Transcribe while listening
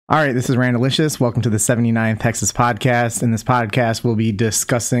All right, this is Randalicious. Welcome to the 79th Hexis podcast. In this podcast, we'll be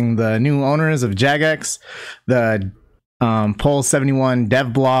discussing the new owners of Jagex, the Poll 71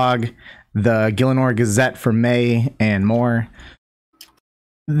 dev blog, the Gillinor Gazette for May, and more.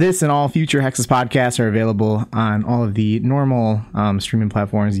 This and all future Hexis podcasts are available on all of the normal streaming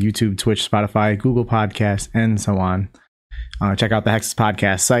platforms: YouTube, Twitch, Spotify, Google Podcasts, and so on. Check out the Hexis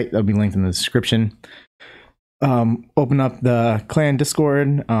podcast site. That'll be linked in the description. Open up the clan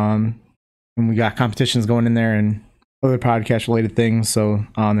Discord, and we got competitions going in there and other podcast related things. So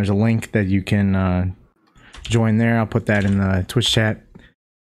there's a link that you can join there. I'll put that in the Twitch chat,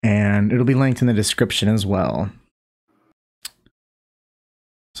 and it'll be linked in the description as well.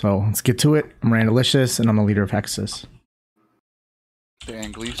 So let's get to it. I'm Randalicious, and I'm the leader of Hexis.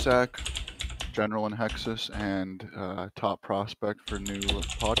 Dan Gleesac, general in Hexis, and top prospect for new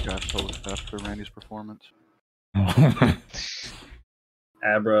podcast host after Randy's performance.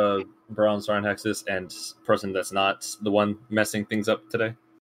 Abra, Bronze Star in Hexis, and person that's not the one messing things up today.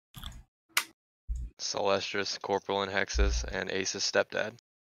 Celastrus, Corporal in Hexis, and Ace's stepdad.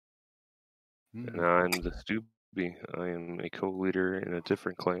 And I'm the Stubby. I am a co-leader in a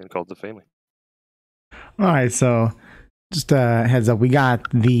different clan called the Family. All right, so just a heads up, we got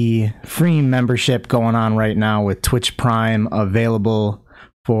the free membership going on right now with Twitch Prime available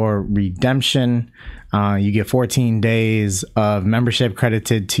for redemption. You get 14 days of membership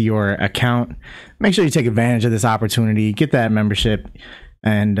credited to your account. Make sure you take advantage of this opportunity. Get that membership.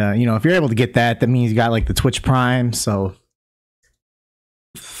 And, if you're able to get that, that means you got like the Twitch Prime. So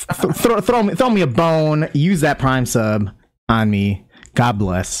throw me a bone. Use that Prime sub on me. God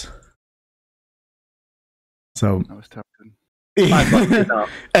bless. So I was tempted. $5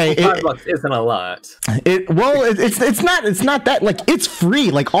 $5 isn't a lot. It's not that, like, it's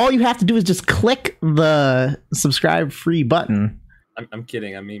free. Like, all you have to do is just click the subscribe free button. I'm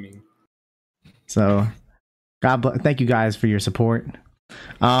kidding. I'm memeing. So, God bless. Thank you guys for your support.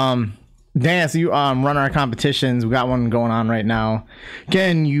 Dan, so you run our competitions. We got one going on right now.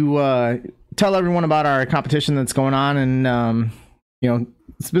 Can you tell everyone about our competition that's going on? And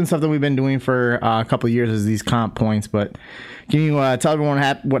it's been something we've been doing for a couple of years, is these comp points, but can you tell everyone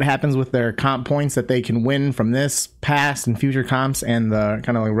what happens with their comp points that they can win from this, past and future comps, and the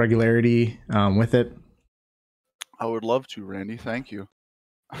kind of like regularity with it? I would love to, Randy. Thank you.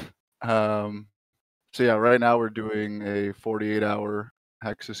 So yeah, right now we're doing a 48-hour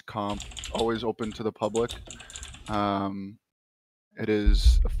Hexis comp, always open to the public. It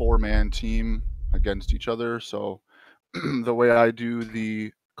is a 4-man team against each other. So the way I do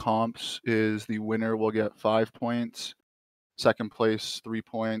the comps is the winner will get 5 points, second place 3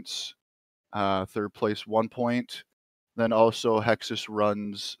 points, third place 1 point. Then also Hexis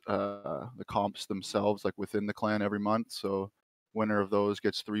runs the comps themselves, like within the clan, every month. So winner of those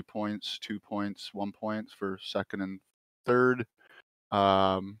gets 3 points, 2 points, 1 point for second and third.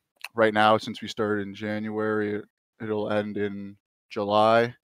 Right now, since we started in January, it'll end in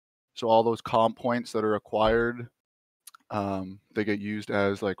July. So all those comp points that are acquired, they get used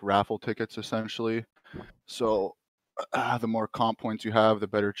as like raffle tickets essentially. So the more comp points you have, the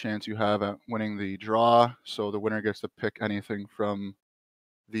better chance you have at winning the draw. So the winner gets to pick anything from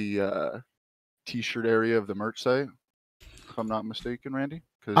the t-shirt area of the merch site, if I'm not mistaken, Randy.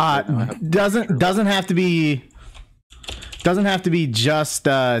 Doesn't have to be just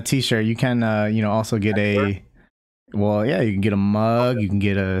a t-shirt. You can also get you can get a mug. You can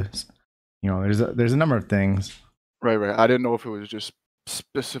get there's a number of things. Right. I didn't know if it was just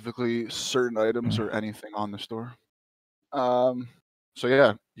specifically certain items or anything on the store. So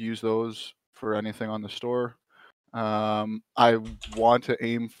yeah, use those for anything on the store. I want to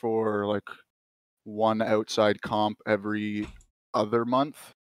aim for like one outside comp every other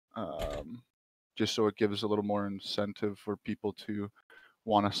month, just so it gives a little more incentive for people to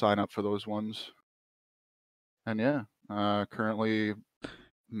want to sign up for those ones. And yeah, currently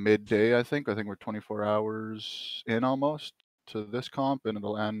midday, I think we're 24 hours in almost to this comp, and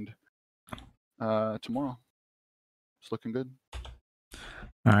it'll end tomorrow. It's looking good.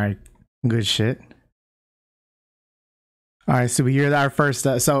 All right, good shit. All right, so you're our first.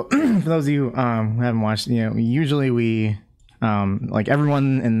 So for those of you who haven't watched, usually we like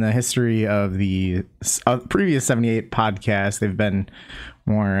everyone in the history of the previous 78 podcasts, they've been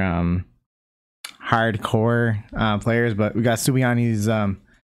more hardcore players, but we got Subian. He's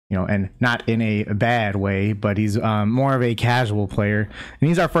and not in a bad way, but he's more of a casual player, and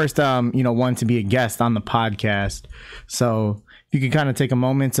he's our first one to be a guest on the podcast. So if you could kind of take a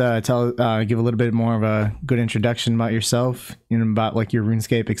moment to give a little bit more of a good introduction about yourself and about like your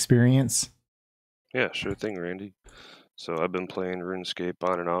RuneScape experience. Yeah, sure thing, Randy. So I've been playing RuneScape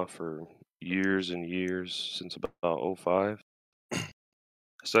on and off for years and years, since about 05. I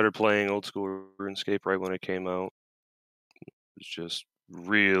started playing old school RuneScape right when it came out. It was just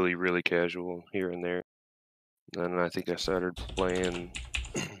really, really casual here and there. And I think I started playing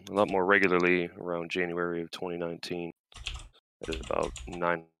a lot more regularly around January of 2019 at about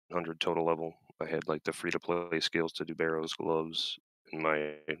 900 total level. I had like the free-to-play skills to do barrows, gloves, and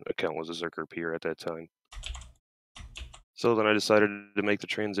my account was a Zerker peer at that time. So then I decided to make the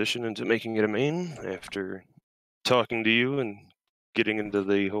transition into making it a main after talking to you and getting into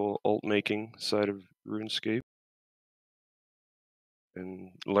the whole alt making side of RuneScape and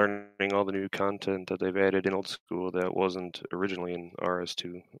learning all the new content that they've added in old school that wasn't originally in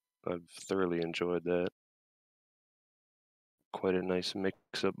RS2. I've thoroughly enjoyed that. Quite a nice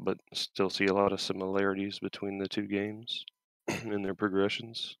mix-up, but still see a lot of similarities between the two games in their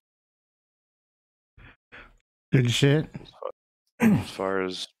progressions. Good shit. As far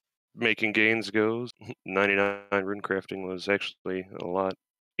as making gains goes, 99 rune crafting was actually a lot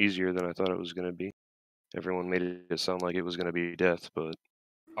easier than I thought it was going to be. Everyone made it sound like it was going to be death, but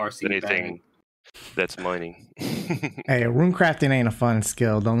RC anything that's mining. Hey, rune crafting ain't a fun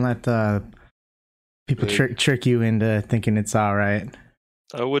skill. Don't let people trick you into thinking it's all right.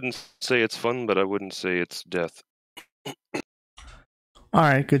 I wouldn't say it's fun, but I wouldn't say it's death. All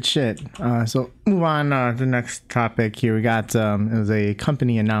right, good shit. So move on to the next topic here. We got it was a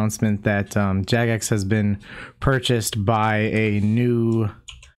company announcement that Jagex has been purchased by a new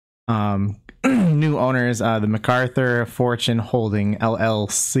new owners, the MacArthur Fortune Holding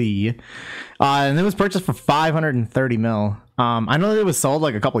LLC, and it was purchased for 530 mil. I know that it was sold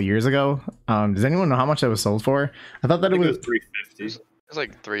like a couple years ago. Does anyone know how much it was sold for? I thought that it was 350. It's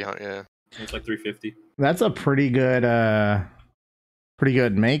like 300. Yeah. It's like 350. That's a pretty good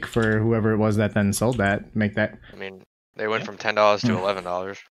make for whoever it was that then sold that. Make that. I mean, they went from $10 to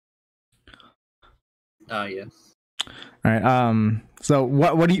 $11. Yes. All right. So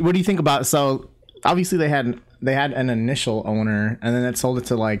what do you think about? So obviously they had an initial owner, and then it sold it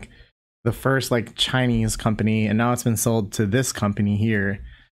to like the first like Chinese company, and now it's been sold to this company here.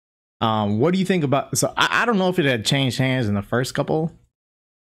 What do you think about? So I don't know if it had changed hands in the first couple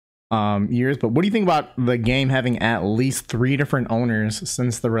years, but what do you think about the game having at least 3 different owners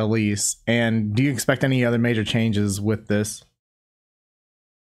since the release? And do you expect any other major changes with this?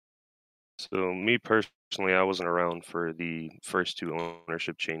 So me personally, I wasn't around for the first 2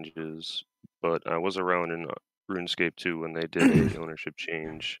 ownership changes, but I was around in RuneScape 2 when they did a ownership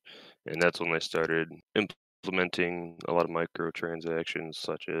change, and that's when they started implementing a lot of microtransactions,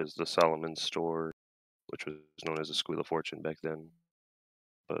 such as the Solomon store, which was known as the Squeal of Fortune back then.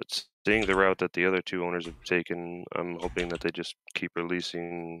 But seeing the route that the other 2 owners have taken, I'm hoping that they just keep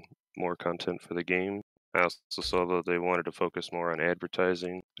releasing more content for the game. I also saw that they wanted to focus more on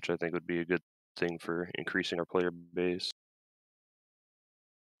advertising, which I think would be a good thing for increasing our player base.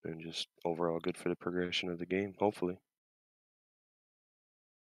 And just overall good for the progression of the game, hopefully.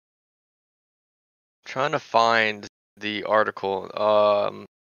 Trying to find the article.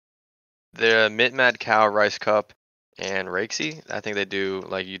 The Mid-Mad Cow, Rice Cup, and Rexy, I think they do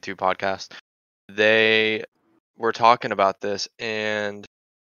like YouTube podcasts. They were talking about this, and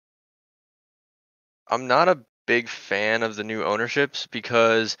I'm not a big fan of the new ownerships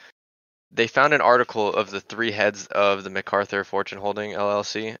because they found an article of the 3 heads of the MacArthur Fortune Holding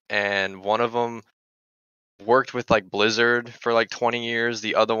LLC, and one of them worked with like Blizzard for like 20 years.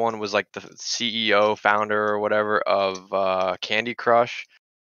 The other one was like the CEO, founder, or whatever of Candy Crush,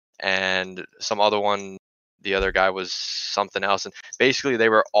 and some other one, the other guy was something else. And basically they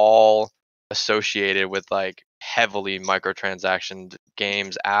were all associated with like heavily microtransaction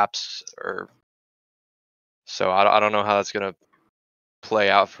games, apps, or so I don't know how that's gonna play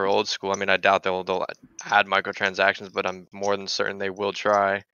out for old school. I mean, I doubt they'll add microtransactions, but I'm more than certain they will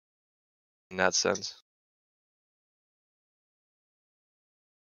try in that sense.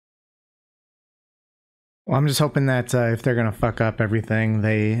 Well, I'm just hoping that if they're gonna fuck up everything,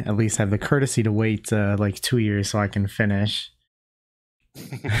 they at least have the courtesy to wait like 2 years so I can finish.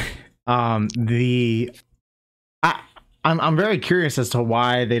 I'm very curious as to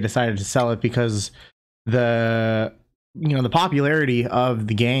why they decided to sell it, because the popularity of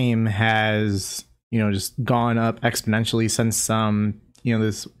the game has just gone up exponentially since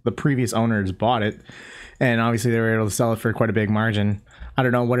the previous owners bought it, and obviously they were able to sell it for quite a big margin. I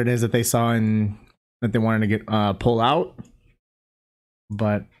don't know what it is that they saw in that they wanted to get pull out,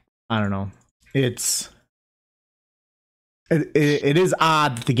 but I don't know. It is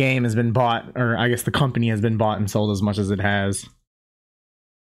odd that the game has been bought, or I guess the company has been bought and sold as much as it has.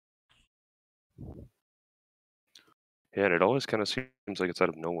 Yeah, and it always kind of seems like it's out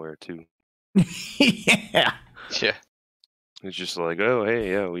of nowhere too. Yeah. Yeah, It's just like, oh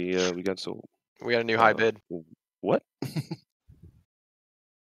hey, yeah, we got sold. we got a new high bid. What?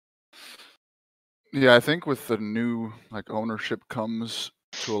 Yeah, I think with the new ownership comes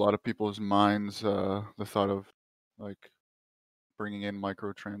to a lot of people's minds the thought of like bringing in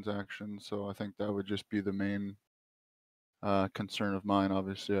microtransactions. So I think that would just be the main concern of mine.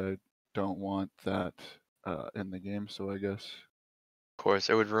 Obviously, I don't want that in the game. So I guess. Of course,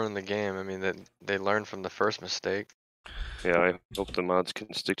 it would ruin the game. I mean, they learned from the first mistake. Yeah, I hope the mods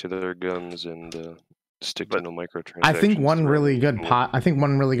can stick to their guns and stick to But no microtransactions. I think one really good throughout. I think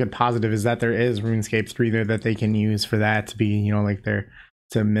one really good positive is that there is RuneScape 3 there that they can use for that to be, you know, like their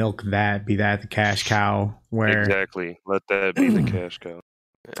to milk that, be that the cash cow where Exactly. Let that be the cash cow.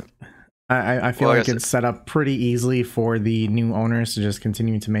 I feel Well, like it's set up pretty easily for the new owners to just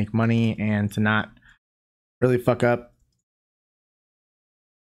continue to make money and to not really fuck up.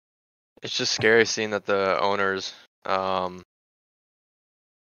 It's just scary seeing that the owners,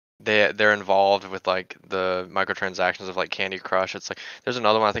 they're involved with like the microtransactions of like Candy Crush. It's like there's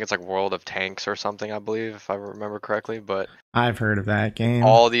another one. I think it's like World of Tanks or something. I believe, if I remember correctly. But I've heard of that game.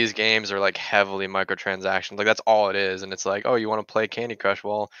 all these games are like heavily microtransactions. Like that's all it is. And it's like, oh, you want to play Candy Crush?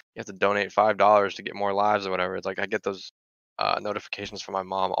 Well, you have to donate $5 to get more lives or whatever. It's like I get those notifications from my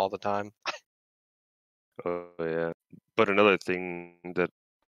mom all the time. Oh yeah. But another thing that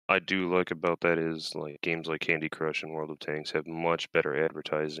I do like about that is like games like Candy Crush and World of Tanks have much better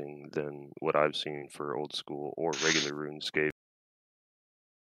advertising than what I've seen for old school or regular RuneScape.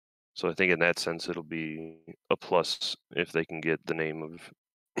 So I think in that sense it'll be a plus if they can get the name of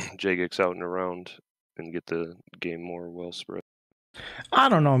Jagex out and around and get the game more well spread. I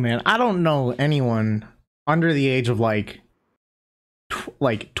don't know, man. I don't know anyone under the age of like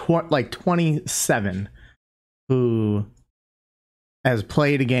 27 who has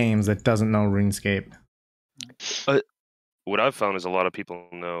played games that doesn't know RuneScape. What I've found is a lot of people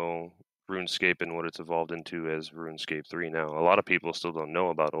know RuneScape and what it's evolved into as RuneScape 3 now. A lot of people still don't know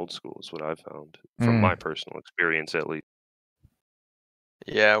about old school is what I've found from my personal experience at least.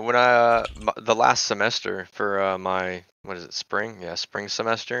 Yeah, when I the last semester for my spring? Yeah, spring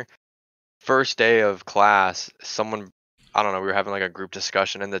semester. First day of class, someone, I don't know, we were having like a group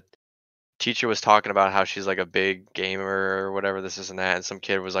discussion and the teacher was talking about how she's like a big gamer or whatever, this and that, and some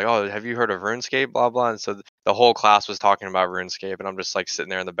kid was like, "Oh, have you heard of RuneScape?" Blah blah, and so the whole class was talking about RuneScape, and I'm just like sitting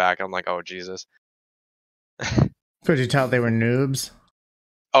there in the back. I'm like, "Oh Jesus." Could you tell they were noobs?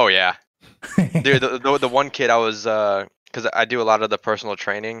 Oh yeah, dude. The one kid I was because I do a lot of the personal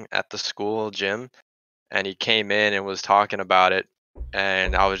training at the school gym, and he came in and was talking about it,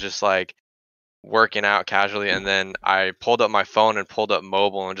 and I was just like working out casually, and then I pulled up my phone and pulled up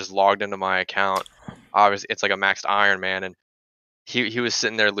mobile and just logged into my account. Obviously, it's like a maxed Iron Man, and he was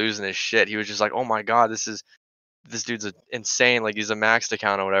sitting there losing his shit. He was just like, "Oh my god, this dude's insane! Like he's a maxed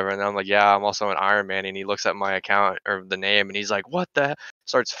account or whatever." And I'm like, "Yeah, I'm also an Iron Man." And he looks at my account or the name, and he's like, "What the?"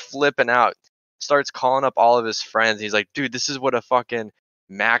 Starts flipping out, starts calling up all of his friends. He's like, "Dude, this is what a fucking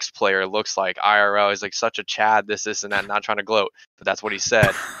max player looks like IRL." He's like such a Chad, this and that. Not trying to gloat, but that's what he said.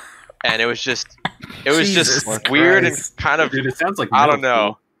 And it was just Jesus weird Christ. and kind of, Dude, it sounds like I don't middle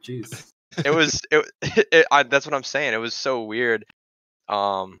know. school. Jeez. That's what I'm saying. It was so weird.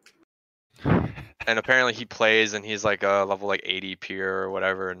 And apparently he plays and he's like a level like 80 peer or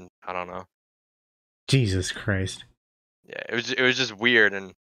whatever, and I don't know. Jesus Christ. Yeah, it was just weird,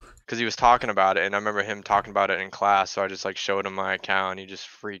 and because he was talking about it, and I remember him talking about it in class, so I just like showed him my account, and he just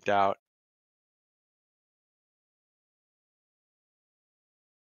freaked out.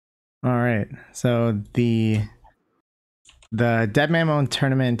 All right. So the Dead Man Mode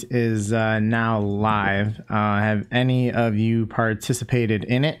tournament is now live. Have any of you participated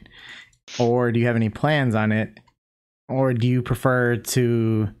in it? Or do you have any plans on it? Or do you prefer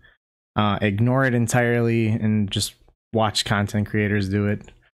to ignore it entirely and just watch content creators do it?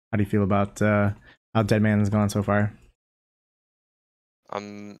 How do you feel about how Dead Man has gone so far?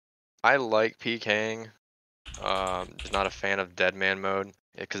 I like PKing. Just not a fan of Dead Man mode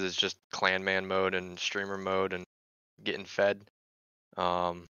because it's just Clan Man mode and streamer mode and getting fed.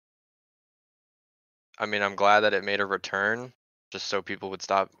 I mean, I'm glad that it made a return, just so people would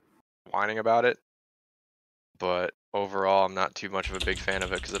stop whining about it. But overall, I'm not too much of a big fan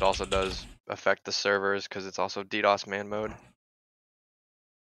of it because it also does affect the servers because it's also DDoS man mode.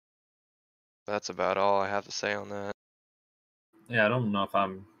 That's about all I have to say on that. Yeah, I don't know if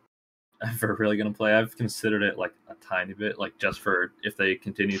I'm ever really gonna play. I've considered it like a tiny bit, like just for if they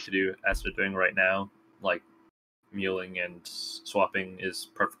continue to do as they're doing right now, like muling and swapping is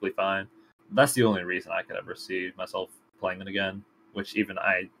perfectly fine. That's the only reason I could ever see myself playing it again, which even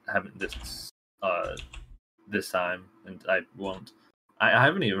I haven't this time, and I won't. I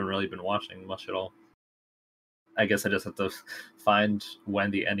haven't even really been watching much at all. I guess I just have to find when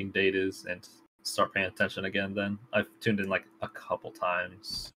the ending date is and start paying attention again. Then I've tuned in like a couple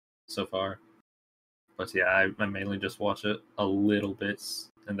times so far, but yeah, I mainly just watch it a little bit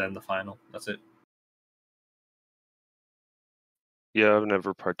and then the final. That's it. Yeah, I've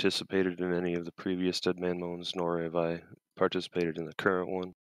never participated in any of the previous Deadman modes, nor have I participated in the current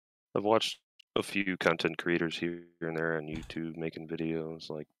one. I've watched a few content creators here and there on YouTube making videos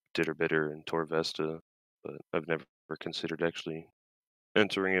like Ditterbitter and Torvesta, but I've never considered actually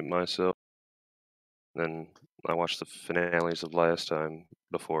entering it myself. Then I watched the finales of last time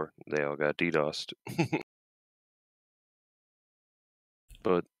before they all got DDoSed.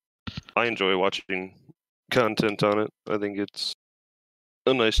 But I enjoy watching content on it. I think it's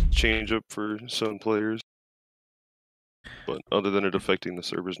a nice change up for some players. But other than it affecting the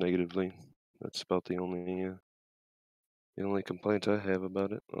servers negatively, that's about the only complaint I have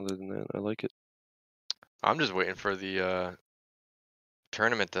about it. Other than that, I like it. I'm just waiting for the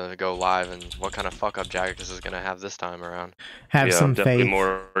tournament to go live and what kind of fuck up Jagex is gonna have this time around. Have yeah, some I'm definitely faith.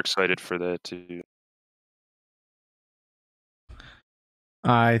 more excited for that too.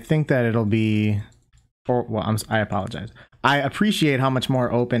 I think that it'll be, I apologize. I appreciate how much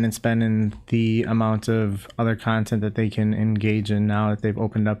more open it's been in the amount of other content that they can engage in now that they've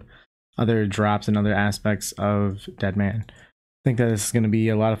opened up other drops and other aspects of Deadman. I think that this is going to be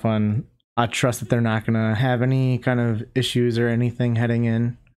a lot of fun. I trust that they're not going to have any kind of issues or anything heading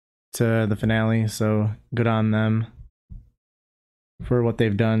in to the finale, so good on them for what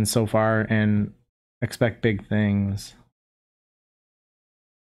they've done so far, and expect big things.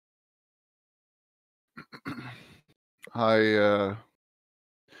 I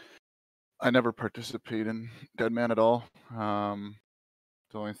never participate in Deadman at all.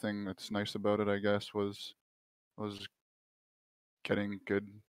 The only thing that's nice about it, I guess, was getting good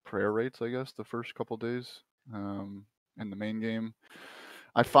prayer rates, I guess, the first couple days in the main game.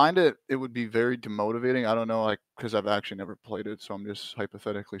 I find it would be very demotivating. I don't know, like, because I've actually never played it, so I'm just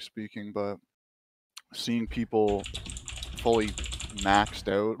hypothetically speaking, but seeing people fully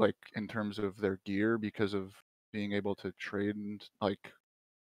maxed out, like, in terms of their gear because of being able to trade and, like,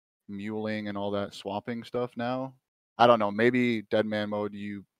 muling and all that swapping stuff now. I don't know, maybe Deadman mode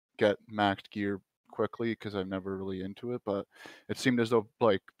you get maxed gear quickly because I'm never really into it, but it seemed as though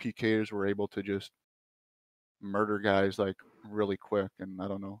like PKers were able to just murder guys like really quick, and I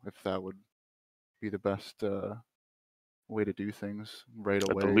don't know if that would be the best way to do things right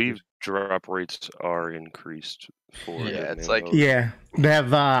I away. believe drop rates are increased for Yeah, it's Deadman like- mode. Yeah, they have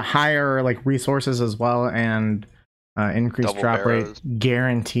higher like resources as well, and increased Double drop barrows. rate,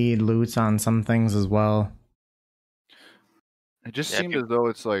 guaranteed loots on some things as well. It just Yeah, seemed as though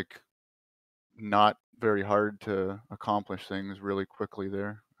it's like not very hard to accomplish things really quickly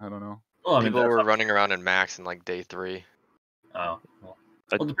there. I don't know. Well, I mean, People that's were not- running around in max in like day 3. Oh, well,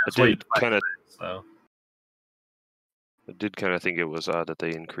 I it depends what you did play, kind of so. think it was odd that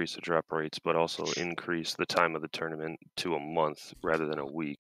they increased the drop rates, but also increased the time of the tournament to a month rather than a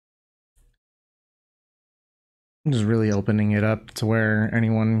week. Just really opening it up to where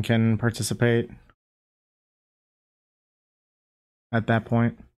anyone can participate at that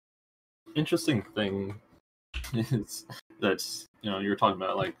point. Interesting thing is that, you know, you were talking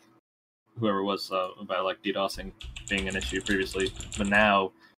about like whoever was about like DDoSing being an issue previously, but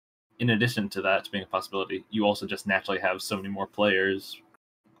now in addition to that being a possibility, you also just naturally have so many more players,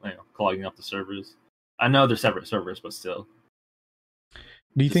 you know, clogging up the servers. I know they're separate servers, but still.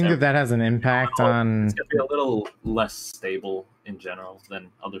 Do you Just think every- that that has an impact on? It's gonna be a little less stable in general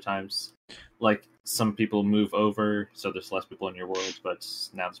than other times. Like some people move over, so there's less people in your world, but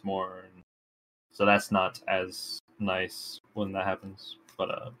now there's more, and so that's not as nice when that happens.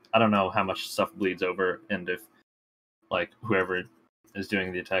 But I don't know how much stuff bleeds over, and if like whoever is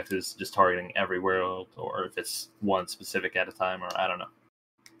doing the attack is just targeting every world, or if it's one specific at a time, or I don't know.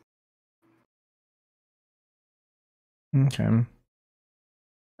 Okay.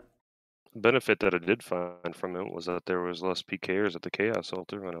 The benefit that I did find from it was that there was less PKers at the Chaos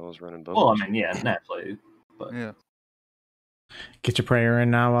Altar when I was running both. Well, I mean, yeah, naturally, but Yeah. Get your prayer in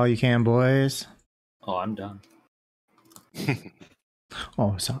now while you can, boys. oh, I'm done.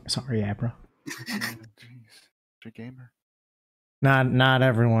 Oh, sorry, Abra. Jeez. You're a gamer. Not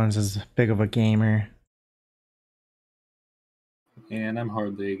everyone's as big of a gamer. And I'm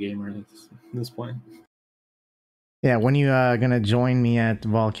hardly a gamer at this point. Yeah, when you gonna join me at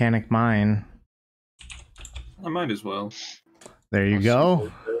Volcanic Mine? I might as well. There you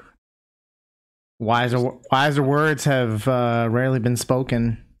go. Wiser words have rarely been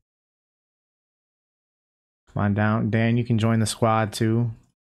spoken. Come on down, Dan. You can join the squad too.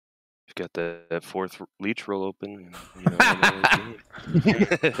 You've got that fourth leech roll open. You know, I'm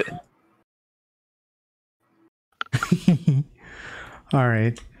All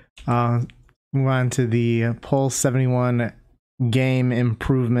right. Move on to the Pulse 71 game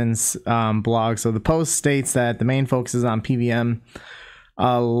improvements blog. So the post states that the main focus is on PVM.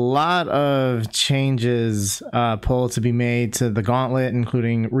 A lot of changes pull to be made to the gauntlet,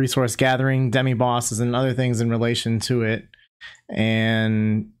 including resource gathering, demi bosses, and other things in relation to it.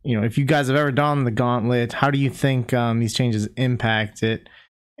 And if you guys have ever done the gauntlet, how do you think these changes impact it?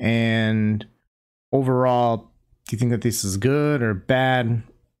 And overall, do you think that this is good or bad?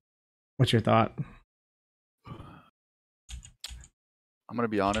 What's your thought? I'm gonna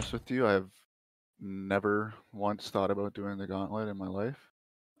be honest with you. I've never once thought about doing the gauntlet in my life.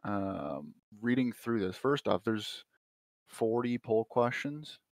 Reading through this, first off, there's 40 poll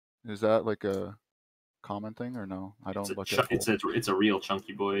questions. Is that like a common thing or no? I don't look at it's a real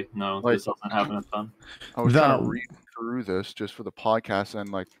chunky boy. No, Like- this doesn't happen a ton. I was trying to read through this just for the podcast, and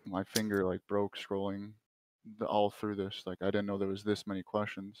like my finger like broke scrolling all through this. Like I didn't know there was this many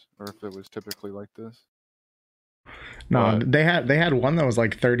questions, or if it was typically like this. No, But- they had one that was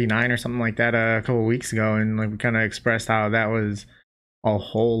like 39 or something like that a couple of weeks ago, and like we kind of expressed how that was a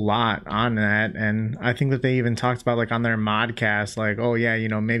whole lot on that. And I think that they even talked about like on their modcast, like, oh yeah,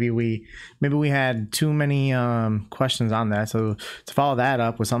 maybe we had too many questions on that. So to follow that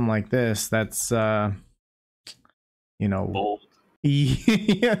up with something like this, that's Bold.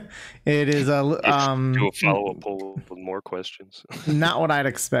 yeah, it is do a follow-up poll with more questions. not what I'd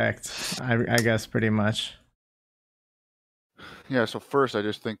expect. I guess pretty much. Yeah, so first I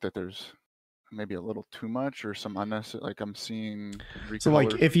just think that there's maybe a little too much or some unnecessary. Like I'm seeing. So like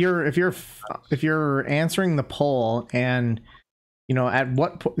recolored- if you're answering the poll and at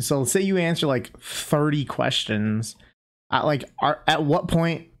what so say you answer like 30 questions, at what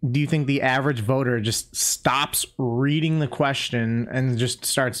point do you think the average voter just stops reading the question and just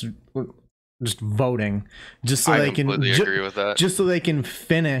starts just voting just so I they can completely agree with that. just so they can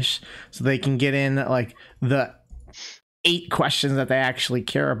finish, so they can get in like the 8 questions that they actually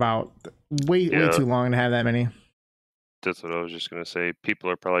care about? Way too long to have that many. That's what I was just going to say. People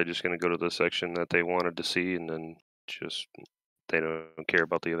are probably just going to go to the section that they wanted to see, and then just they don't care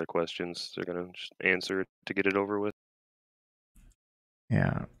about the other questions. They're going to just answer it to get it over with.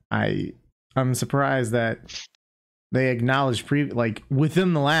 Yeah, I'm surprised that they acknowledged like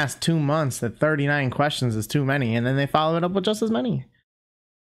within the last 2 months that 39 questions is too many, and then they follow it up with just as many.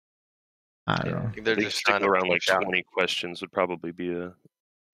 I don't know. They're I think just trying sticking to around like push out. 20 questions would probably be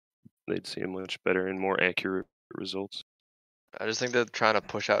they'd see a much better and more accurate results. I just think they're trying to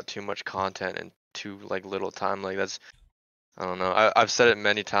push out too much content in too like little time. Like that's, I don't know. I've said it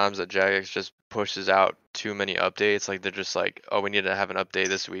many times that Jagex just pushes out too many updates. Like they're just like, oh, we need to have an update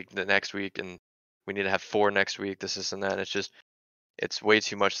this week, the next week, and we need to have 4 next week. This and that. And it's way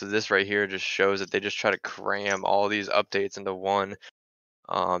too much. So this right here just shows that they just try to cram all these updates into one.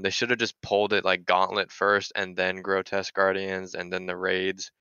 They should have just pulled it like Gauntlet first, and then Grotesque Guardians, and then the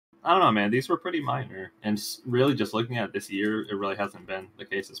raids. I don't know, man. These were pretty minor, and really, just looking at this year, it really hasn't been the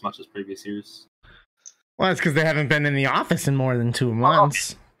case as much as previous years. Well, that's because they haven't been in the office in more than 2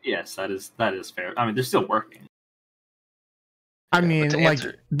 months. Yes, that is fair. I mean, they're still working. I Yeah, mean, but to like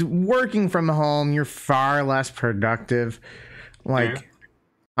answer- working from home, you're far less productive. Like,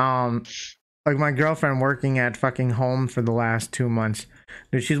 like my girlfriend working at fucking home for the last 2 months.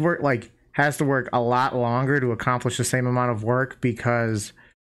 Dude, she's has to work a lot longer to accomplish the same amount of work because,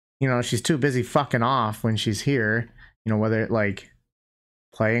 she's too busy fucking off when she's here. Whether like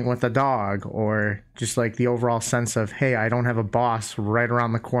playing with a dog or just like the overall sense of, hey, I don't have a boss right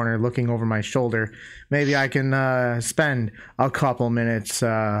around the corner looking over my shoulder. Maybe I can spend a couple minutes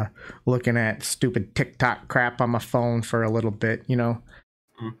looking at stupid TikTok crap on my phone for a little bit,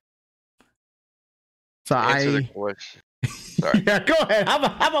 So Answer the question. Sorry. Yeah, go ahead. How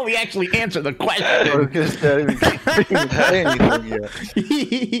about we actually answer the I question? was gonna say, I didn't even say anything yet.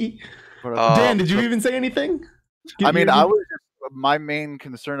 But, Dan, did you even say anything? I mean, I was my main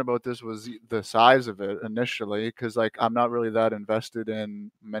concern about this was the size of it initially, because like I'm not really that invested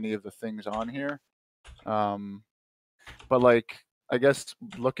in many of the things on here. But like I guess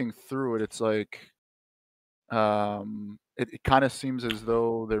looking through it, it's like it kind of seems as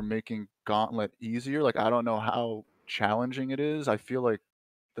though they're making Gauntlet easier. Like I don't know how challenging it is. I feel like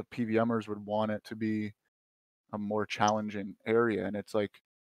the PVMers would want it to be a more challenging area, and it's like,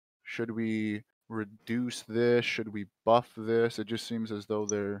 should we reduce this? Should we buff this? It just seems as though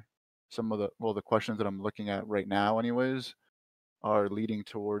they're some of the questions that I'm looking at right now, anyways, are leading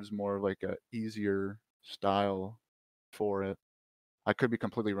towards more of like a easier style for it. I could be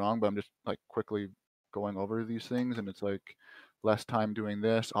completely wrong, but I'm just like quickly going over these things, and it's like less time doing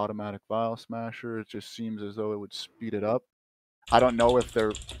this, automatic vial smasher. It just seems as though it would speed it up. I don't know if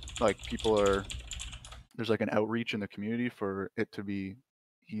they're like there's like an outreach in the community for it to be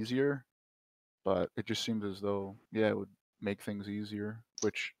easier, but it just seems as though, yeah, it would make things easier,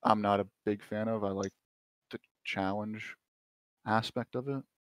 which I'm not a big fan of. I like the challenge aspect of it.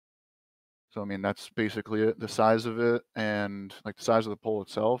 So I mean, that's basically it. The size of it and like the size of the pole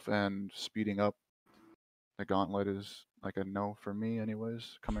itself and speeding up the gauntlet is like a no for me,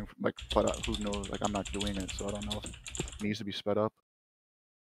 anyways. Coming from like, but who knows? Like I'm not doing it, so I don't know if it needs to be sped up.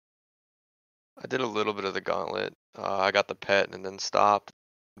 I did a little bit of the gauntlet. I got the pet and then stopped,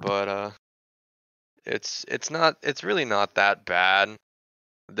 but it's really not that bad.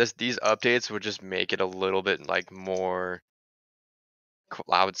 These updates would just make it a little bit like more.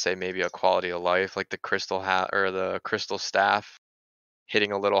 I would say maybe a quality of life, like the crystal hat or the crystal staff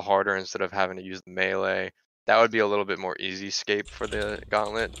hitting a little harder instead of having to use the melee. That would be a little bit more easy escape for the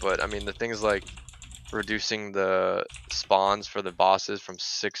gauntlet. But I mean, the things like reducing the spawns for the bosses from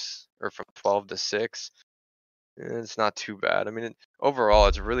 6 or from 12 to 6, it's not too bad. I mean, overall,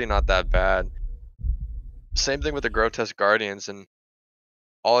 it's really not that bad. Same thing with the grotesque guardians, and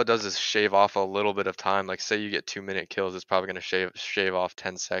all it does is shave off a little bit of time. Like say you get 2-minute kills, it's probably going to shave off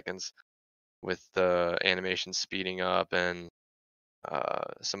 10 seconds with the animation speeding up and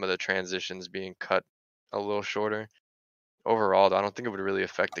some of the transitions being cut a little shorter. Overall, though, I don't think it would really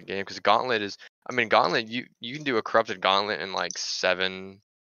affect the game because Gauntlet you can do a corrupted Gauntlet in like 7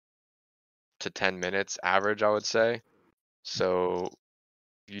 to 10 minutes average, I would say. So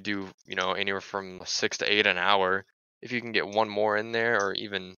you do anywhere from 6 to 8 an hour. If you can get one more in there or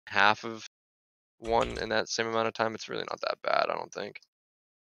even half of one in that same amount of time, it's really not that bad, I don't think.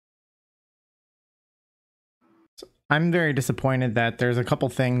 I'm very disappointed that there's a couple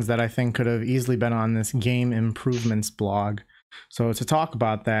things that I think could have easily been on this game improvements blog. So to talk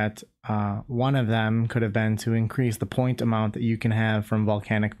about that, one of them could have been to increase the point amount that you can have from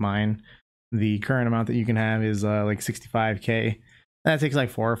Volcanic Mine. The current amount that you can have is like 65k. That takes like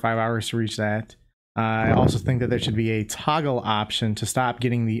 4 or 5 hours to reach that. I also think that there should be a toggle option to stop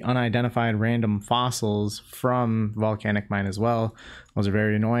getting the unidentified random fossils from Volcanic Mine as well. Those are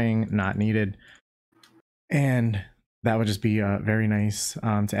very annoying, not needed. And that would just be very nice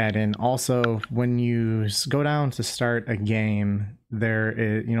to add in. Also, when you go down to start a game, there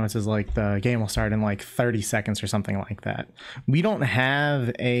is, it says like the game will start in like 30 seconds or something like that. We don't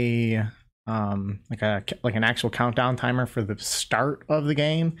have a like an actual countdown timer for the start of the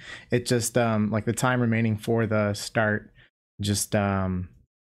game. It just like the time remaining for the start, just the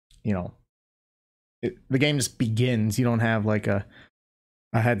game just begins. You don't have like a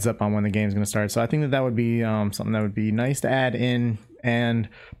heads up on when the game's going to start. So I think that would be something that would be nice to add in. And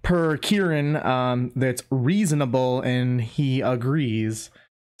per Kieran, that's reasonable and he agrees.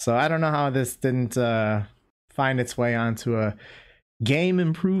 So I don't know how this didn't find its way onto a game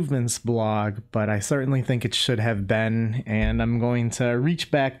improvements blog, but I certainly think it should have been. And I'm going to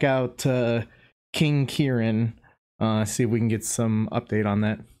reach back out to King Kieran, see if we can get some update on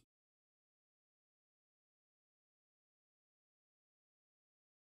that.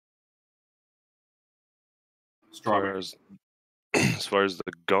 As far as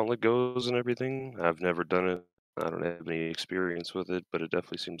the gauntlet goes and everything, I've never done it. I don't have any experience with it, but it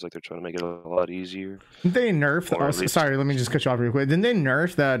definitely seems like they're trying to make it a lot easier. Didn't they nerf? Sorry, let me just cut you off real quick. Didn't they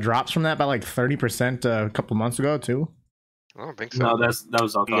nerf the drops from that by like 30% a couple months ago too? I don't think so. No, that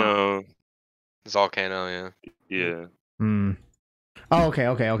was Volcano. No, It's Volcano, yeah. Yeah. Hmm. Oh, okay.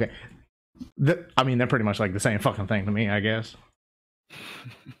 I mean, they're pretty much like the same fucking thing to me, I guess.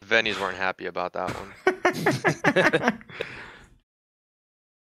 Vennies weren't happy about that one.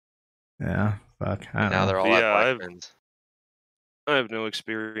 Yeah, fuck. I don't Now know. they're all at Blackmans. I have no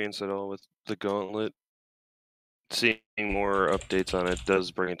experience at all with the gauntlet. Seeing more updates on it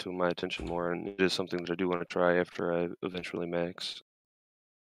does bring it to my attention more, and it is something that I do want to try after I eventually max.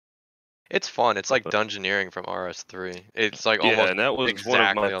 It's fun. It's like dungeoneering from RS3. It's like almost and that was exactly one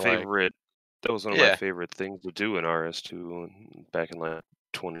of my alike. favorite. That was one of my favorite things to do in RS2 back in like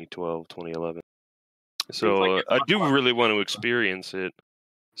 2012, 2011. So like I do really want to experience it.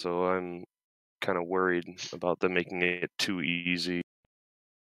 So I'm kind of worried about them making it too easy.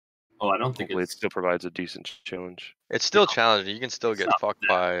 Oh, I don't think it still provides a decent challenge. It's still challenging. You can still get fucked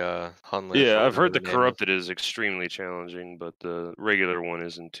by Hunless. Yeah, I've heard the corrupted is extremely challenging, but the regular one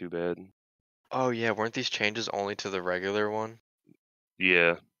isn't too bad. Oh yeah, weren't these changes only to the regular one?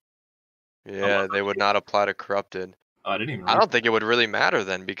 Yeah. Yeah, they would not apply to corrupted. Oh, I didn't even. I don't think it would really matter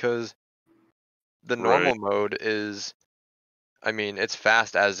then, because the normal mode is, I mean, it's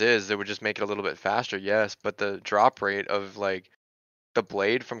fast as is. It would just make it a little bit faster, yes, but the drop rate of like the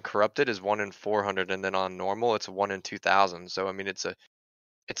blade from corrupted is 1 in 400, and then on normal it's 1 in 2000. So I mean, it's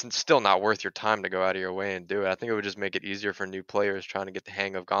still not worth your time to go out of your way and do it. I think it would just make it easier for new players trying to get the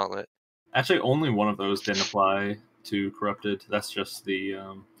hang of Gauntlet. Actually, only one of those didn't apply to corrupted. That's just the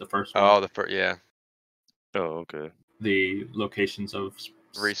first one. Oh, yeah. Oh, okay. The locations of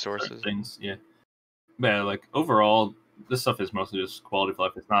Resources. things, yeah. But yeah, like overall, this stuff is mostly just quality of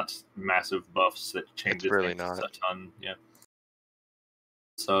life. It's not massive buffs that changes really things not. a ton. Yeah.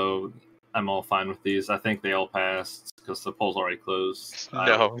 So I'm all fine with these. I think they all passed because the poll's already closed.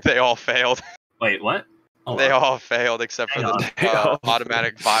 No, they all failed. Wait, what? Hold They on. all failed except for Hang the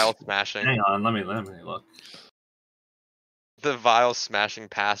automatic vial smashing. Hang on, let me look. The vial smashing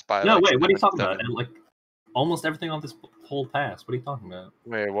passed by. No, like, wait, what are you talking 7-7. about? And, like almost everything on this poll passed. What are you talking about?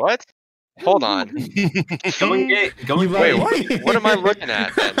 Wait, what? Hold on. Going Wait, what am I looking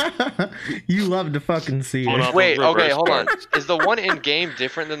at then? You love to fucking see Hold it. on. Wait, okay, Reverse hold on. cards. Is the one in game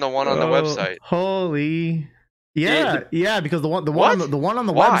different than the one on the website? Holy. Yeah, because the one What? on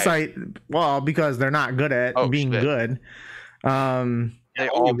the Why? website, well, because they're not good at being shit. good. They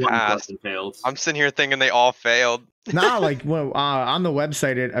all only one passed. person failed. I'm sitting here thinking they all failed. Nah, like on the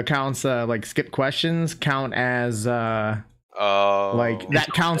website it accounts like skip questions count as Oh. like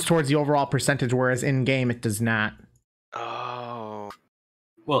that counts towards the overall percentage, whereas in game it does not. Oh.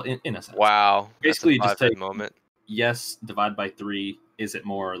 Well, in a sense. Wow. Basically, That's a just five-head take- moment. Yes, divide by 3. Is it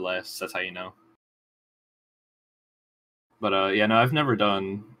more or less? That's how you know. But yeah, no, I've never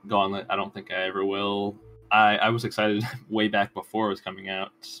done Gauntlet. I don't think I ever will. I was excited way back before it was coming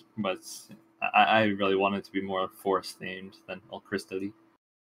out, but I really wanted it to be more forest themed than all crystally.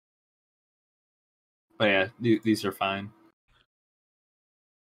 But yeah, these are fine.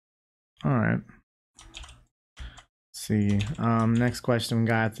 All right. Let's see. Next question we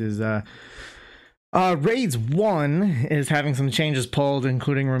got is Raids 1 is having some changes pulled,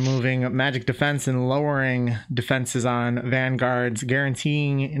 including removing magic defense and lowering defenses on vanguards,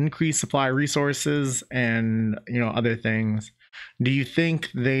 guaranteeing increased supply resources, and other things. Do you think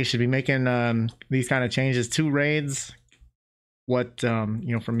they should be making these kind of changes to raids? What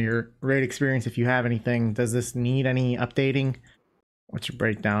from your raid experience, if you have anything, does this need any updating? What's your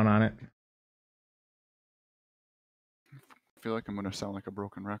breakdown on it? I feel like I'm gonna sound like a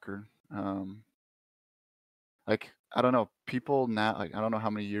broken record. Like I don't know, people now. Like I don't know how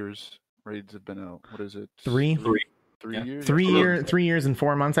many years raids have been out. What is it? 3 Yeah. years. 3 years and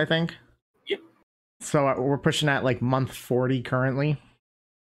 4 months, I think. Yep. So we're pushing at like month 40 currently.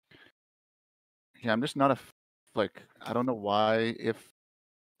 Yeah, I'm just not like I don't know why, if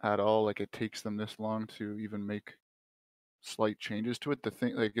at all, like it takes them this long to even make slight changes to it. The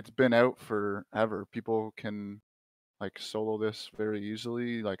thing, like it's been out forever. People can like solo this very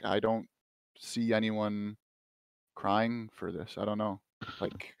easily. Like I don't see anyone crying for this. I don't know.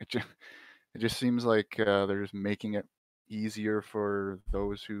 Like it just seems like they're just making it easier for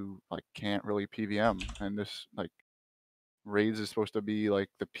those who like can't really PVM. And this like raids is supposed to be like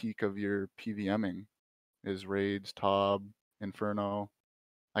the peak of your PVMing. Is raids, Tob, Inferno.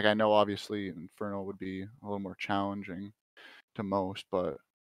 Like I know obviously Inferno would be a little more challenging to most, but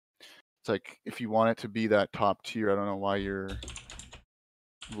it's like if you want it to be that top tier, I don't know why you're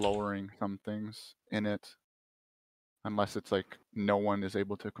lowering some things in it, unless it's like no one is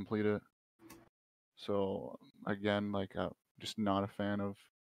able to complete it. So again, like just not a fan of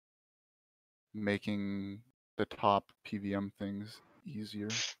making the top PVM things easier.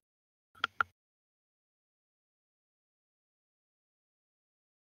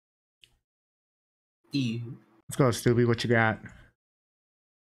 Let's go, Stubby. What you got?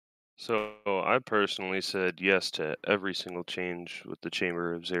 So I personally said yes to every single change with the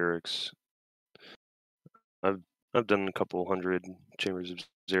Chamber of Xerix. I've done a couple hundred Chambers of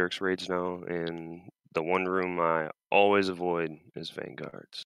Xerix raids now, and the one room I always avoid is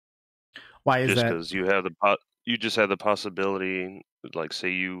Vanguards. Why is Just that? because you just have the possibility, like say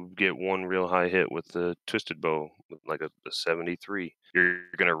you get one real high hit with the Twisted Bow, like a 73, you're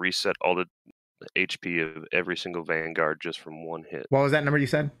gonna reset all the HP of every single Vanguard just from one hit. What was that number you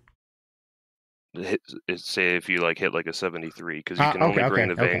said? Say if you like hit like a 73, because you can only bring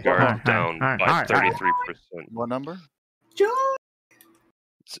the okay. Vanguard down by 33%. What number?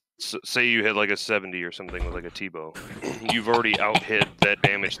 Say you hit like a 70 or something with like a T-bow, you've already out hit that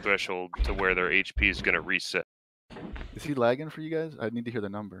damage threshold to where their HP is gonna reset. Is he lagging for you guys? I need to hear the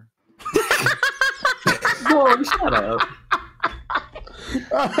number. Whoa, shut up.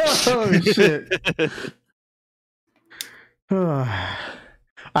 Oh shit! All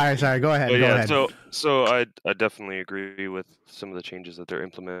right, sorry. Go ahead. But Go yeah, ahead. so I definitely agree with some of the changes that they're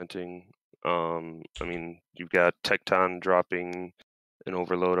implementing. I mean, you've got Tecton dropping an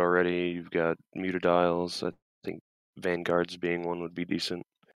overload already. You've got Mutadiles. I think Vanguards being one would be decent.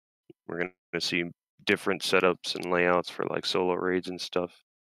 We're gonna see different setups and layouts for like solo raids and stuff.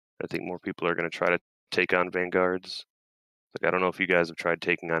 I think more people are gonna try to take on Vanguards. Like, I don't know if you guys have tried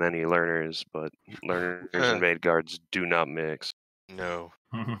taking on any learners, but learners and Vanguards do not mix. No.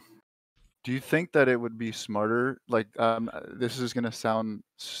 Do you think that it would be smarter? Like, this is gonna sound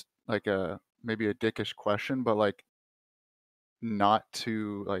like maybe a dickish question, but like, not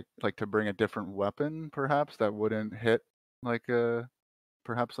to like to bring a different weapon, perhaps that wouldn't hit like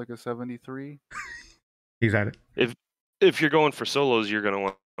perhaps like a 73. Exactly. If you're going for solos, you're gonna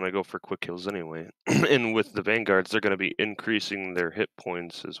want to go for quick kills anyway. And with the Vanguards, they're gonna be increasing their hit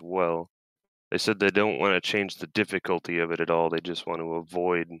points as well. They said they don't want to change the difficulty of it at all. They just want to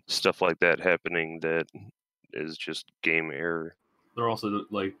avoid stuff like that happening that is just game error. They're also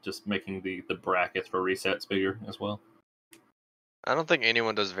like just making the brackets for resets bigger as well. I don't think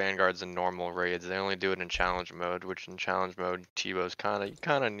anyone does Vanguards in normal raids. They only do it in challenge mode, which in challenge mode, T-Bow's you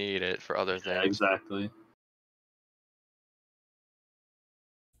kind of need it for other things. Yeah, exactly.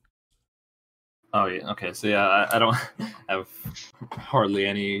 Oh yeah, okay. So yeah, I don't have hardly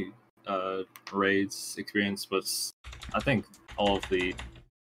any raids experience, but I think all of the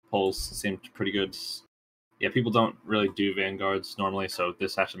polls seemed pretty good. Yeah, people don't really do Vanguards normally, so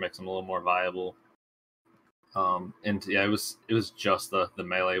this actually makes them a little more viable. And yeah, it was just the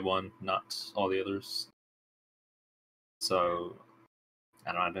melee one, not all the others. So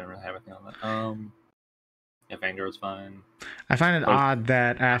I don't know, I didn't really have anything on that. Yeah, Vanguard's fine. I find it odd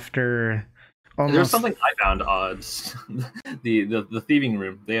that after almost There's something I found odd. the thieving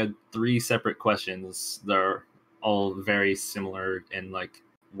room. They had 3 separate questions. They're all very similar in like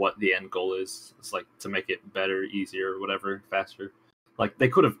what the end goal is. It's like to make it better, easier, whatever, faster. Like they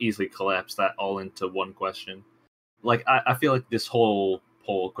could have easily collapsed that all into one question. Like I feel like this whole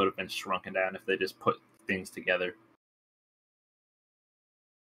poll could have been shrunken down if they just put things together.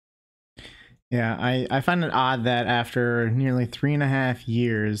 Yeah, I find it odd that after nearly 3.5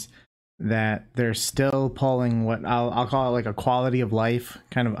 years that they're still pulling what I'll call it like a quality of life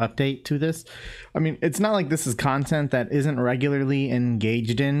kind of update to this. I mean, it's not like this is content that isn't regularly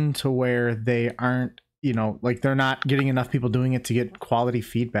engaged in to where they aren't, you know, like they're not getting enough people doing it to get quality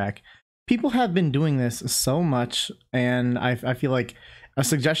feedback. People have been doing this so much, and I feel like a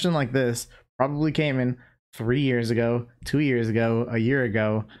suggestion like this probably came in 3 years ago, 2 years ago, a year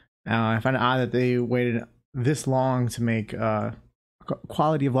ago. I find it odd that they waited this long to make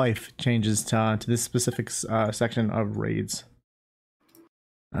quality of life changes to this specific section of raids.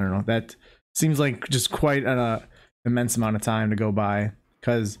 I don't know. That seems like just quite an immense amount of time to go by.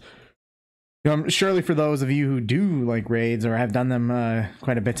 Because surely for those of you who do like raids or have done them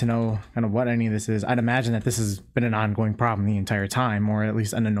quite a bit to know kind of what any of this is, I'd imagine that this has been an ongoing problem the entire time, or at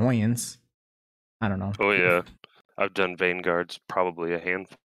least an annoyance. I don't know. Oh yeah, I've done Vanguards probably a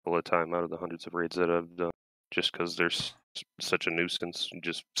handful of time out of the hundreds of raids that I've done, just because there's such a nuisance. You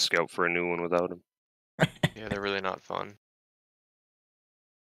just scout for a new one without them. Yeah, they're really not fun.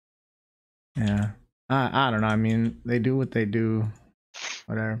 Yeah, I don't know. I mean, they do what they do.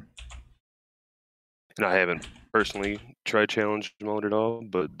 Whatever. And I haven't personally tried challenge mode at all,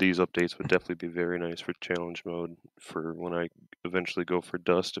 but these updates would definitely be very nice for challenge mode for when I eventually go for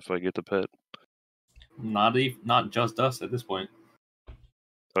dust if I get the pet. Not just us at this point.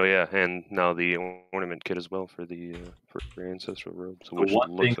 Oh yeah, and now the ornament kit as well for the for ancestral robes, which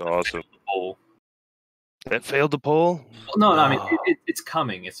one looks thing awesome. Poll. That failed the poll? Well, no, I mean it's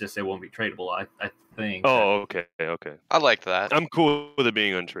coming. It's just it won't be tradable. I think. Oh, okay. I like that. I'm cool with it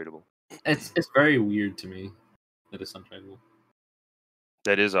being untradeable. It's very weird to me that it's untradeable.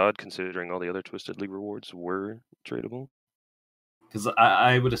 That is odd considering all the other Twisted League rewards were tradable. Because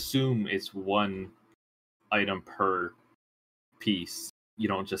I would assume it's one item per piece. You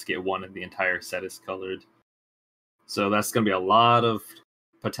don't just get one and the entire set is colored. So that's going to be a lot of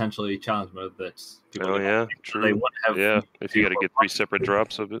potentially challenge mode that people true. They wouldn't have if you got to get 3 separate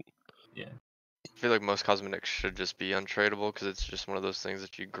drops of it. Yeah. I feel like most cosmetics should just be untradeable because it's just one of those things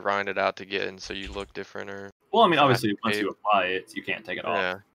that you grind it out to get, and so you look different. Or well, I mean, obviously, once you apply it, you can't take it off.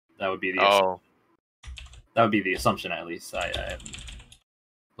 Yeah. That would be the that would be the assumption, at least. I haven't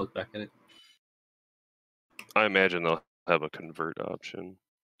looked back at it. I imagine they'll have a convert option,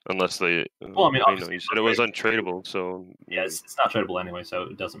 unless they. Well, I mean, you said it was untradeable, so yeah, it's not tradable anyway, so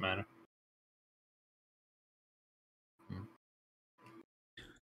it doesn't matter.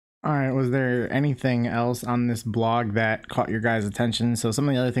 All right. Was there anything else on this blog that caught your guys' attention? So some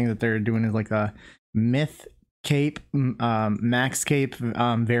of the other things that they're doing is like a myth cape, max cape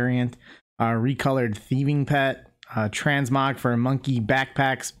variant, recolored thieving pet, transmog for monkey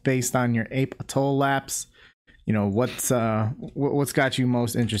backpacks based on your ape atoll laps. You know, what's got you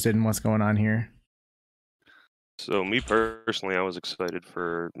most interested in what's going on here? So me personally, I was excited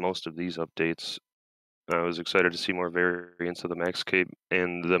for most of these updates. I was excited to see more variants of the Max Cape,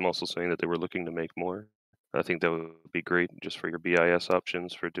 and them also saying that they were looking to make more. I think that would be great just for your BIS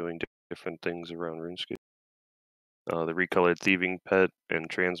options for doing different things around RuneScape. The recolored thieving pet and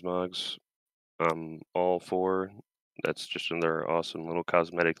transmogs, all for. That's just another awesome little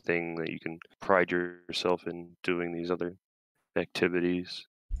cosmetic thing that you can pride yourself in doing these other activities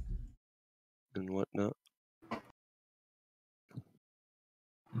and whatnot.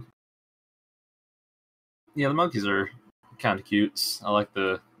 Yeah, the monkeys are kind of cute. I like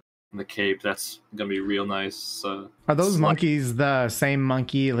the cape. That's gonna be real nice. Are those monkeys the same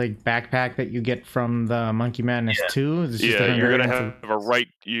monkey like backpack that you get from the Monkey Madness 2? Yeah, you're gonna have a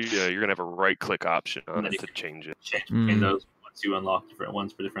you're gonna have a right click option on it to change it. Change between those once you unlock different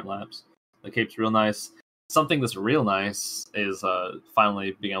ones for different laps. The cape's real nice. Something that's real nice is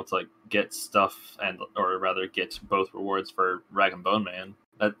finally being able to like get stuff or rather get both rewards for Rag and Bone Man.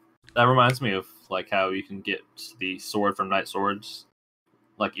 That reminds me of like how you can get the sword from Night Swords.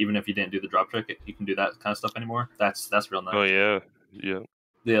 Like even if you didn't do the drop trick, you can do that kind of stuff anymore. That's real nice. Oh yeah.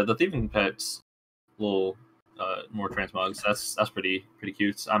 Yeah, the thieving pets, little more transmogs. That's pretty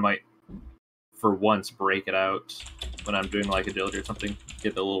cute. I might for once break it out when I'm doing like agility or something.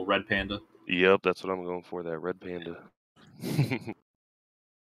 Get the little red panda. Yep, that's what I'm going for. That red panda.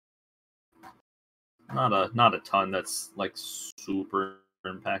 Not a ton. That's like super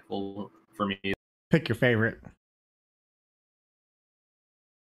impactful for me. Pick your favorite.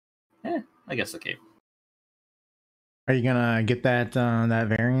 I guess the cape. Are you gonna get that that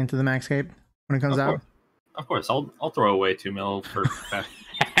variant of the Max Cape when it comes out? Of course, I'll throw away 2 mil for.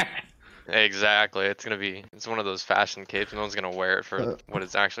 Exactly, it's one of those fashion capes. No one's gonna wear it for what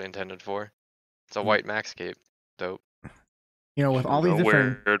it's actually intended for. It's a white Max Cape. Dope. You know, with all these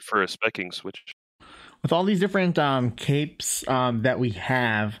different wear it for a specking switch. With all these different capes that we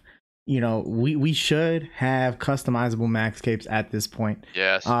have, you know, we should have customizable Max Capes at this point.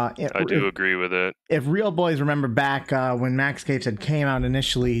 Yes, I do agree with it. If real boys remember back when Max Capes had came out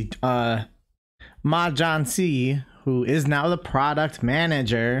initially, Ma John C, who is now the product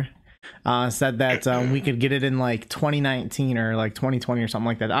manager, said that we could get it in like 2019 or like 2020 or something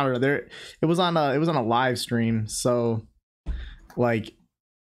like that. I don't know. It was on a live stream, so like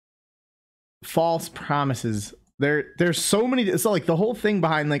false promises. There's so many. So like the whole thing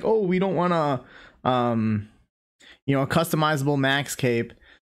behind like, oh, we don't want to a customizable Max Cape,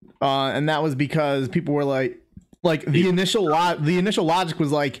 and that was because people were like the initial logic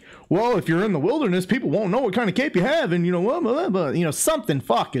was like, well, if you're in the wilderness, people won't know what kind of cape you have, and something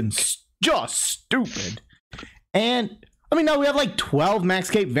fucking just stupid. And I mean, now we have like 12 Max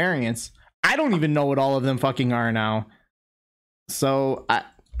Cape variants. I don't even know what all of them fucking are now. So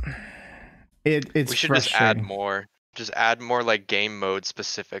it's we should just add more like game mode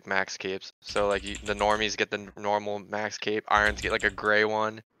specific Max Capes. So like the normies get the normal Max Cape, irons get like a gray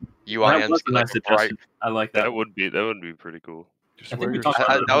one, UIMs get like a bright. I like that. That would be pretty cool. I think we talked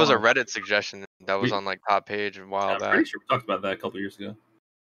about that was a Reddit suggestion that was on like top page a while back. I'm pretty sure we talked about that a couple years ago.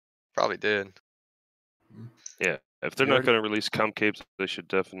 Probably did. Yeah, if they're not going to release comp capes, they should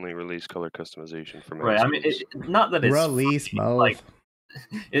definitely release color customization for Max Right. I mean, not that it's release free, both. like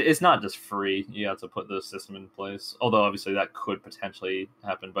it's not just free. You have to put the system in place. Although obviously that could potentially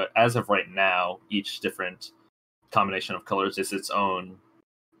happen, but as of right now, each different combination of colors is its own,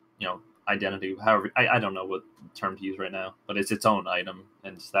 identity. However, I don't know what term to use right now, but it's its own item,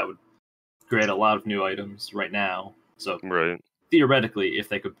 and that would create a lot of new items right now. So theoretically, if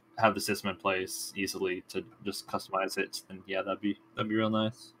they could have the system in place easily to just customize it, then yeah, that'd be real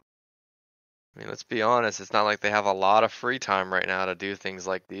nice. I mean, let's be honest. It's not like they have a lot of free time right now to do things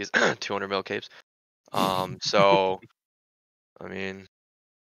like these 200 mil capes. So, I mean,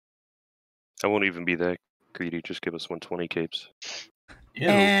 I won't even be that greedy. Just give us 120 capes.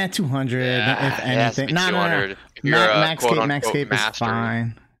 200 if anything. No. Max Cape is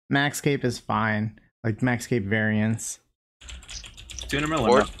fine. Max Cape is fine. Like Max Cape variants. 200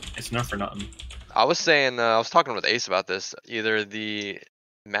 mil. It's enough for nothing. I was saying, I was talking with Ace about this. Either the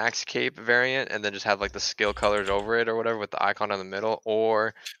Max Cape variant and then just have like the skill colors over it or whatever with the icon in the middle,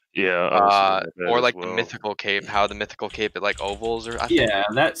 or or like the mythical cape, how the mythical cape it like ovals or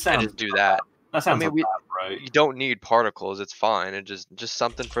that sounds just do that. That sounds mean, right. you don't need particles. It's fine. It just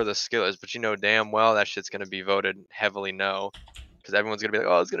something for the skillers. But you know damn well that shit's gonna be voted heavily no, because everyone's gonna be like,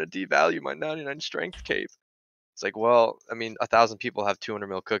 oh, it's gonna devalue my 99 strength cape. It's like, well, I mean, 1,000 people have 200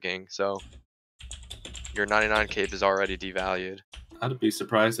 mil cooking, so your 99 cape is already devalued. I'd be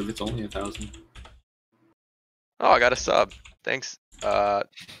surprised if it's only 1,000. Oh, I got a sub. Thanks,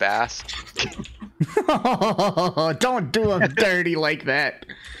 Bass. Don't do him dirty like that.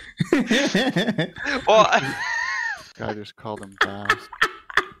 Well, Guy just called him Bass.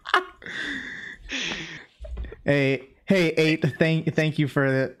 Hey, 8. Thank you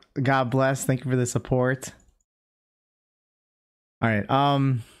for the God bless. Thank you for the support. All right.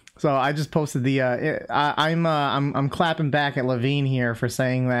 So I just posted the. I'm clapping back at Levine here for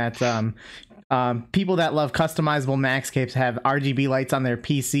saying that people that love customizable max capes have RGB lights on their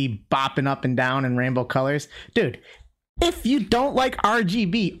PC bopping up and down in rainbow colors. Dude, if you don't like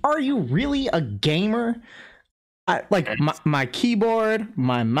RGB, are you really a gamer? My keyboard,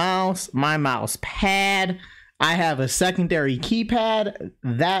 my mouse pad. I have a secondary keypad.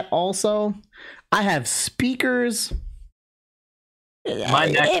 That also. I have speakers. My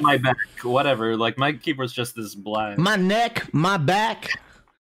neck, my back, whatever. Like, my keyboard's just this black. My neck, my back.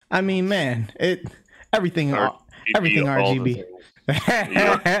 I mean, man, everything RGB.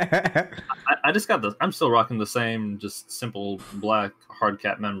 I just got I'm still rocking the same, just simple black hard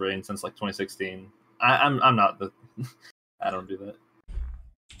cap membrane since like 2016. I'm not the. I don't do that.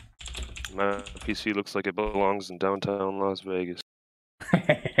 My PC looks like it belongs in downtown Las Vegas.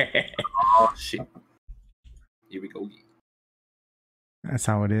 Oh shit! Here we go. That's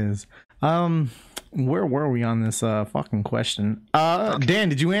how it is. Where were we on this fucking question? Dan,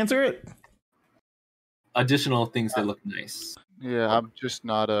 did you answer it? Additional things that look nice. Yeah, I'm just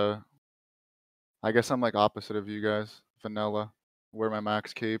not a. I guess I'm like opposite of you guys. Vanilla. Wear my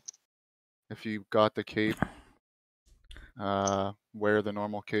max cape. If you got the cape, wear the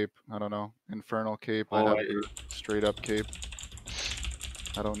normal cape. I don't know. Infernal cape. I have the straight up cape.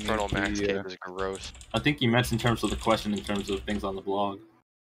 I don't need Infernal max cape is gross. I think you meant in terms of the question, in terms of things on the blog.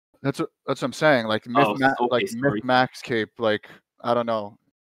 That's what I'm saying. Like Myth Max cape. Like I don't know.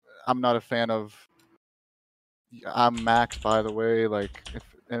 I'm not a fan of. I'm Max, by the way. Like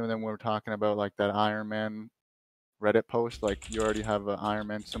and then we're talking about like that Iron Man Reddit post. Like you already have an Iron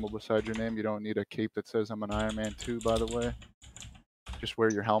Man symbol beside your name. You don't need a cape that says I'm an Iron Man 2. By the way, just wear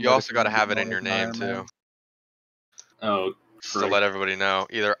your helmet. You also got to have it in your name too. Oh. Just to let everybody know,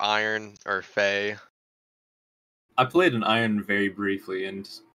 either Iron or Fey. I played an Iron very briefly, and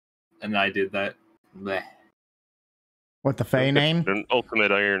I did that. Bleh. What, the Fey name? An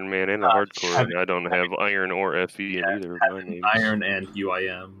Ultimate Iron Man and a Hardcore, and I don't have Iron or FE in either of my names. Iron and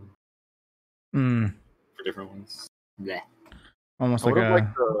UIM. For different ones. Bleh. Almost I like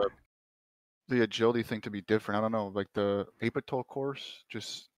like the agility thing to be different. I don't know, like the Apatol course.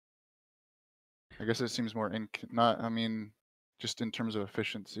 Just, I guess it seems more not. I mean, just in terms of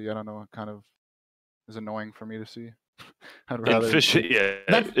efficiency, I don't know. It kind of is annoying for me to see. I'd rather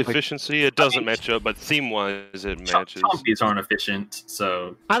efficiency. It doesn't match up, but theme-wise, it matches. Chompies aren't efficient,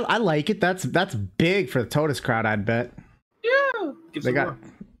 so I like it. That's big for the Totus crowd. I'd bet. Yeah,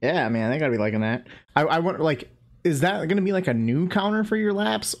 yeah, man, they gotta be liking that. I wonder, like, is that going to be like a new counter for your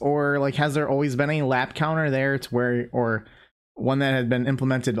laps, or like has there always been a lap counter there to where, or one that had been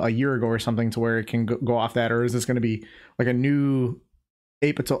implemented a year ago or something to where it can go off that, or is this going to be like a new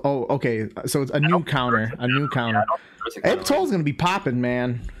Apatol? Oh, okay, so it's a new counter. Apatol is going to be popping,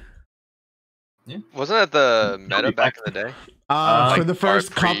 man. Yeah. Wasn't that the meta back in the day? For the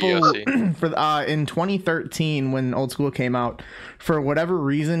first couple, in 2013 when Old School came out, for whatever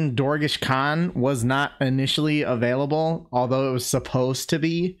reason, Dorgish Khan was not initially available, although it was supposed to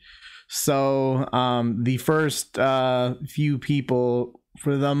be. So the first few people,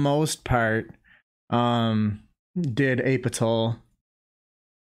 for the most part, did Apatol.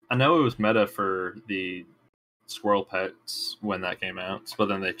 I know it was meta for the Squirrel Pets when that came out, but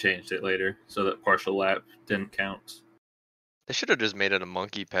then they changed it later so that partial lap didn't count. They should have just made it a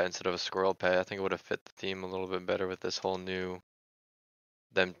monkey pet instead of a squirrel pet. I think it would have fit the theme a little bit better with this whole new,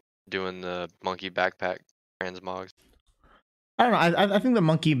 them doing the monkey backpack transmogs. I don't know. I think the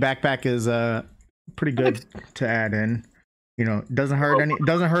monkey backpack is pretty good to add in. You know, doesn't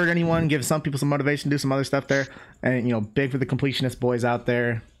hurt anyone. Gives some people some motivation to do some other stuff there, and you know, big for the completionist boys out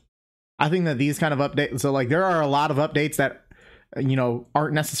there. I think that these kind of updates. So like, there are a lot of updates that, you know,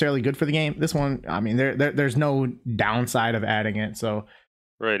 aren't necessarily good for the game. This one, I mean, there's no downside of adding it. So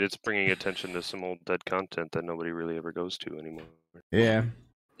right, it's bringing attention to some old dead content that nobody really ever goes to anymore. Yeah.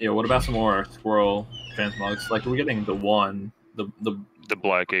 Yeah. What about some more squirrel transmogs? Like, we're getting the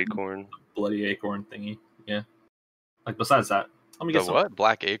black acorn. bloody acorn thingy. Yeah. Like besides that, let me The get some. what?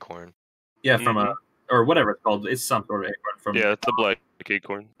 Black acorn. Yeah, from a or whatever it's called. It's some sort of acorn from. Yeah, it's the black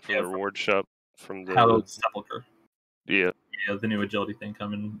acorn from yeah, the reward shop from the Hallowed Sepulchre. yeah. Yeah, the new agility thing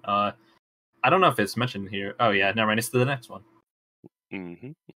coming. I don't know if it's mentioned here. Oh yeah, never mind. It's the next one.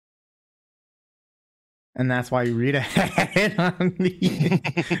 Mm-hmm. And that's why you read ahead on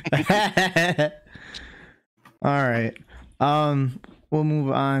the. All right. We'll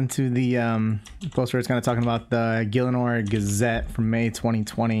move on to the post where it's kind of talking about the Gielinor Gazette from May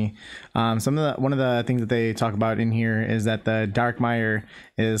 2020. One of the things that they talk about in here is that the Darkmire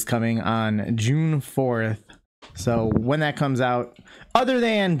is coming on June 4th. So when that comes out, other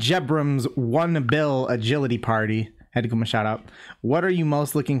than Jebram's One Bill Agility Party, had to give him a shout out. What are you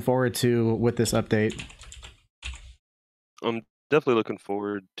most looking forward to with this update? I'm definitely looking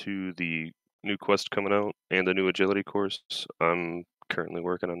forward to the new quest coming out and the new agility course. I'm currently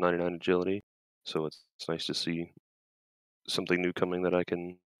working on 99 agility, so it's nice to see something new coming that I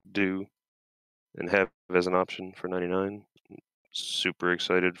can do and have as an option for 99. Super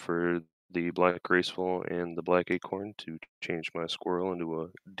excited for the black graceful and the black acorn to change my squirrel into a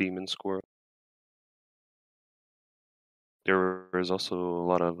demon squirrel. There was also a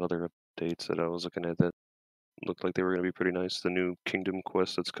lot of other updates that I was looking at that looked like they were going to be pretty nice. The new kingdom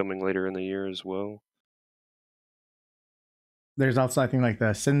quest that's coming later in the year as well. There's also, I think, like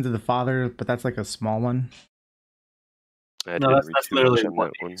the Sins of the Father, but that's like a small one. No, that's literally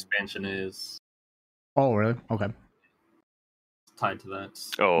what the expansion is. Oh, really? Okay. Tied to that.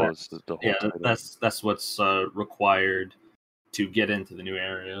 Oh, it's the whole title. That's what's required to get into the new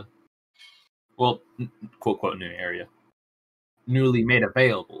area. Well, quote quote new area, newly made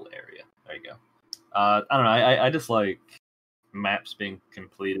available area. There you go. I don't know. I just like maps being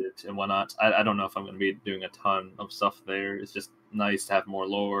completed and whatnot. I don't know if I'm going to be doing a ton of stuff there. It's just nice to have more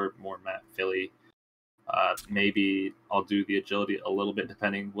lore, more map filly. Maybe I'll do the agility a little bit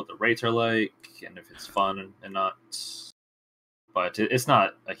depending what the rates are like and if it's fun and not. But it's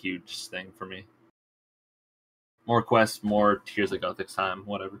not a huge thing for me. More quests, more Tears of Gothic's time,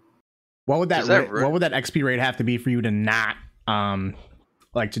 whatever. What would that what would that XP rate have to be for you to not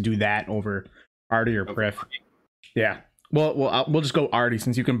like to do that over Artie or Prif? Yeah. Well, we'll just go Artie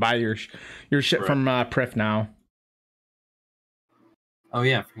since you can buy your shit from Prif now. Oh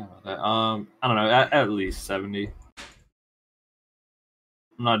yeah, I forgot about that. I don't know, at least 70.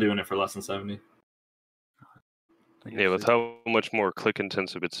 I'm not doing it for less than 70. Yeah, with how much more click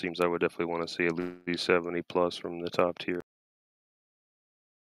intensive it seems, I would definitely want to see at least 70 plus from the top tier.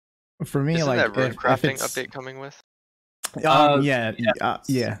 For me, isn't like that rune crafting update coming with?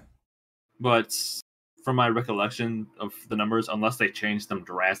 Yeah. But from my recollection of the numbers, unless they change them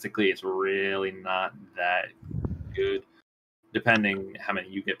drastically, it's really not that good. Depending how many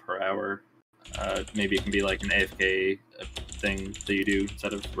you get per hour, maybe it can be like an AFK thing that you do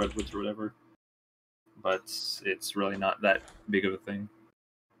instead of redwoods or whatever. But it's really not that big of a thing.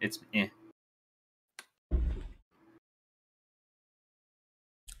 It's eh.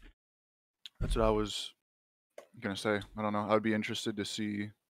 That's what I was gonna say. I don't know. I would be interested to see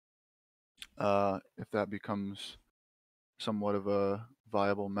if that becomes somewhat of a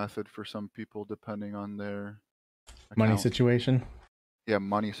viable method for some people, depending on their money account. situation. Yeah,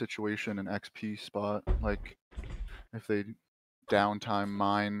 money situation and XP spot. Like if they downtime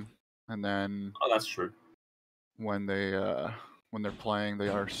mine and then that's true. When they're playing the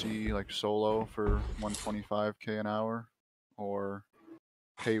RC like solo for 125k an hour, or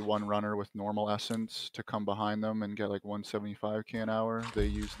pay one runner with normal essence to come behind them and get like 175k an hour. They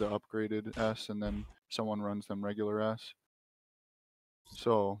use the upgraded S and then someone runs them regular S.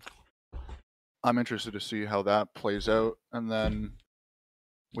 So I'm interested to see how that plays out, and then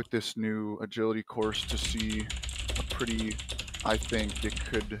with this new agility course to see I think it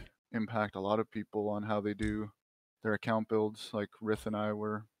could impact a lot of people on how they do their account builds. Like Rith and I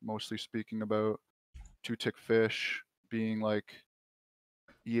were mostly speaking about 2-tick fish being like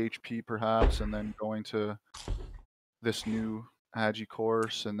EHP perhaps, and then going to this new Agi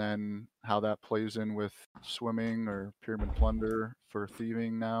course, and then how that plays in with swimming or pyramid plunder for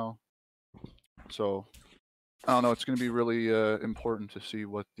thieving now. So I don't know, it's going to be really important to see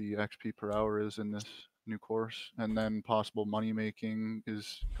what the XP per hour is in this new course, and then possible money making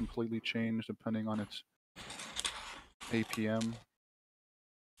is completely changed depending on its APM.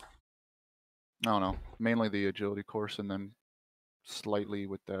 I don't know, mainly the agility course, and then slightly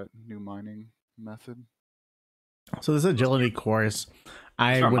with that new mining method. So this agility course,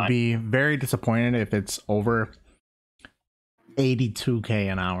 I would be very disappointed if it's over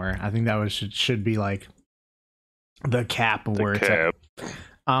 82k an hour. I think that should be like the cap of where it's at.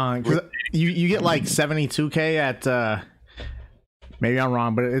 'Cause you get like 72k at maybe I'm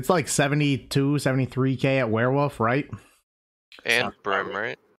wrong, but it's like 72, 73k at Werewolf, right? And Sounds Brim, about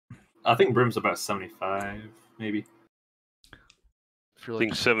right? I think Brim's about 75, maybe. feel I like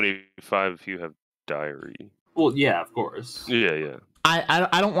think 75 if you have diary. Well, yeah, of course. Yeah.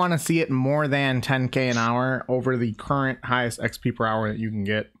 I don't want to see it more than 10k an hour over the current highest XP per hour that you can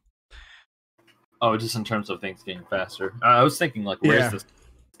get. Oh, just in terms of things getting faster. I was thinking, like, where's Yeah. this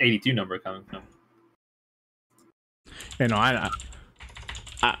 82 number coming from? You know, I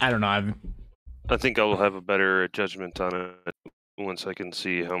don't know. I think I will have a better judgment on it once I can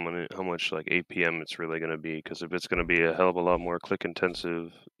see how much like APM it's really going to be. Because if it's going to be a hell of a lot more click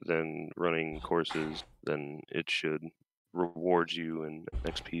intensive than running courses, then it should reward you in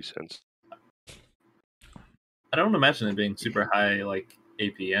XP sense. I don't imagine it being super high, like,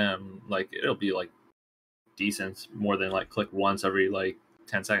 APM. Like, it'll be, like, decent, more than, like, click once every, like,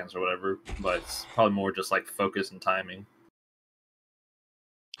 10 seconds or whatever. But it's probably more just, like, focus and timing.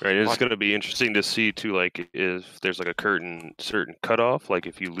 Right, it's going to be interesting to see too, like if there's like a certain cutoff, like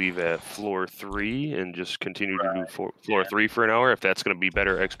if you leave at floor 3 and just continue to do floor 3 for an hour, if that's going to be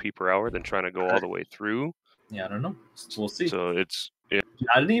better XP per hour than trying to go all the way through. Yeah, I don't know. We'll see. So I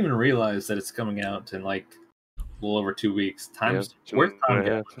didn't even realize that it's coming out in, like, a little over 2 weeks. Where's time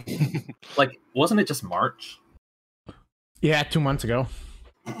go? Like, wasn't it just March? Yeah, 2 months ago.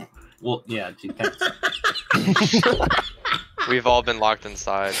 Well, yeah, gee, thanks. We've all been locked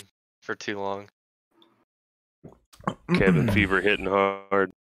inside for too long. Cabin fever hitting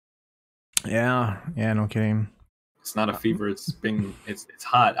hard. Yeah, no kidding. It's not a fever. It's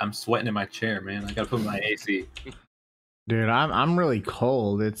hot. I'm sweating in my chair, man. I gotta put my AC. Dude, I'm really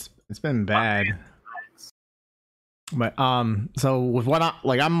cold. It's been bad. But so with what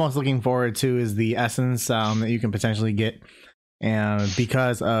I'm most looking forward to is the essence that you can potentially get, and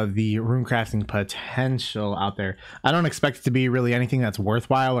because of the runecrafting potential out there. I don't expect it to be really anything that's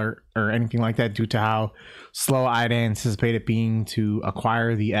worthwhile or anything like that, due to how slow I'd anticipate it being to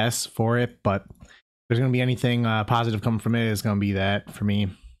acquire the S for it. But if there's going to be anything positive coming from it, it's going to be that for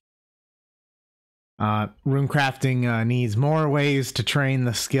me. Runecrafting needs more ways to train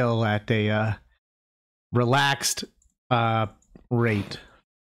the skill at a relaxed rate.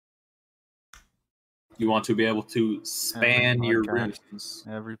 You want to be able to span your runes.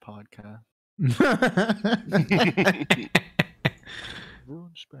 Every podcast.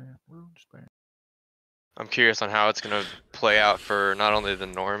 Rune span. I'm curious on how it's going to play out for not only the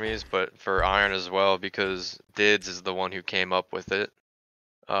normies, but for Iron as well, because Dids is the one who came up with it.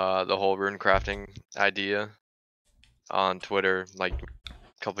 The whole rune crafting idea on Twitter, like a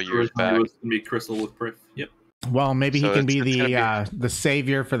couple years back. It was going to be Crystal with Prif. Yep. Well, maybe So he can be it's the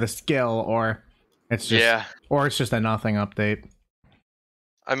savior for the skill, or it's just or it's just a nothing update.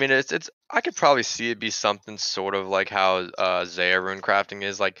 I mean, it's I could probably see it be something sort of like how Zaya rune crafting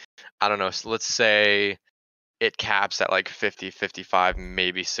is. Like, I don't know, so let's say it caps at like 50, 55,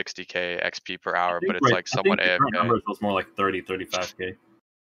 maybe 60k XP per hour, but it's like somewhat AFK. Numbers was more like 30, 35k.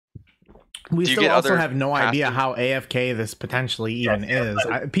 We Do you still get also other have no idea crafting? how AFK this potentially even is.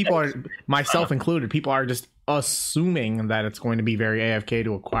 People are, myself included, people are just assuming that it's going to be very AFK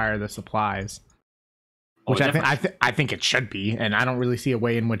to acquire the supplies, which I think it should be, and I don't really see a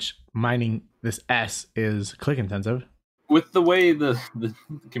way in which mining this S is click intensive. With the way the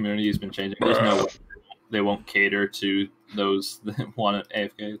community has been changing, there's no way they won't cater to those that want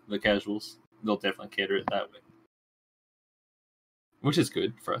AFK, the casuals. They'll definitely cater it that way, which is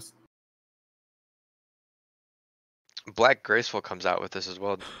good for us. Black Graceful comes out with this as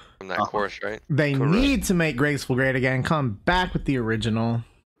well from that course, right? They Correct. need to make Graceful great again. Come back with the original.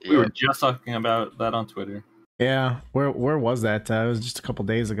 We were just talking about that on Twitter. Yeah, where was that? It was just a couple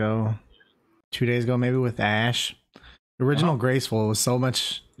days ago, 2 days ago, maybe, with Ash. The original Graceful was so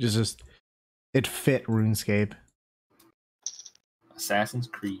much just it fit RuneScape. Assassin's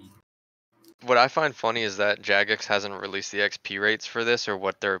Creed. What I find funny is that Jagex hasn't released the XP rates for this, or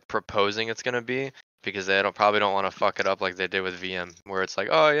what they're proposing it's going to be, because they probably don't want to fuck it up like they did with VM, where it's like,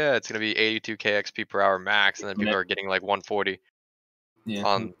 oh yeah, it's going to be 82k XP per hour max, and then people are getting like 140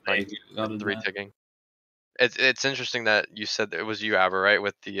 on like 3 ticking. It's interesting that you said that it was you, Abra, right?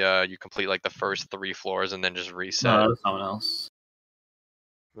 With the you complete like the first 3 floors and then just reset. No, that was someone else.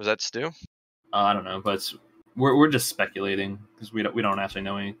 Was that Stu? I don't know, but we're just speculating because we don't actually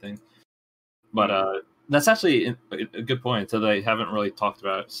know anything. But that's actually a good point. So they haven't really talked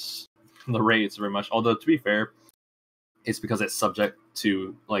about the rates very much. Although to be fair, it's because it's subject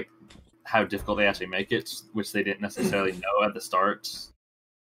to like how difficult they actually make it, which they didn't necessarily know at the start.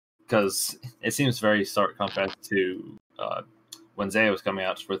 Because it seems very stark contrast to when Zaya was coming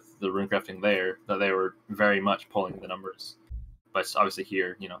out with the runecrafting there, that they were very much pulling the numbers. But obviously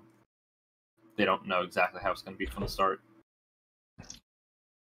here, they don't know exactly how it's going to be from the start.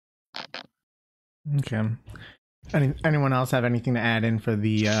 Okay. Anyone else have anything to add in for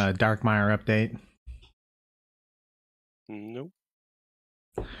the Darkmire update? Nope.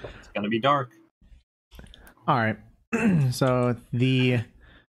 It's going to be dark. All right. So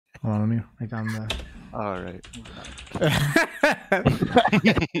hold on, let me write down the. All right.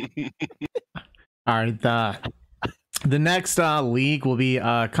 All right. The next league will be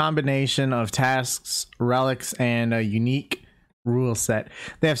a combination of tasks, relics, and a unique rule set.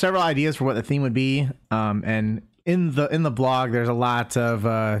 They have several ideas for what the theme would be, and in the blog there's a lot of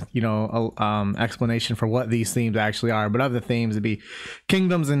explanation for what these themes actually are. But of the themes, it'd be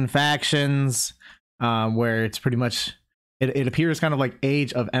kingdoms and factions, where it's pretty much it appears kind of like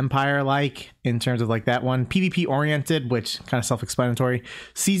Age of Empire like in terms of like that one. PvP oriented, which kind of self-explanatory.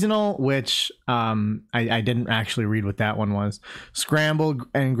 Seasonal, which I didn't actually read what that one was. Scrambled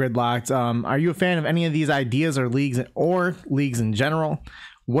and gridlocked. Are you a fan of any of these ideas or leagues in general?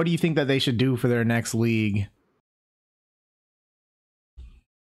 What do you think that they should do for their next league?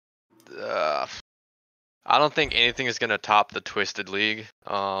 I don't think anything is going to top the Twisted League,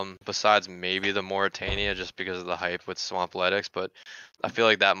 besides maybe the Mauritania, just because of the hype with Swampletics, but I feel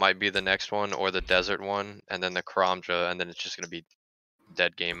like that might be the next one, or the Desert one, and then the Karamja, and then it's just going to be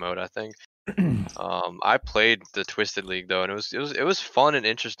dead game mode, I think. I played the Twisted League, though, and it was fun and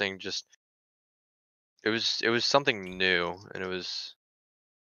interesting. Just it was something new, and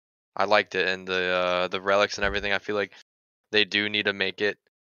I liked it, and the relics and everything. I feel like they do need to make it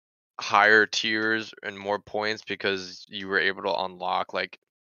higher tiers and more points, because you were able to unlock like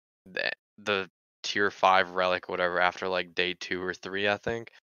the tier 5 relic whatever after like day 2 or 3, I think,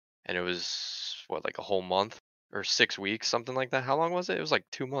 and it was like a whole month or 6 weeks, something like that. How long was it? It was like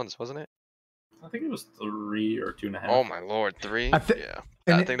 2 months, wasn't it? I think it was 3 or 2.5. Oh my lord, 3? Yeah,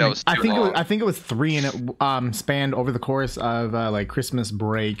 I think that was I long. think it was 3, and it spanned over the course of like Christmas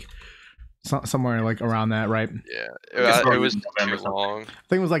break. Somewhere like around that, right? Yeah, it was too long. I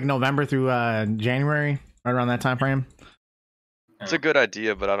think it was like November through January, right around that time frame. It's a good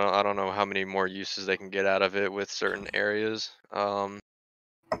idea, but I don't know how many more uses they can get out of it with certain areas. I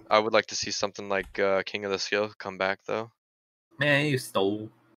would like to see something like King of the Skill come back, though. Man, you stole.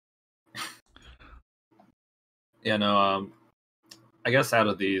 Yeah, no. I guess out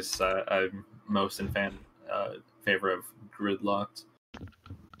of these, I'm most in favor of Gridlocked.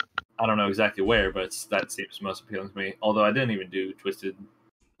 I don't know exactly where, but that seems most appealing to me. Although I didn't even do Twisted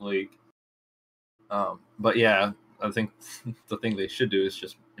League. But yeah, I think the thing they should do is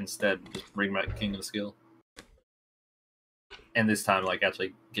just instead just bring back King of the Skill. And this time, like,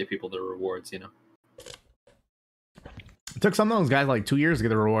 actually get people the rewards, It took some of those guys like 2 years to get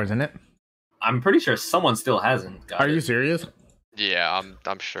the rewards, isn't it? I'm pretty sure someone still hasn't got it. Are you serious? Yeah,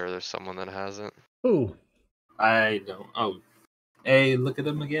 I'm sure there's someone that hasn't. Ooh. I don't. Oh. Hey, look at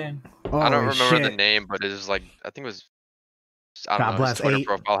them again. I don't remember the name, but it was like, I think it was, I don't know, his Twitter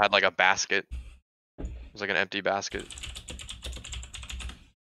profile had like a basket. It was like an empty basket.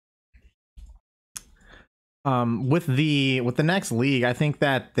 With the next league, I think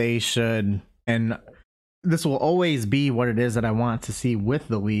that they should, and this will always be what it is that I want to see with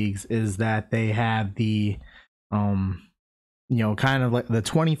the leagues, is that they have the kind of like the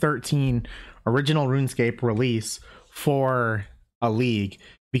 2013 original RuneScape release for a league,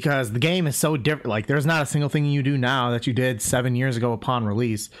 because the game is so different. Like, there's not a single thing you do now that you did 7 years ago upon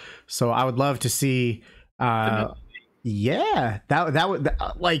release. So I would love to see that would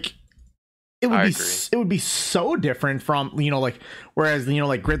like it would be so different from whereas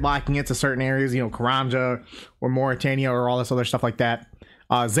like gridlocking it to certain areas, Karamja or Mauritania or all this other stuff like that.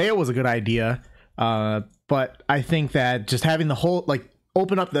 Zaya was a good idea, but I think that just having the whole, like,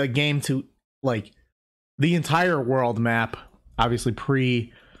 open up the game to like the entire world map, obviously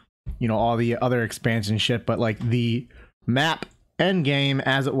pre all the other expansion shit, but like the map end game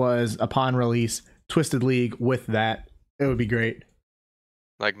as it was upon release, Twisted League with that, it would be great.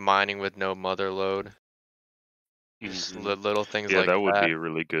 Like mining with no mother load. Just little things like that. Yeah, that would be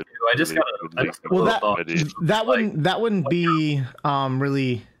really good. I just got that wouldn't be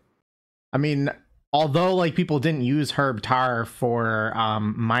really. I mean, although like people didn't use Herb Tar for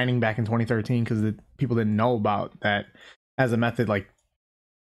mining back in 2013 because people didn't know about that as a method, like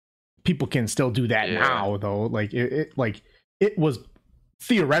people can still do that now, though. Like it was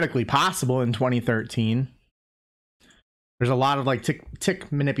theoretically possible in 2013. There's a lot of like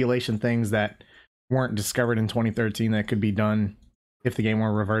tick manipulation things that weren't discovered in 2013 that could be done if the game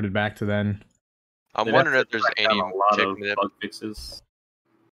were reverted back to then. I'm They'd wondering have if to there's track down any a lot tick of manip. bug fixes.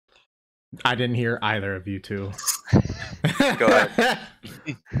 I didn't hear either of you two. Go ahead.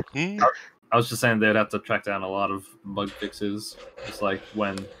 I was just saying they'd have to track down a lot of bug fixes, just like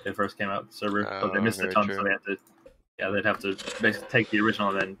when they first came out with the server. But they Oh, missed a very ton, true. so they'd have to basically take the original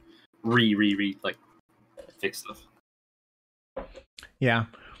and then like fix stuff. Yeah.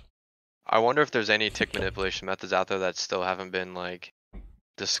 I wonder if there's any tick manipulation methods out there that still haven't been like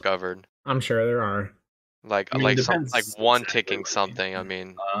discovered. I'm sure there are. Like I mean, it some depends like one exactly ticking what you something. mean. I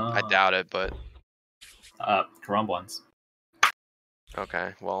mean, I doubt it, but Karambwans ones.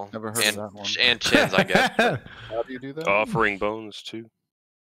 okay. Well, Never heard of and that one. and chins, I guess. But How do you do that? Offering bones too.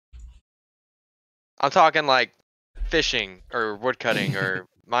 I'm talking like fishing or woodcutting or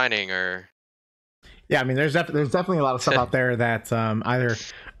mining or. Yeah, I mean, there's definitely a lot of stuff out there that either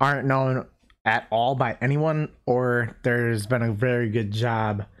aren't known at all by anyone, or there's been a very good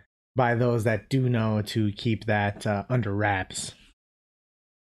job by those that do know to keep that under wraps.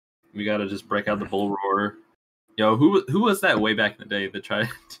 We gotta just break out the bull roar. Yo, who was that way back in the day that tried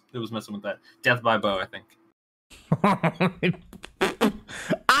that was messing with that? Death by bow, I think.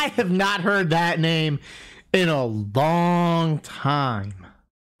 I have not heard that name in a long time.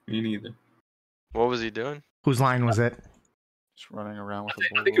 Me neither. What was he doing? Whose line was it? Just running around with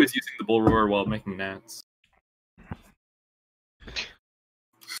I think he was using the bull roar while making gnats.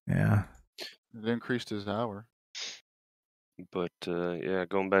 Yeah. It increased his hour. But yeah,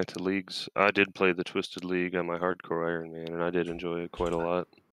 going back to leagues, I did play the Twisted League on my hardcore Iron Man, and I did enjoy it quite a lot.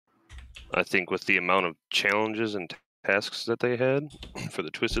 I think with the amount of challenges and tasks that they had for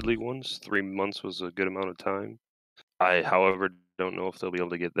the Twisted League ones, 3 months was a good amount of time. I, however, don't know if they'll be able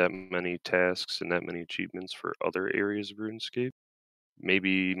to get that many tasks and that many achievements for other areas of RuneScape.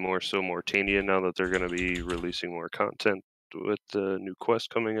 Maybe more so Mortania now that they're going to be releasing more content with the new quest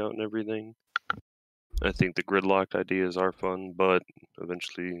coming out and everything. I think the gridlocked ideas are fun, but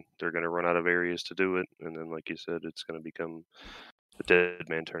eventually they're going to run out of areas to do it, and then, like you said, it's going to become a dead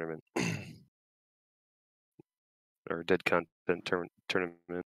man tournament or a dead content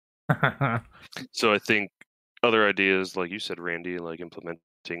tournament. So I think other ideas, like you said, Randy, like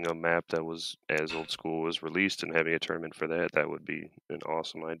implementing a map that was as old school was released and having a tournament for that, that would be an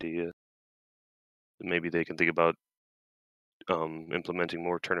awesome idea. Maybe they can think about implementing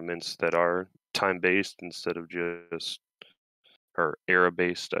more tournaments that are time-based instead of just, or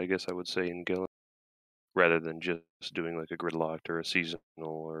era-based, I guess I would say, in Gillen, rather than just doing like a gridlocked or a seasonal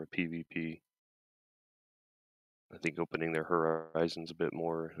or a PvP. I think opening their horizons a bit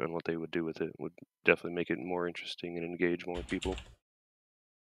more on what they would do with it would definitely make it more interesting and engage more people.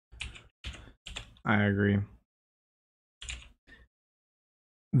 I agree.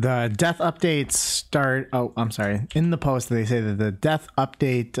 The death updates start. Oh, I'm sorry. In the post, they say that the death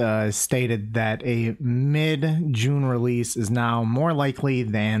update stated that a mid-June release is now more likely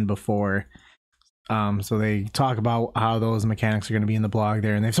than before. So they talk about how those mechanics are going to be in the blog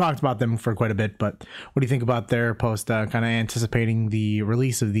there, and they've talked about them for quite a bit. But what do you think about their post, kind of anticipating the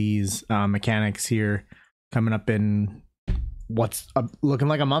release of these mechanics here coming up in what's looking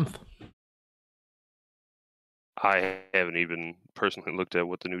like a month? I haven't even personally looked at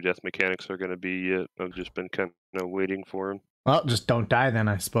what the new death mechanics are going to be yet. I've just been kind of waiting for them. Well, just don't die then,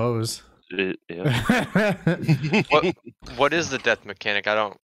 I suppose. Yeah. What is the death mechanic? I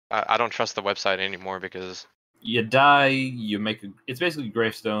don't trust the website anymore because You die, you make it's basically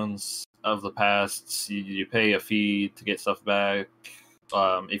gravestones of the past. You pay a fee to get stuff back.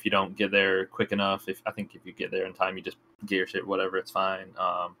 If you don't get there quick enough, if you get there in time, you just get your shit, whatever, it's fine.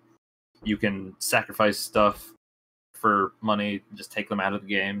 You can sacrifice stuff for money, just take them out of the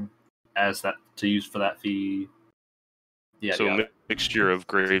game as that to use for that fee. Yeah. So a mixture of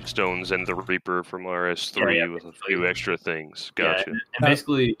gravestones and the Reaper from RS3 with a few extra things. Gotcha. Yeah, and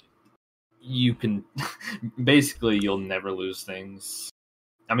basically, you can you'll never lose things.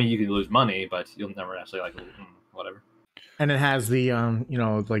 I mean, you can lose money, but you'll never actually whatever. And it has the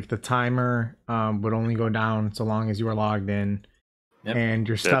like the timer would only go down so long as you are logged in. Yep. And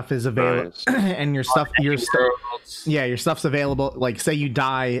your stuff is available. Nice. And your stuff's available. Like, say you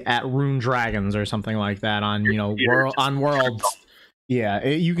die at Rune Dragons or something like that on Worlds. Yeah,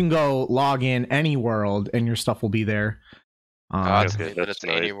 you can go log in any world and your stuff will be there. That's nice.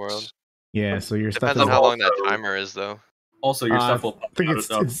 Any world. Yeah, so your stuff depends on how long that timer is, though. Also, your stuff will. I think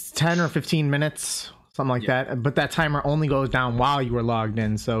it's 10 or 15 minutes. Something like that, but that timer only goes down while you are logged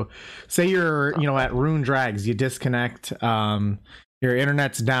in. So, say you're at Rune Drags, you disconnect, your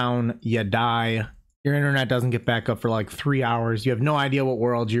internet's down, you die, your internet doesn't get back up for like 3 hours. You have no idea what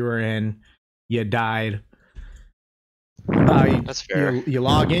world you were in, you died. That's fair. You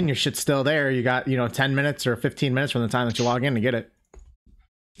log in, your shit's still there. You got 10 minutes or 15 minutes from the time that you log in to get it.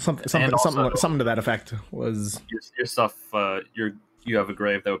 Something to that effect was your stuff. You have a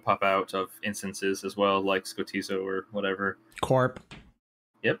grave that would pop out of instances as well, like Scotizo or whatever. Corp.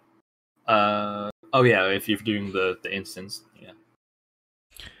 Yep. Oh yeah, if you're doing the instance, yeah.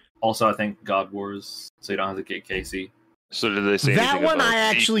 Also, I think God Wars, so you don't have to get Casey. So did they say that anything one? about I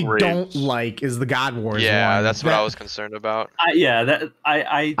actually secrets? don't like. Is the God Wars? Yeah, one. that's what I was concerned about.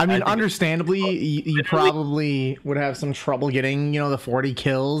 I mean, understandably, you probably would have some trouble getting the 40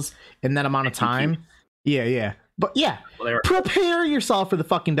 kills in that amount of time. Yeah. But yeah, prepare yourself for the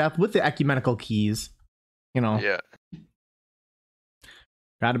fucking death with the ecumenical keys. Yeah.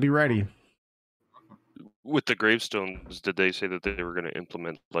 Got to be ready. With the gravestones, did they say that they were going to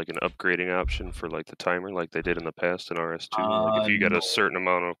implement like an upgrading option for like the timer, like they did in the past in RS2? Like if you get a certain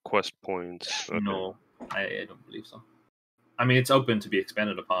amount of quest points. Okay. No, I don't believe so. I mean, it's open to be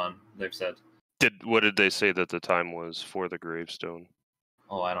expanded upon. They've said. What did they say that the time was for the gravestone?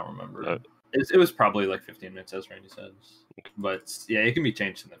 Oh, I don't remember. It was probably like 15 minutes, as Randy says. But yeah, it can be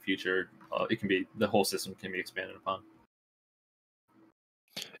changed in the future. It can be the whole system can be expanded upon.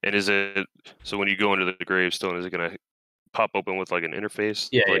 And is it so when you go into the gravestone, is it going to pop open with like an interface?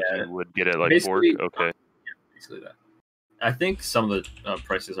 Yeah, like yeah. you would get it like Borg? Basically, Okay. Yeah, basically that. I think some of the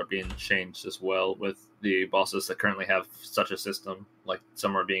prices are being changed as well with the bosses that currently have such a system. Like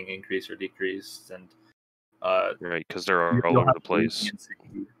some are being increased or decreased, and right, because they're all over the place. Leniency.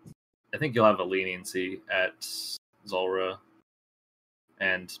 I think you'll have a leniency at Zulrah,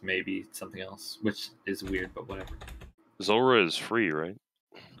 and maybe something else, which is weird, but whatever. Zulrah is free, right?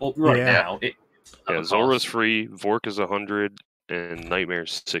 Well, now Zulrah's free. Vork is 100, and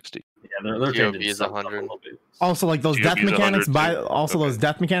Nightmare's 60. Yeah, they're changing is 100. Also, like those death GOP is mechanics. 100 too. Those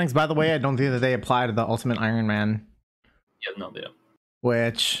death mechanics. By the way, I don't think that they apply to the Ultimate Iron Man. Yeah, no, they don't.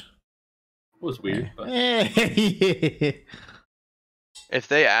 Which was weird. But... If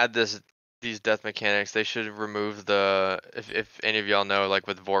they add these death mechanics, they should remove the if any of y'all know, like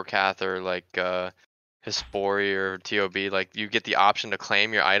with Vorkath or like Hispori or TOB, like you get the option to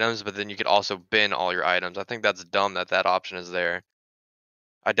claim your items, but then you could also bin all your items. I think that's dumb that option is there.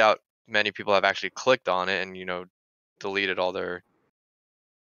 I doubt many people have actually clicked on it and deleted all their.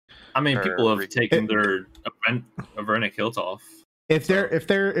 I mean, people have taken their Avernic hilt off. If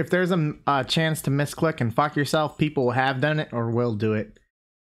there's a chance to misclick and fuck yourself, people have done it or will do it.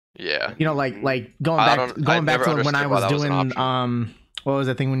 Yeah. Like going back to when I was doing what was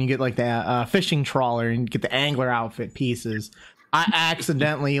that thing when you get like the fishing trawler and you get the angler outfit pieces? I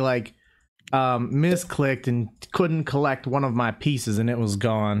accidentally misclicked and couldn't collect one of my pieces and it was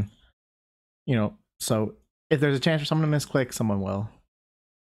gone. So if there's a chance for someone to misclick, someone will.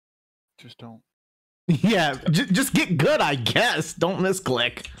 Just don't. Yeah, just get good, I guess. Don't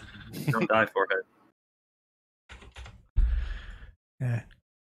misclick. Don't die for it. Yeah.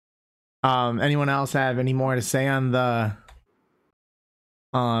 Anyone else have any more to say on the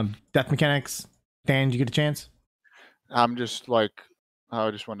death mechanics? Dan, did you get a chance? I just want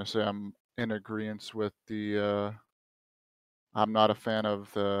to say I'm in agreement with the. I'm not a fan of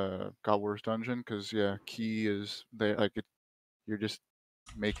the God Wars dungeon because key is you're just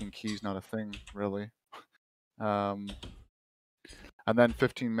making keys not a thing really. And then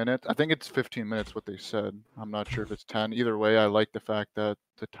 15 minutes. I think it's 15 minutes what they said. I'm not sure if it's 10. Either way, I like the fact that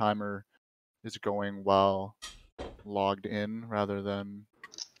the timer is going while logged in rather than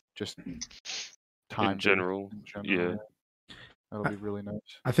just time in general. Yeah. That'll be really nice.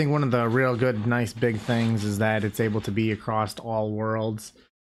 I think one of the real good, nice, big things is that it's able to be across all worlds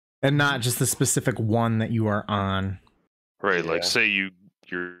and not just the specific one that you are on. Right, like say your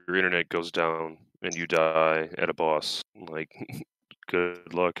internet goes down and you die at a boss. Like,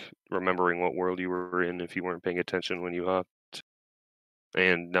 good luck remembering what world you were in if you weren't paying attention when you hopped.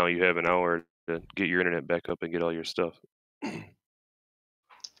 And now you have an hour to get your internet back up and get all your stuff. I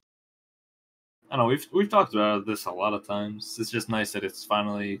know we've talked about this a lot of times. It's just nice that it's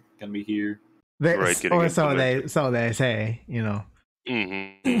finally gonna be here. So they say,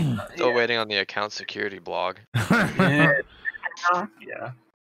 Mm-hmm. Still waiting on the account security blog. Yeah.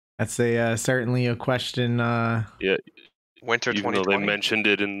 That's certainly a question. Yeah. Winter 2020. Even though they mentioned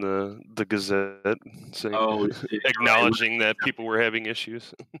it in the Gazette, saying, acknowledging that people were having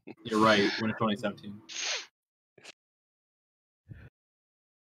issues. You're right. Winter 2017.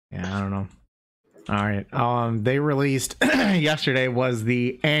 Yeah, I don't know. All right. They released yesterday was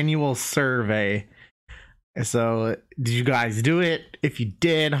the annual survey. So, did you guys do it? If you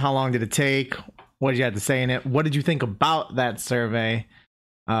did, how long did it take? What did you have to say in it? What did you think about that survey?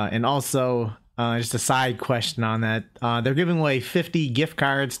 And also, Just a side question on that. They're giving away 50 gift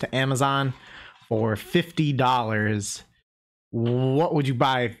cards to Amazon for $50. What would you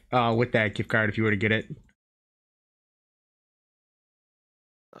buy with that gift card if you were to get it?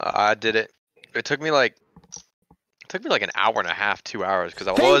 I did it. It took me like an hour and a half, 2 hours, because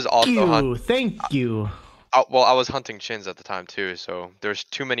I was also Thank you. I was hunting chins at the time too, so there's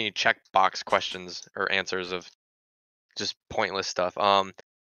too many checkbox questions or answers of just pointless stuff.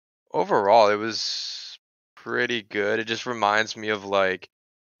 Overall, it was pretty good. It just reminds me of like,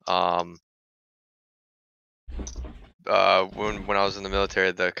 when I was in the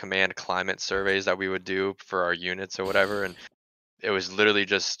military, the command climate surveys that we would do for our units or whatever, and it was literally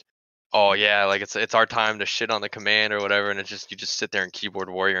just, oh yeah, like it's our time to shit on the command or whatever, and it's just you just sit there and keyboard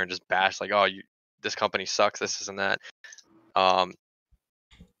warrior and just bash like, oh, this company sucks, this and that. I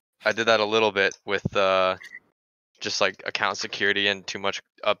did that a little bit with just like account security and too much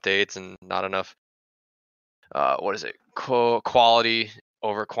updates and not enough quality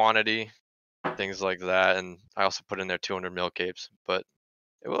over quantity, things like that. And I also put in there 200 mil capes, but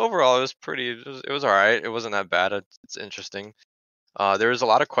overall it was it was all right. It wasn't that bad. It's interesting. There was a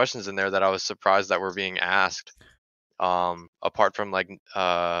lot of questions in there that I was surprised that were being asked. Apart from like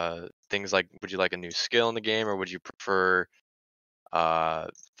things like, would you like a new skill in the game, or would you prefer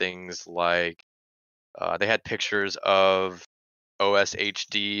things like they had pictures of OS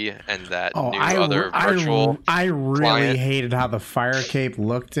HD and that virtual. I really client. hated how the fire cape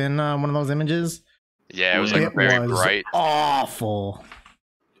looked in one of those images. Yeah, it was like very bright. Awful.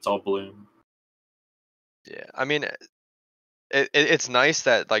 It's all blue. Yeah, I mean, it's nice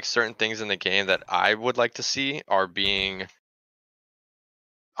that like certain things in the game that I would like to see are being,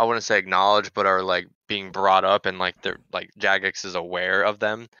 I wouldn't say acknowledged, but are like being brought up, and like they're like Jagex is aware of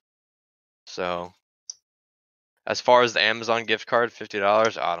them. So as far as the Amazon gift card,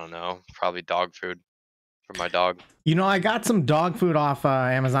 $50, I don't know, probably dog food for my dog. You know, I got some dog food off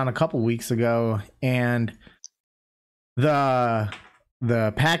Amazon a couple weeks ago, and the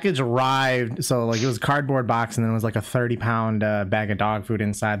package arrived, so like it was a cardboard box, and then it was like a 30-pound bag of dog food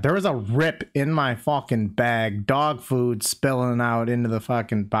inside. There was a rip in my fucking bag, dog food spilling out into the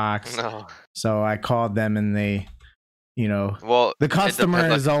fucking box. No. So I called them, and they, you know, well, the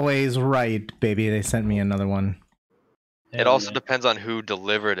customer is always right, baby. They sent me another one. It also depends on who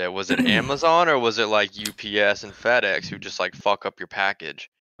delivered it. Was it Amazon, or was it like UPS and FedEx who just like fuck up your package?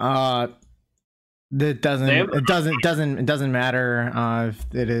 It doesn't matter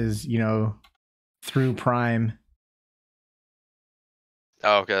if it is, you know, through Prime.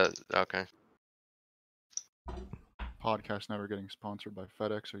 Oh, okay. Podcast never getting sponsored by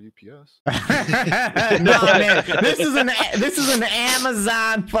FedEx or UPS. No, man, this is an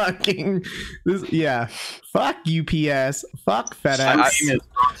Amazon fucking. Yeah, fuck UPS, fuck FedEx.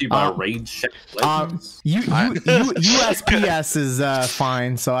 USPS is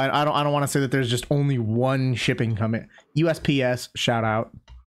fine. So I don't want to say that there's just only one shipping coming. USPS, shout out.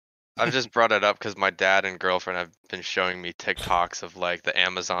 I've just brought it up because my dad and girlfriend have been showing me TikToks of like the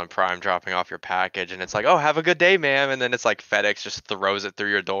Amazon Prime dropping off your package, and it's like, oh, have a good day, ma'am, and then it's like FedEx just throws it through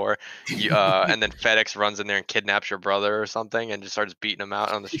your door, and then FedEx runs in there and kidnaps your brother or something and just starts beating him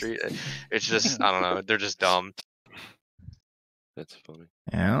out on the street. It's just, I don't know, they're just dumb. That's funny.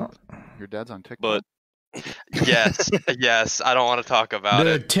 Yeah. Your dad's on TikTok. But yes, I don't want to talk about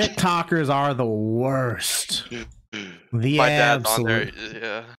the it. TikTokers are the worst. My dad's on there,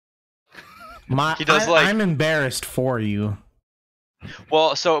 yeah. I'm embarrassed for you.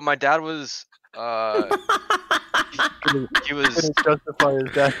 Well, so my dad was he was justify his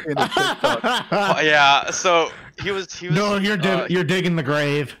dad in a TikTok. yeah, so he was No, you're digging the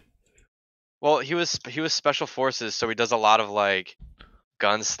grave. Well, he was special forces, so he does a lot of like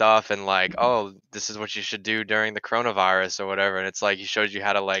gun stuff and like, oh, this is what you should do during the coronavirus or whatever, and it's like he shows you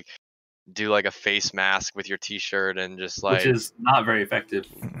how to like do like a face mask with your t-shirt and just like, which is not very effective.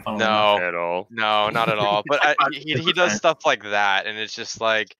 No, at all. No, not at all. But he does stuff like that, and it's just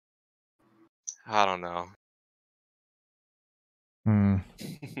like, I don't know.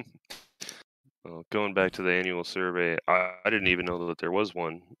 Well, going back to the annual survey, I didn't even know that there was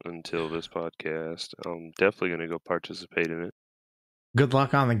one until this podcast. I'm definitely going to go participate in it. Good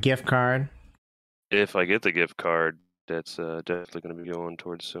luck on the gift card. If I get the gift card, that's definitely going to be going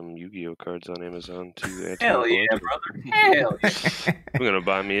towards some Yu-Gi-Oh cards on Amazon to add to Hell yeah, brother. Hell yeah. I'm going to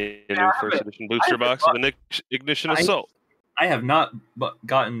buy me a new first edition booster box of Ignition Assault. I have not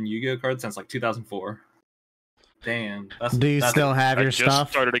gotten Yu-Gi-Oh cards since like 2004. Damn. Do you still have your just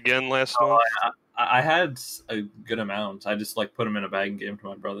stuff? Started again last month. I had a good amount. I just like put them in a bag and gave them to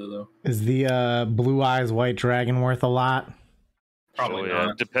my brother though. Is the Blue Eyes White Dragon worth a lot? Probably So, yeah,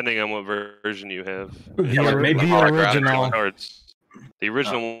 not. depending on what version you have. Yeah, like maybe the autographed original. Cards. The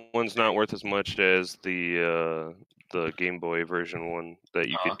original one's not worth as much as the Game Boy version one that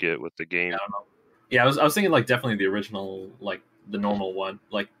you could get with the game. I don't know. Yeah, I was thinking like definitely the original, like the normal one.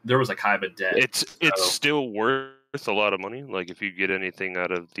 Like there was like Kaiba dead. It's still worth a lot of money. Like if you get anything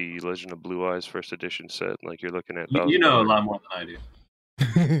out of the Legend of Blue Eyes first edition set, like you're looking at You know a $1,000. lot more than I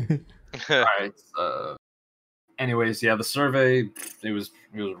do. All right. Anyways, yeah, the survey it was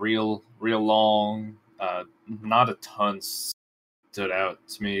real long. Not a ton stood out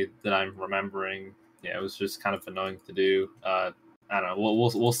to me that I'm remembering. Yeah, it was just kind of annoying to do. I don't know.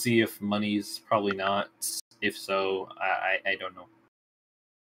 We'll see if money's probably not. If so, I don't know.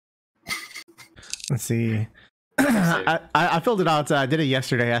 Let's see. I filled it out. I did it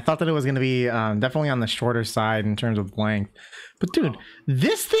yesterday. I thought that it was going to be definitely on the shorter side in terms of length. But dude,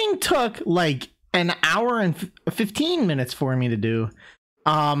 this thing took like an hour and 15 minutes for me to do.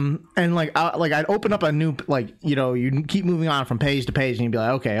 And like I'd open up a new, like, you know, you keep moving on from page to page and you'd be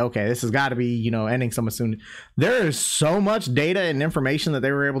like, okay, this has got to be, you know, ending somewhat soon. There is so much data and information that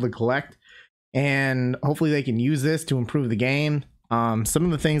they were able to collect, and hopefully they can use this to improve the game. Some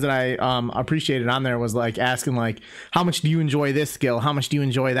of the things that I appreciated on there was like asking like, how much do you enjoy this skill? How much do you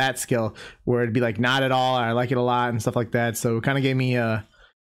enjoy that skill? Where it'd be like, not at all, or I like it a lot, and stuff like that. So it kind of gave me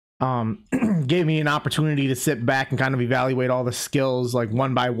an opportunity to sit back and kind of evaluate all the skills like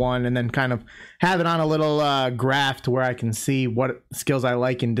one by one, and then kind of have it on a little graph to where I can see what skills I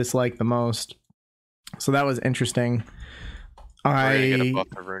like and dislike the most. So that was interesting. We're gonna get a buff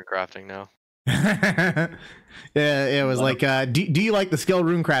for rune crafting now. Yeah, it was like, do you like the skill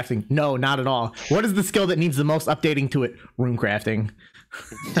rune crafting? No, not at all. What is the skill that needs the most updating to it? Rune crafting.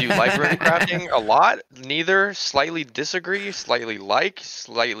 Do you like rune crafting? A lot? Neither? Slightly disagree? Slightly like?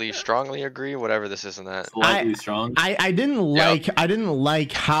 Slightly strongly agree? Whatever this is and that. Slightly strong. I didn't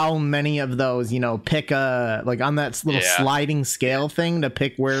like how many of those, you know, pick a like on that little sliding scale thing to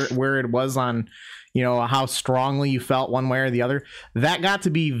pick where it was on, you know, how strongly you felt one way or the other. That got to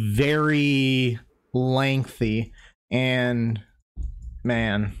be very lengthy, and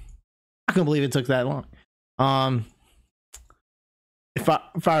man, I couldn't believe it took that long. If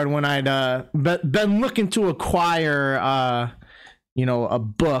I were when I'd been looking to acquire you know, a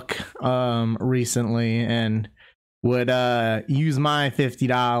book recently, and would use my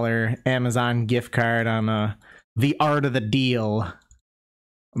 $50 Amazon gift card on The Art of the Deal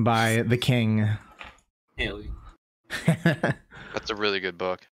by the King. Haley. That's a really good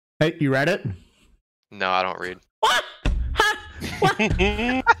book. Hey, you read it? No, I don't read. What? What?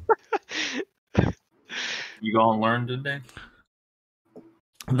 You gonna learn today?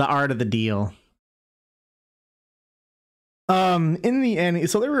 The Art of the Deal. In the end,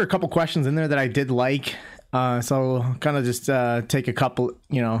 so there were a couple questions in there that I did like. So kind of just take a couple,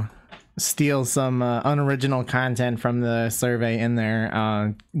 you know, steal some unoriginal content from the survey in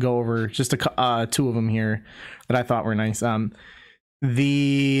there. Go over just two of them here that I thought were nice. In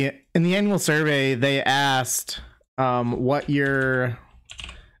the annual survey, they asked what your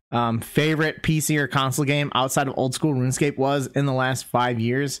favorite PC or console game outside of old school RuneScape was in the last 5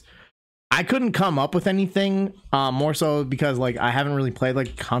 years. I couldn't come up with anything, more so because like I haven't really played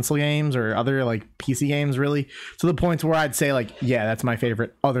like console games or other like PC games really to the point where I'd say like, yeah, that's my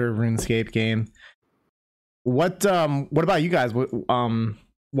favorite other RuneScape game. What about you guys?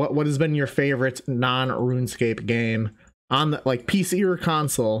 What has been your favorite non RuneScape game on the like PC or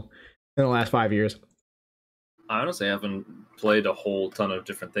console in the last 5 years? I honestly haven't played a whole ton of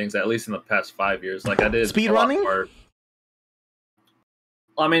different things, at least in the past 5 years. Like I did speed running.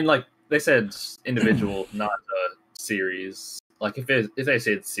 I mean, like they said, individual, not a series. Like if they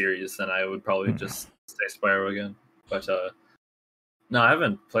said series, then I would probably just say Spyro again. But no, I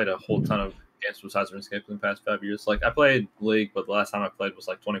haven't played a whole ton of games besides RuneScape in the past 5 years. Like I played League, but the last time I played was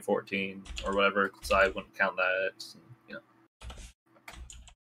like 2014 or whatever, so I wouldn't count that. You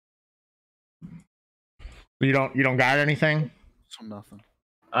know. You don't got anything? So nothing.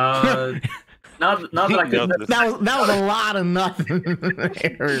 Not that I could. That was a lot of nothing,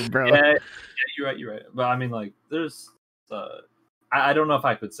 bro. Yeah, you're right. But I mean, like, there's, I don't know if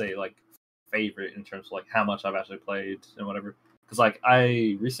I could say like favorite in terms of like how much I've actually played and whatever. Because like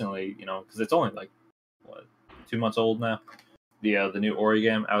I recently, you know, because it's only like what 2 months old now. The new Ori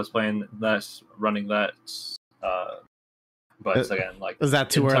game, I was playing that, running that. But again, like, is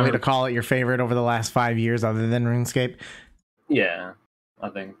that too early to call it your favorite over the last 5 years, other than RuneScape? Yeah, I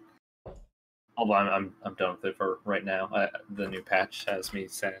think. Although I'm done with it for right now. The new patch has me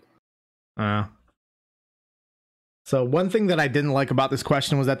sad. So one thing that I didn't like about this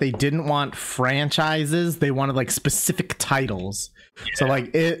question was that they didn't want franchises. They wanted like specific titles. So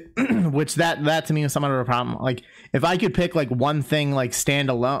like it, which that to me was somewhat of a problem. Like if I could pick like one thing like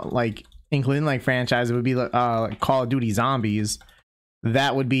standalone, like including like franchise, it would be like Call of Duty Zombies.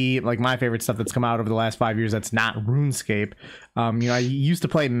 That would be like my favorite stuff that's come out over the last 5 years. That's not RuneScape. I used to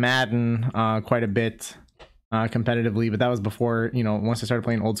play Madden quite a bit competitively, but that was before. Once I started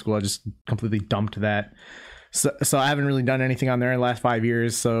playing old school, I just completely dumped that. So I haven't really done anything on there in the last 5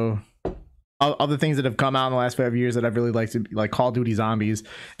 years. So other things that have come out in the last 5 years that I've really liked to be like Call of Duty Zombies,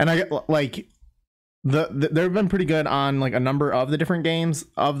 and I get like they've been pretty good on like a number of the different games.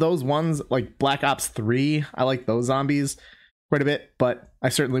 Of those ones, like Black Ops 3, I like those zombies quite a bit, but I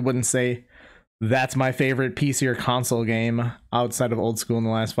certainly wouldn't say that's my favorite PC or console game outside of old school in the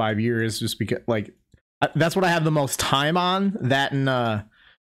last 5 years, just because like that's what I have the most time on. That and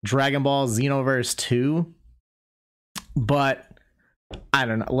Dragon Ball Xenoverse 2. But I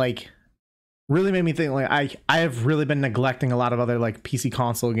don't know, like really made me think like I have really been neglecting a lot of other like PC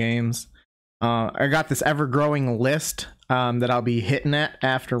console games. I got this ever growing list that I'll be hitting at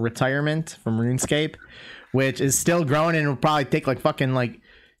after retirement from RuneScape, which is still growing, and it'll probably take like fucking like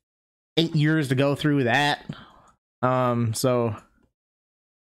 8 years to go through that. So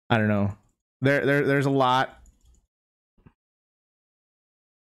I don't know. There's a lot.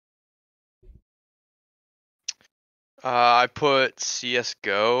 I put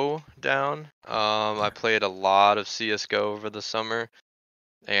CS:GO down. I played a lot of CS:GO over the summer,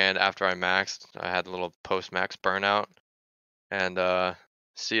 and after I maxed, I had a little post-max burnout, and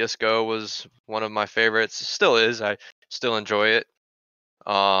CS:GO was one of my favorites. Still is. I still enjoy it.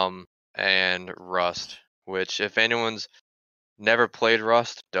 And Rust, which if anyone's never played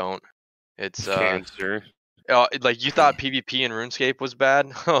Rust, don't. It's Cancer. like you thought PvP in RuneScape was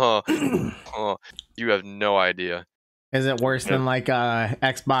bad? Oh, you have no idea. Is it worse than like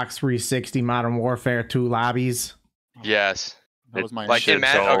Xbox 360 Modern Warfare 2 lobbies? Yes. That was my Like shit. in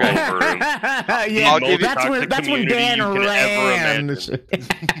Man, all okay. over him. Yeah, I'll give you- that's when Dan you can ever ran.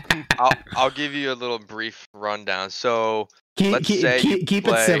 I'll give you a little brief rundown. So keep let's say you keep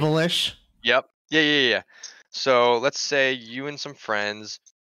it play- civilish. Yep. Yeah. So let's say you and some friends,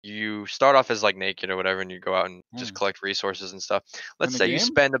 you start off as like naked or whatever, and you go out and just collect resources and stuff. Let's the say you game?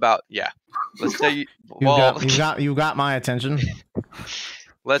 spend about Let's say you You got my attention.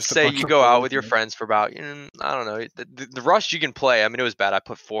 let's Just a say bunch you of go out girls, with your man. friends for about I don't know the Rust you can play. I mean it was bad. I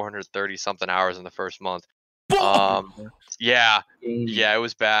put 430 something hours in the first month. Yeah, it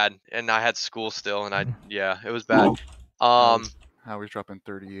was bad, and I had school still, and it was bad. Howie's dropping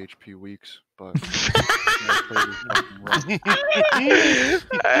 30 HP weeks, but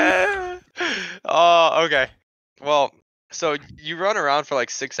Oh, okay. Well, so you run around for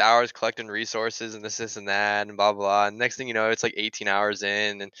like 6 hours collecting resources and this and that and blah blah. And next thing you know, it's like 18 hours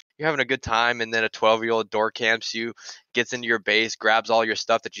in, and you're having a good time. And then a 12-year-old door camps you, gets into your base, grabs all your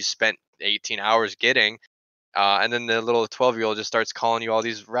stuff that you spent 18 hours getting, and then the little 12-year-old just starts calling you all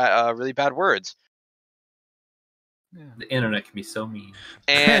these really bad words. The internet can be so mean.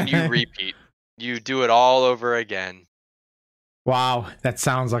 And you repeat. You do it all over again. Wow, that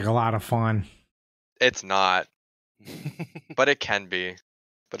sounds like a lot of fun. It's not. But it can be.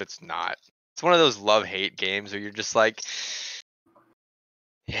 But it's not. It's one of those love-hate games where you're just like,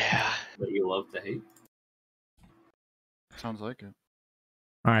 yeah. That you love to hate. sounds like it.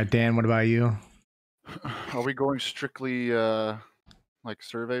 All right, Dan, what about you? Are we going strictly like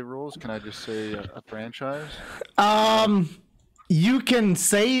survey rules? Can I just say a franchise? You can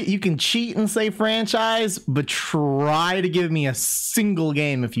cheat and say franchise, but try to give me a single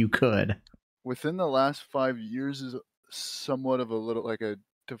game if you could. Within the last 5 years is somewhat of a little like a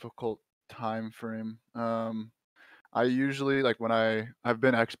difficult time frame. I usually like when I've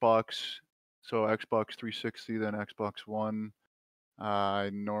been Xbox, so Xbox 360, then Xbox One. I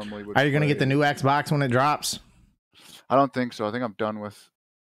normally would. Are you gonna get the new Xbox when it drops? I don't think so. I think I'm done with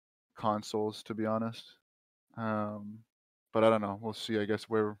consoles, to be honest. But I don't know. We'll see. I guess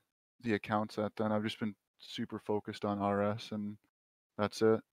where the account's at. Then I've just been super focused on RS, and that's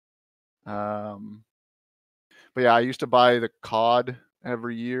it. But yeah, I used to buy the COD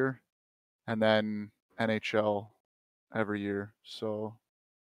every year, and then NHL every year. So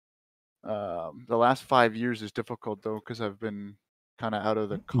the last 5 years is difficult though, because I've been kind of out of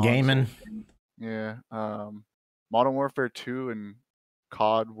the console Gaming. thing. Yeah. Modern Warfare 2 and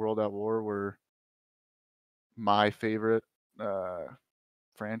COD World at War were my favorite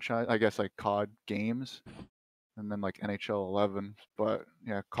franchise. I guess like COD games, and then like NHL 11. But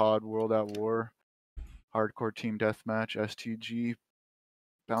yeah, COD World at War, Hardcore Team Deathmatch, STG,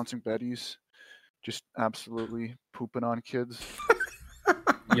 Bouncing Betties. just absolutely pooping on kids.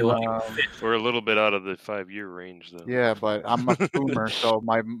 You like We're a little bit out of the 5-year range, though. Yeah, but I'm a boomer, so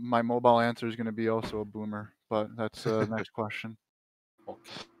my mobile answer is going to be also a boomer. But that's the next question. All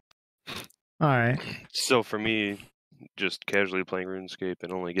right. So for me, just casually playing RuneScape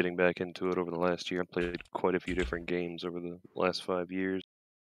and only getting back into it over the last year, I played quite a few different games over the last 5 years.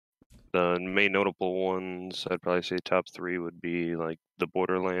 The main notable ones, I'd probably say top 3 would be like the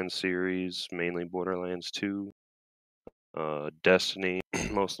Borderlands series, mainly Borderlands 2, Destiny,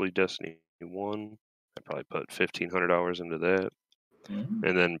 mostly Destiny 1. I probably put 1,500 hours into that.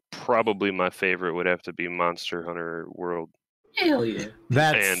 And then probably my favorite would have to be Monster Hunter World. hell yeah.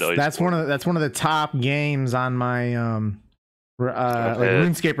 That's one of the top games on my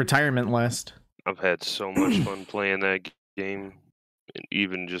RuneScape retirement list. I've had so much fun playing that game, and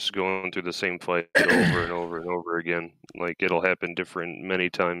even just going through the same fight over and over and over again. Like it'll happen different many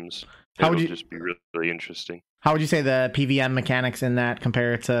times. It'll just be really interesting. How would you say the PVM mechanics in that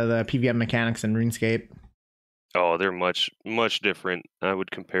compare to the PVM mechanics in RuneScape? Oh, they're much different. I would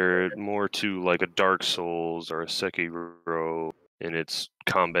compare it more to like a Dark Souls or a Sekiro in its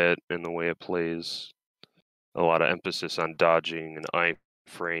combat and the way it plays. A lot of emphasis on dodging and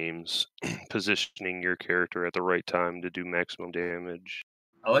iframes, positioning your character at the right time to do maximum damage.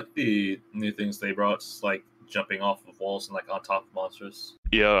 I like the new things they brought, like jumping off of walls and like on top of monsters.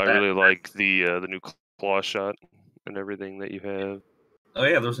 Yeah, I really like the new claw shot and everything that you have. Oh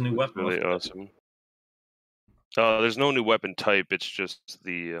yeah, there's a new weapon. Really awesome. There's no new weapon type. It's just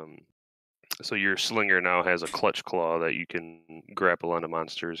the so your slinger now has a clutch claw that you can grapple onto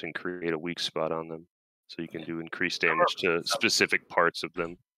monsters and create a weak spot on them, so you can do increased damage to specific parts of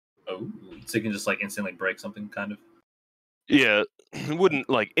them. Oh, so you can just like instantly break something, kind of. Yeah, it wouldn't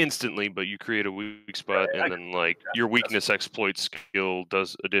like instantly, but you create a weak spot, and then like your weakness exploit skill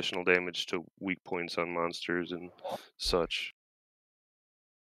does additional damage to weak points on monsters and such.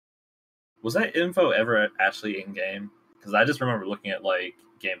 Was that info ever actually in game? Because I just remember looking at like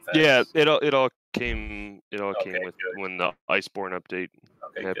game facts. Yeah, it all came with good. When the Iceborne update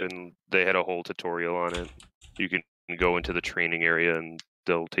happened. Good. They had a whole tutorial on it. You can go into the training area and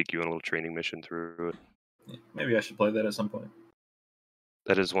they'll take you on a little training mission through it. Yeah, maybe I should play that at some point.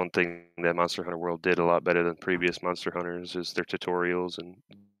 That is one thing that Monster Hunter World did a lot better than previous Monster Hunters is their tutorials and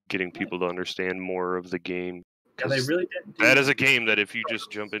getting people to understand more of the game. Yeah, they really didn't. That is a game that if you just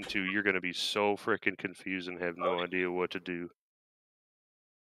jump into, you're going to be so freaking confused and have no idea what to do.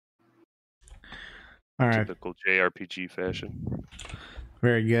 All right. Typical JRPG fashion.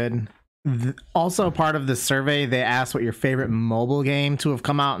 Very good. Also, part of the survey, they asked what your favorite mobile game to have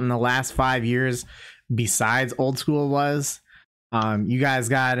come out in the last 5 years besides Old School was. You guys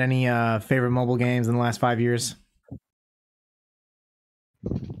got any favorite mobile games in the last 5 years?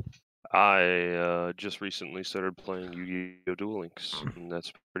 I just recently started playing Yu-Gi-Oh! Duel Links, and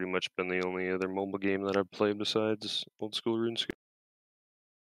that's pretty much been the only other mobile game that I've played besides Old School RuneScape.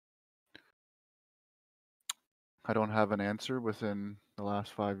 I don't have an answer within the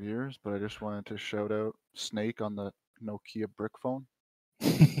last 5 years, but I just wanted to shout out Snake on the Nokia brick phone.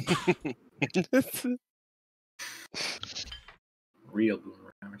 Real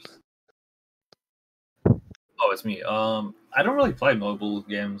boomers. Oh, it's me. I don't really play mobile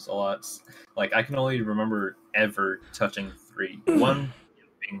games a lot. Like, I can only remember ever touching 3. One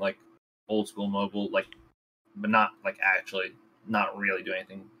being like old school mobile, like, but not like actually not really doing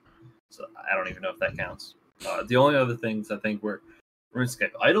anything. So I don't even know if that counts. The only other things I think were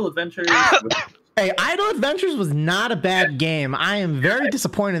RuneScape, Idle Adventures. Hey, Idle Adventures was not a bad game. I am very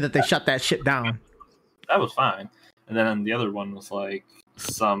disappointed that they shut that shit down. That was fine. And then the other one was like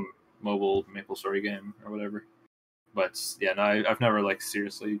some mobile MapleStory game or whatever. But yeah, no, I've never like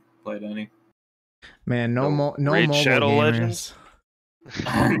seriously played any. Man, no mobile Shadow gamers. Legends?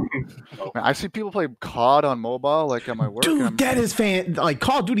 Man, I see people play COD on mobile, like at my work. Dude, that is like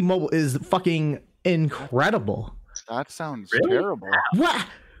Call of Duty Mobile is fucking incredible. That sounds Really? Terrible. What?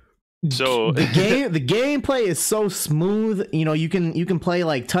 So the gameplay is so smooth. You know, you can play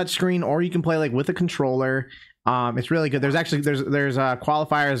like touchscreen or you can play like with a controller. It's really good. There's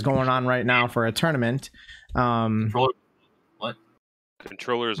qualifiers going on right now for a tournament. Controller. What?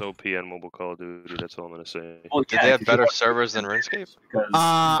 Controller is OP on mobile Call of Duty. That's all I'm gonna say. Well, Did they have better servers than RuneScape?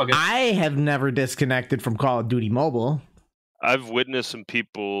 I have never disconnected from Call of Duty Mobile. I've witnessed some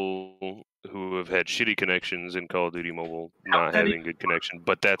people who have had shitty connections in Call of Duty Mobile not having good connection,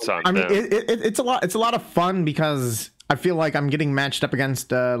 but that's on them. It's a lot of fun because I feel like I'm getting matched up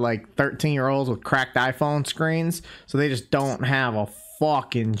against like 13-year-olds with cracked iPhone screens, so they just don't have a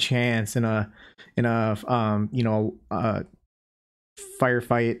fucking chance in a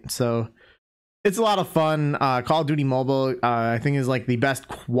firefight. So It's a lot of fun. Call of Duty Mobile, I think, is like the best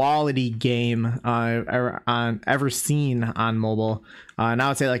quality game ever seen on mobile. And I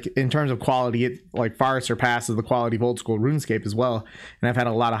would say, like, in terms of quality, it like far surpasses the quality of old school RuneScape as well. And I've had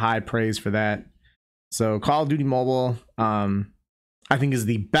a lot of high praise for that. So Call of Duty Mobile, I think, is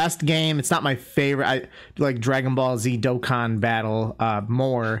the best game. It's not my favorite. I like Dragon Ball Z Dokkan Battle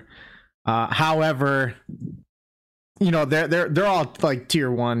more. However, you know, they're all like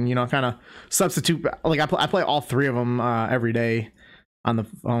tier 1, you know, kind of substitute. Like I play all 3 of them every day on the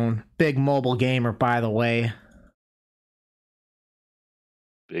phone. Big mobile gamer, by the way.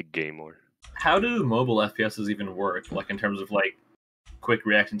 Big gamer. How do mobile FPSs even work? Like in terms of like quick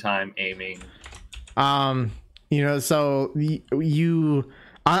reaction time, aiming. You know, so you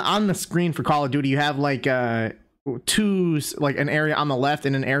on the screen for Call of Duty, you have like like an area on the left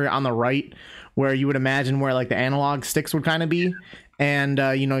and an area on the right, where you would imagine where like the analog sticks would kind of be. And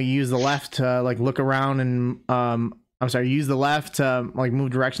you know, you use the left to like look around and you use the left to like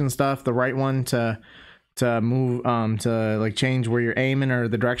move direction and stuff, the right one to move to like change where you're aiming or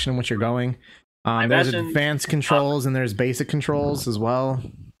the direction in which you're going. There's advanced controls and there's basic controls as well.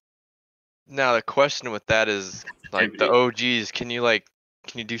 Now the question with that is, like, the OGs, can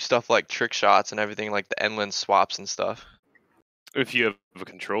you do stuff like trick shots and everything, like the endless swaps and stuff? If you have a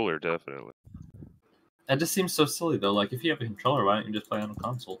controller, definitely. That just seems so silly though. Like if you have a controller, why don't you just play on a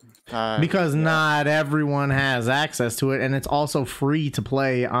console? Because not everyone has access to it, and it's also free to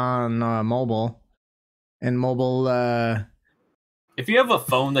play on mobile. And mobile. If you have a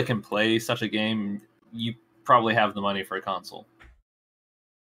phone that can play such a game, you probably have the money for a console.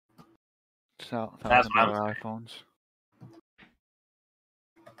 So That's what I'm saying. iPhones.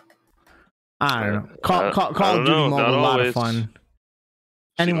 I don't know. Call of Duty Mobile a lot of fun.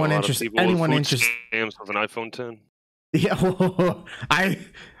 Anyone interested? Stamps with an iPhone 10. Yeah, well, I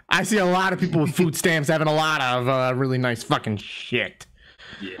see a lot of people with food stamps having a lot of really nice fucking shit.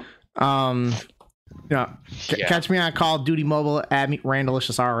 Yeah. Catch me on Call of Duty Mobile. Add me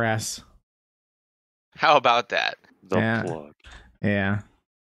Randalicious RS. How about that? The plug. Yeah.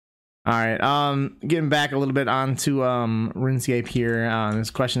 All right. Getting back a little bit onto RuneScape here. This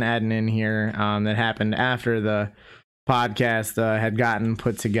question adding in here that happened after the podcast had gotten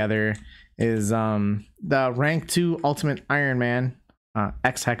put together is the rank 2 Ultimate Iron Man,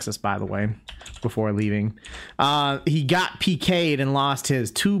 ex Hexis, by the way, before leaving. He got PK'd and lost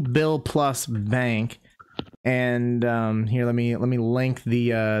his 2 bill plus bank. And here, let me link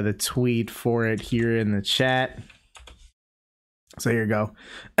the tweet for it here in the chat. So here you go.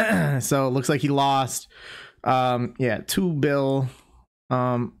 So it looks like he lost 2 bill.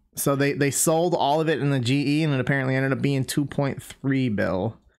 So they sold all of it in the GE, and it apparently ended up being 2.3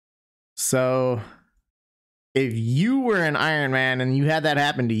 bill. So if you were an Iron Man and you had that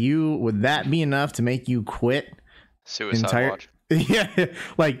happen to you, would that be enough to make you quit? Suicide watch. Yeah,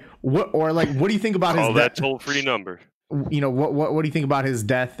 like what do you think about his death? That toll-free number. You know, what do you think about his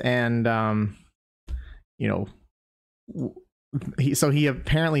death? And you know, he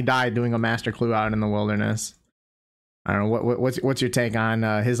apparently died doing a master clue out in the wilderness. I don't know what's your take on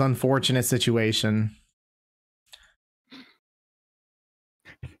his unfortunate situation.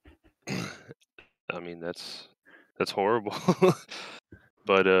 I mean, that's horrible.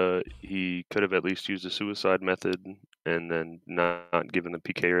 But he could have at least used the suicide method and then not given the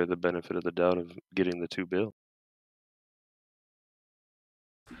PKer the benefit of the doubt of getting the 2 bill.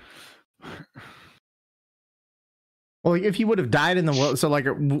 Well, if he would have died in the world, so like,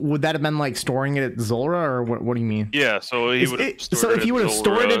 would that have been like storing it at Zulrah, or what do you mean? Yeah, so he would have. So if he would have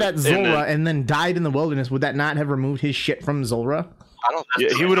stored it at Zulrah and then died in the wilderness, would that not have removed his shit from Zulrah? I don't.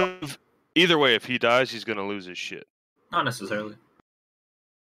 Yeah, he would have. Either way, if he dies, he's gonna lose his shit. Not necessarily.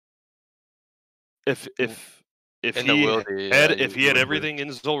 If he had everything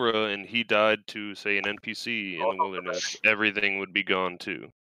in Zulrah and he died to, say, an NPC in the wilderness, everything would be gone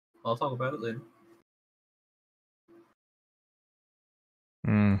too. I'll talk about it later.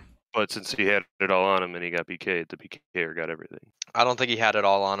 But since he had it all on him and he got PK'd, the PKer got everything. I don't think he had it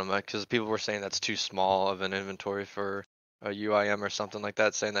all on him because people were saying that's too small of an inventory for a UIM or something like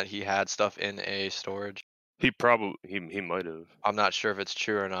that, saying that he had stuff in a storage. He might have. I'm not sure if it's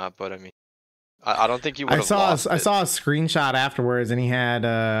true or not, but I mean, I don't think he would have lost it. I saw a screenshot afterwards, and he had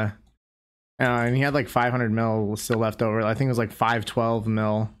like 500 mil still left over. I think it was like 512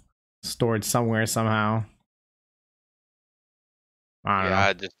 mil stored somewhere somehow.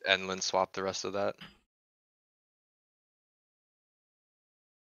 I just endless swap the rest of that.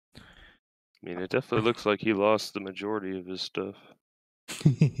 I mean, it definitely looks like he lost the majority of his stuff.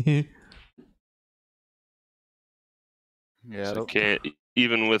 Yeah, so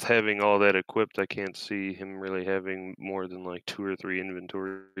even with having all that equipped, I can't see him really having more than like 2 or 3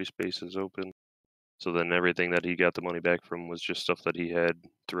 inventory spaces open. So then everything that he got the money back from was just stuff that he had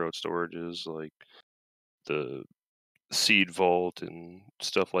throughout storages, like the seed vault and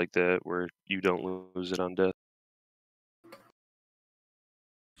stuff like that, where you don't lose it on death.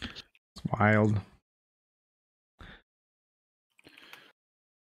 It's wild.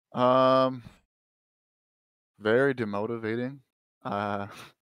 Very demotivating.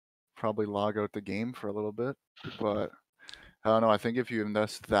 Probably log out the game for a little bit, but I don't know. I think if you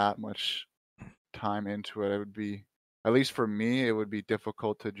invest that much time into it, it would be, at least for me, it would be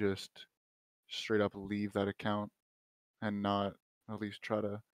difficult to just straight up leave that account and not at least try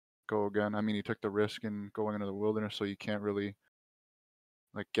to go again. I mean, he took the risk in going into the wilderness, so you can't really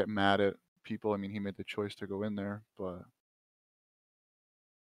like get mad at people. I mean, he made the choice to go in there, but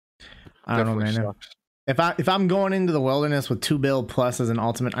I don't know, definitely man. sucks. If I'm going into the wilderness with 2 build plus as an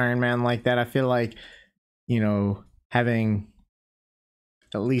ultimate Iron Man like that, I feel like, having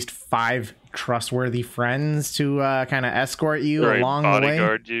at least 5 trustworthy friends to kind of escort you along the way.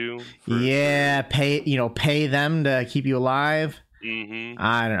 Bodyguard you. Yeah, pay them to keep you alive. Mm-hmm.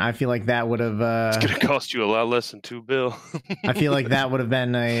 I feel like that would have. It's gonna cost you a lot less than 2 bill. I feel like that would have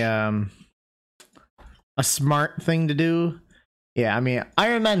been a smart thing to do. Yeah, I mean,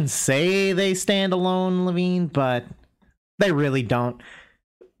 Iron Men say they stand alone, Levine, but they really don't.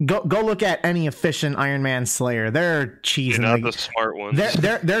 Go look at any efficient Iron Man Slayer. They're cheesing the smart ones.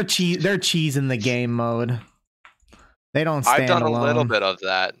 They're cheesing the game mode. They don't stand alone. I've done a little bit of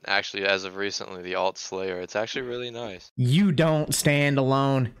that actually as of recently. The Alt Slayer, it's actually really nice. You don't stand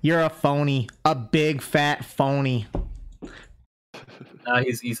alone. You're a phony, a big fat phony.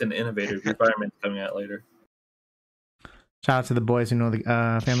 He's an innovator. The environment's coming out later. Shout out to the boys who know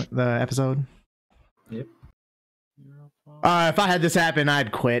the episode. Yep. If I had this happen,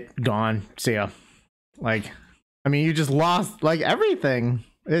 I'd quit. Gone. See ya. Like, I mean, you just lost like everything.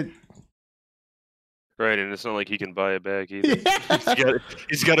 Right, and it's not like he can buy it back either.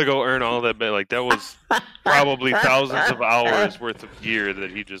 He's got to go earn all that back. Like, that was probably thousands of hours worth of gear that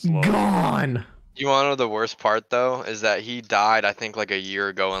he just lost. Gone. You want to know the worst part, though, is that he died, I think, like a year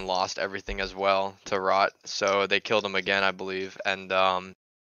ago and lost everything as well to rot. So they killed him again, I believe. And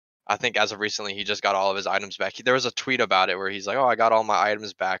I think as of recently, he just got all of his items back. There was a tweet about it where he's like, "Oh, I got all my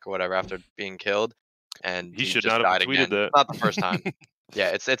items back or whatever after being killed." And he should just not have died tweeted again. that. It's not the first time. Yeah,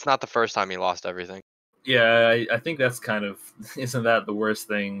 it's not the first time he lost everything. Yeah, I think that's kind of, isn't that the worst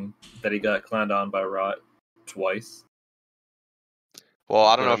thing, that he got clowned on by rot twice? Well,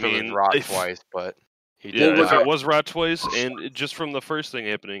 I don't know if it was rot twice, but he did. Yeah, if it was rot twice, and just from the first thing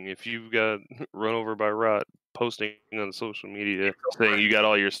happening, if you got run over by rot, posting on social media saying you got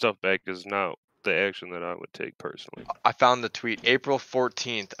all your stuff back is not the action that I would take personally. I found the tweet April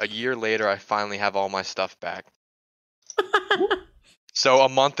 14th. A year later, I finally have all my stuff back. So a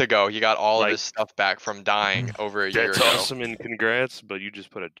month ago, he got all of his stuff back from dying over a year ago. That's awesome, and congrats, but you just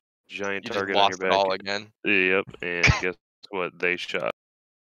put a giant target on your back. It all again. Yep, and guess what? They shot.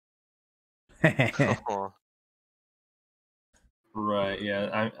 Right,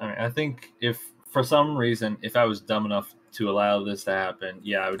 yeah. I think if, for some reason, if I was dumb enough to allow this to happen,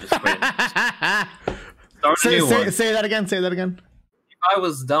 yeah, I would just quit. Say that again. Say that again. If I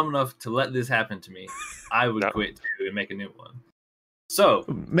was dumb enough to let this happen to me, I would quit too and make a new one. So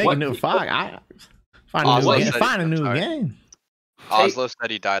make a new find a new game. Oslo said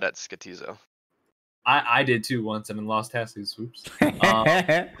he died at Skatizo. I did too once and then lost Tassie. Oops.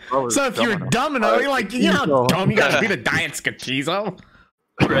 So if you're dumb enough, you're like, you know how dumb you gotta be to die at Skatizo?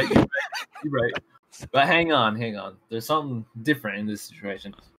 Right, you're right. But hang on. There's something different in this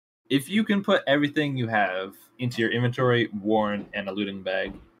situation. If you can put everything you have into your inventory, warrant, and a looting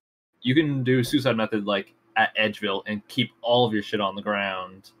bag, you can do suicide method like at Edgeville and keep all of your shit on the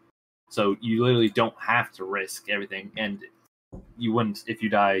ground. So you literally don't have to risk everything, and you wouldn't, if you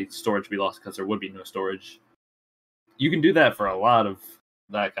die, storage would be lost because there would be no storage. You can do that for a lot of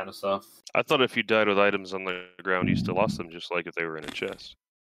that kind of stuff. I thought if you died with items on the ground, you still lost them, just like if they were in a chest.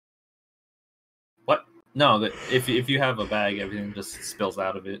 What? No, if you have a bag, everything just spills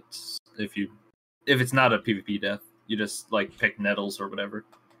out of it. If it's not a PvP death, you just like pick nettles or whatever,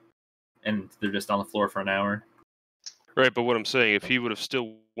 and they're just on the floor for an hour. Right, but what I'm saying, if he would have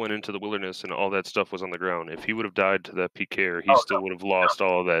still went into the wilderness and all that stuff was on the ground, if he would have died to that PK, he still would have lost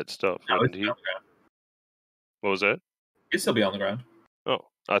all of that stuff, wouldn't he? What was that? He'd still be on the ground. Oh,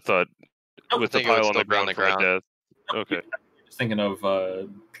 I thought with the pile on the ground for a death. Okay. Just thinking of a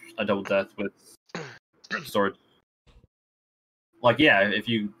double death with storage. Like, yeah, if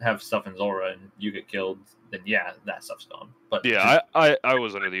you have stuff in Zora and you get killed, then yeah, that stuff's gone. But Yeah, I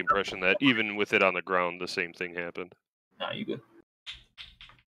was under the impression that even with it on the ground, the same thing happened. nah, you good.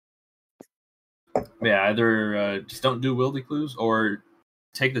 Yeah, either just don't do wildy clues or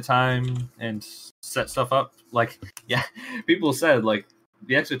take the time and set stuff up. Like, yeah, people said like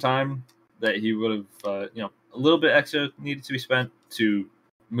the extra time that he would have, a little bit extra needed to be spent to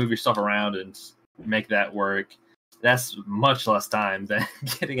move your stuff around and make that work. That's much less time than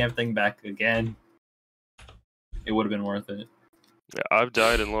getting everything back again. It would have been worth it. Yeah, I've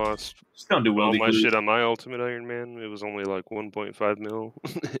died and lost Just don't do all wildy my clues. shit on my Ultimate Iron Man. It was only like 1.5 mil,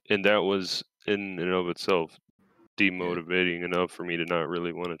 and that was in and of itself demotivating enough for me to not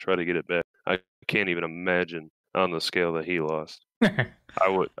really want to try to get it back. I can't even imagine on the scale that he lost. I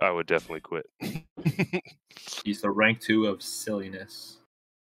would definitely quit. He's the rank 2 of silliness.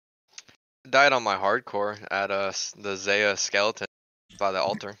 Died on my hardcore at the Zaya skeleton by the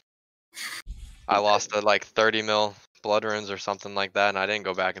altar. I lost like 30 mil blood runes or something like that, and I didn't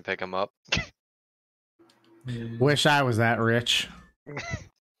go back and pick them up. Wish I was that rich.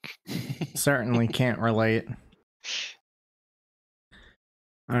 Certainly can't relate.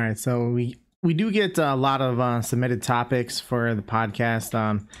 All right, so we do get a lot of submitted topics for the podcast,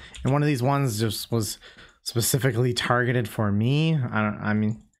 and one of these ones just was specifically targeted for me. I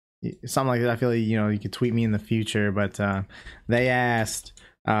mean, something like that. I feel like, you could tweet me in the future, but they asked.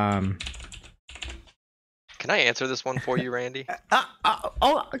 Can I answer this one for you, Randy?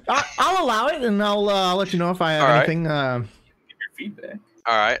 I'll allow it, and I'll let you know if I have anything. Give your feedback.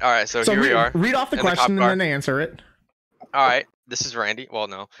 All right. So here we are. Read off the question and then answer it. All right. This is Randy. Well,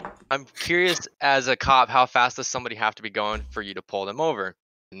 no. I'm curious, as a cop, how fast does somebody have to be going for you to pull them over?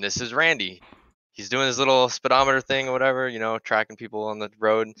 And this is Randy. He's doing his little speedometer thing or whatever, tracking people on the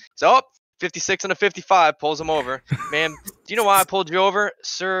road. So, 56 and a 55 pulls him over. Ma'am, do you know why I pulled you over?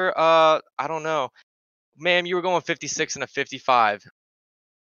 Sir, I don't know. Ma'am, you were going 56 and a 55.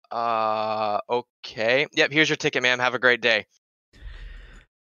 Okay. Yep, here's your ticket, ma'am. Have a great day.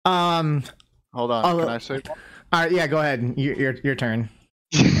 Hold on. Can I say one? All right, yeah, go ahead. Your turn.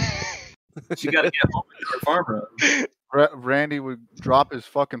 You got to get home to your farm road. Randy would drop his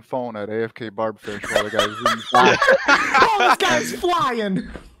fucking phone at AFK Barbfish while the guy's zooming back. Oh, this guy's flying!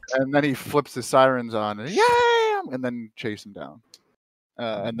 And then he flips the sirens on and yeah, and then chase him down,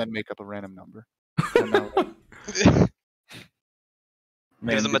 and then make up a random number.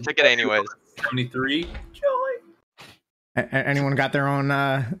 Gives him a ticket anyways. 73. Joy. Anyone got their own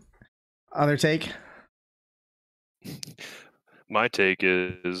other take? My take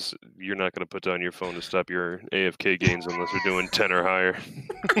is you're not going to put down your phone to stop your AFK gains unless you're doing 10 or higher.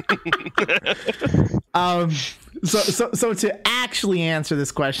 So to actually answer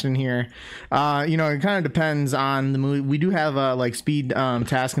this question here, it kind of depends on the movie. We do have like speed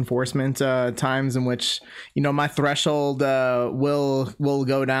task enforcement times in which my threshold will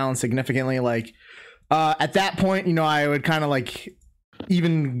go down significantly. Like at that point, I would kind of like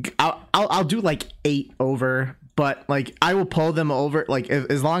I'll do like 8 over. But like I will pull them over like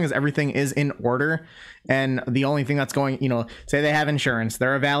as long as everything is in order, and the only thing that's going, say they have insurance,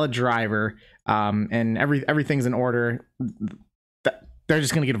 they're a valid driver, and everything's in order, they're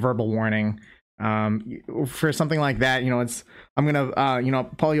just gonna get a verbal warning. For something like that, I'm gonna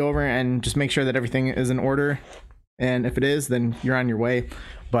pull you over and just make sure that everything is in order, and if it is, then you're on your way.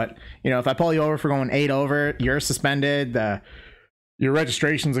 But if I pull you over for going 8 over, you're suspended. Your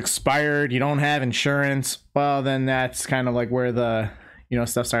registration's expired, you don't have insurance, well, then that's kind of like where the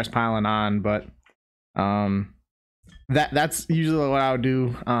stuff starts piling on. But that's usually what I would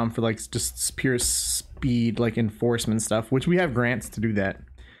do for like just pure speed like enforcement stuff, which we have grants to do that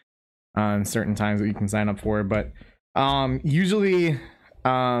on certain times that you can sign up for. But usually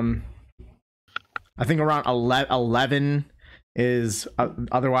I think around 11 is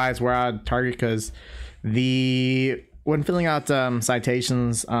otherwise where I'd target, because when filling out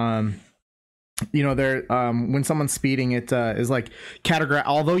citations, when someone's speeding, it is like categorized.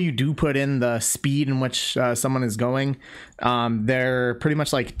 Although you do put in the speed in which someone is going, they're pretty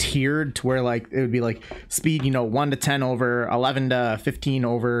much like tiered to where like it would be like speed 1 to 10 over, 11 to 15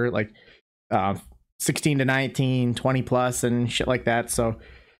 over, like 16 to 19, 20 plus, and shit like that. So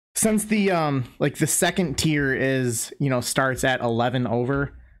since the like the second tier is starts at 11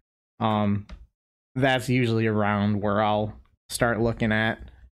 over, that's usually around where I'll start looking at.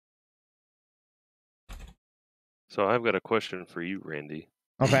 So I've got a question for you, Randy.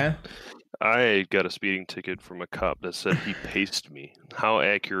 Okay. I got a speeding ticket from a cop that said he paced me. How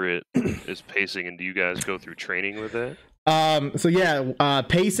accurate is pacing, and do you guys go through training with that? So yeah,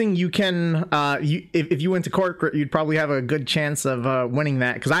 pacing, you can if you went to court, you'd probably have a good chance of winning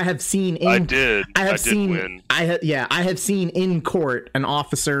that, because I have seen I did win. I have seen in court an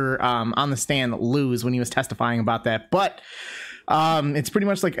officer on the stand lose when he was testifying about that. But it's pretty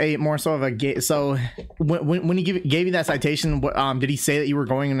much like a more so of a so when he gave you that citation, what did he say that you were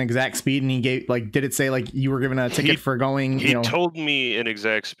going an exact speed, and he gave, like, did it say like you were given a ticket for going, he told me an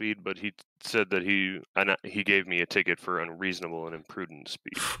exact speed, but he said that he gave me a ticket for unreasonable and imprudent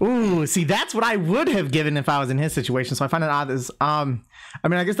speed. Ooh, see, that's what I would have given if I was in his situation. So I find it odd as I mean,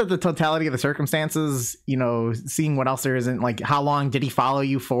 I guess that the totality of the circumstances, seeing what else there isn't, like how long did he follow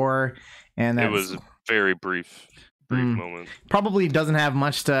you for, and it was a very brief moment. Probably doesn't have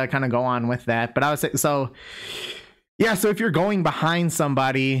much to kind of go on with that, but I would say so. Yeah, so if you're going behind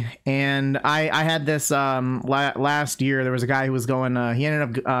somebody, and I had this last year, there was a guy who was going. I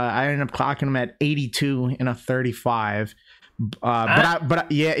ended up clocking him at 82 in a 35.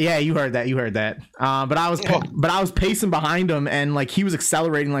 But yeah, you heard that. But I was pacing behind him, and like he was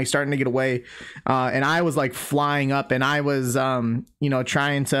accelerating, like starting to get away, and I was like flying up, and I was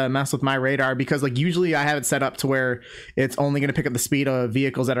trying to mess with my radar, because like usually I have it set up to where it's only going to pick up the speed of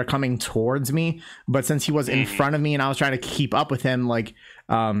vehicles that are coming towards me, but since he was in front of me and I was trying to keep up with him, like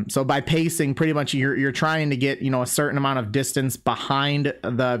so by pacing, pretty much you're trying to get a certain amount of distance behind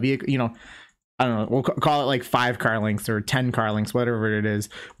the vehicle, I don't know, we'll call it like 5 car lengths or 10 car lengths, whatever it is.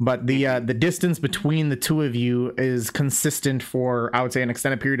 But the distance between the two of you is consistent for, I would say, an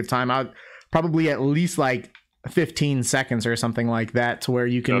extended period of time. Probably at least like 15 seconds or something like that, to where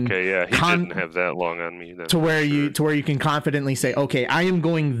you can. Okay, yeah, he didn't have that long on me. Then, to where you can confidently say, okay, I am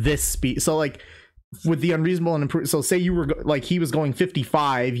going this speed. So like with the unreasonable and improved. So say you were like he was going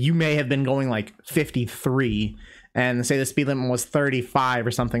 55, you may have been going like 53, and say the speed limit was 35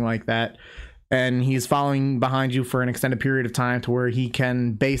 or something like that. And he's following behind you for an extended period of time, to where he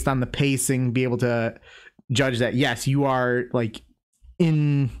can, based on the pacing, be able to judge that, yes, you are like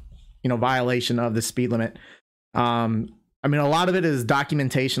in, violation of the speed limit. I mean, a lot of it is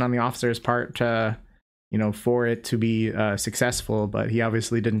documentation on the officer's part to, for it to be successful, but he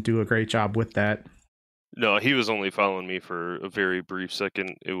obviously didn't do a great job with that. No, he was only following me for a very brief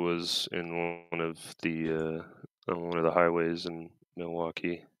second. It was in one of the highways in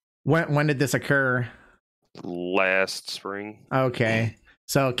Milwaukee. When did this occur? Last spring. Okay,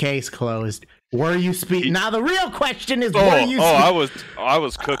 so case closed. Were you speeding? Now the real question is, were you? I was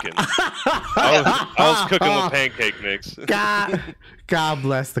cooking. I was cooking with pancake mix. God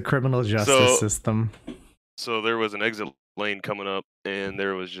bless the criminal justice system. So there was an exit lane coming up, and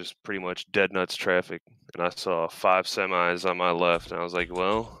there was just pretty much dead nuts traffic. And I saw 5 semis on my left, and I was like,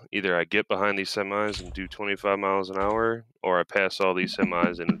 well, either I get behind these semis and do 25 miles an hour, or I pass all these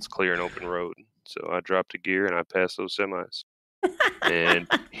semis and it's clear and open road. So I dropped a gear and I passed those semis. And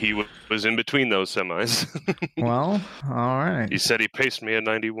he was in between those semis. Well, all right. He said he paced me at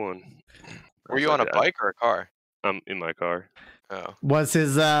 91. Were you on a bike or a car? I'm in my car. Oh. Was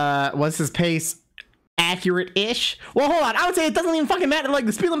his pace accurate-ish? Well, hold on. I would say it doesn't even fucking matter. Like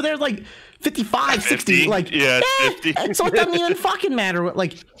the speed limit there is like 55, 60. Like, yeah, 50. So it doesn't even fucking matter.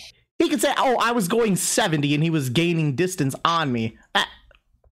 Like, he could say, "Oh, I was going 70 and he was gaining distance on me."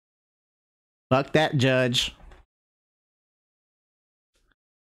 Fuck that judge.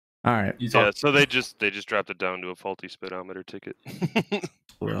 All right. Yeah, so they just dropped it down to a faulty speedometer ticket.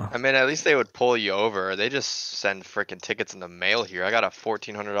 Well, I mean, at least they would pull you over. They just send freaking tickets in the mail here. I got a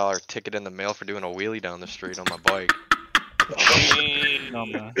 $1,400 ticket in the mail for doing a wheelie down the street on my bike.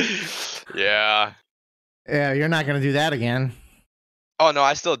 Yeah. Yeah, you're not gonna do that again. Oh no,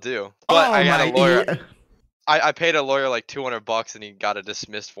 I still do. But I got a lawyer. I paid a lawyer like $200 and he got it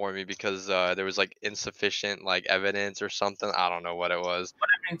dismissed for me because there was like insufficient like evidence or something. I don't know what it was.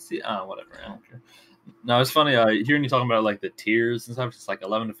 Whatever. I don't care. No, it's funny hearing you talking about like the tiers and stuff. It's like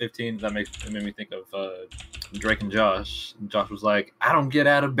 11 to 15. It made me think of Drake and Josh. And Josh was like, "I don't get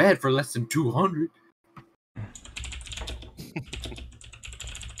out of bed for less than 200."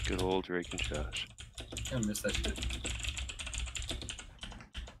 Good old Drake and Josh. I miss that shit.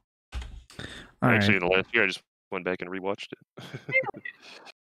 Actually, in the last year, I just went back and rewatched it.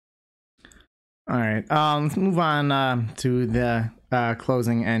 All right. Let's move on to the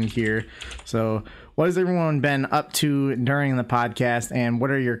closing end here. So, what has everyone been up to during the podcast, and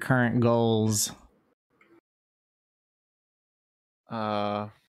what are your current goals? I've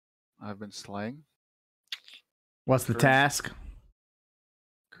been slaying. What's the task?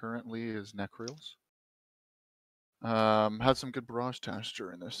 Currently is neck reels. Had some good barrage tasks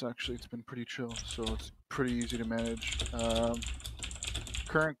during this. Actually, it's been pretty chill, so it's pretty easy to manage.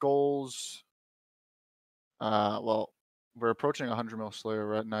 Current goals. Well, we're approaching 100 mil Slayer.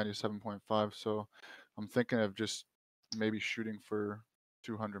 We're at 97.5, so I'm thinking of just maybe shooting for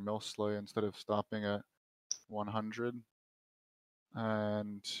 200 mil Slay instead of stopping at 100.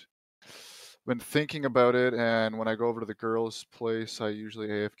 And been thinking about it, and when I go over to the girls' place, I usually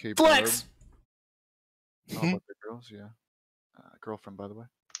AFK Flex. Barb. How about the girls? Yeah, girlfriend, by the way.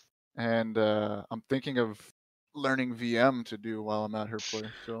 And I'm thinking of learning VM to do while I'm at her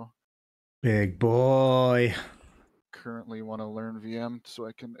place. So Big boy. currently want to learn VM so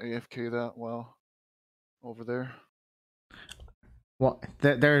I can AFK that while over there. Well,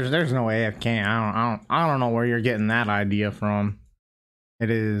 there's no AFK. I don't know where you're getting that idea from. It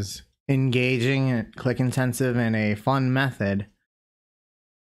is engaging, click intensive, and a fun method.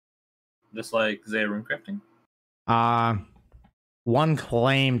 Just like Zaya runecrafting? One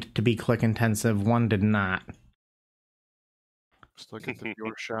claimed to be click intensive, one did not. Still get the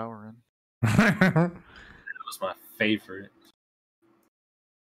pure shower in. That was my favorite.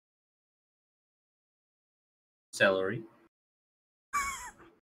 Celery.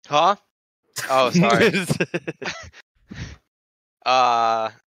 Huh? Oh, sorry.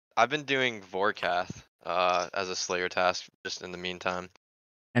 I've been doing Vorkath as a Slayer task just in the meantime.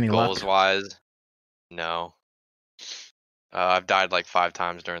 Any Goals luck? wise, no. I've died like 5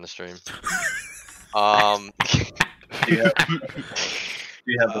 times during the stream. Do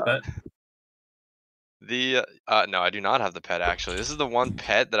you have the pet? No, I do not have the pet actually. This is the one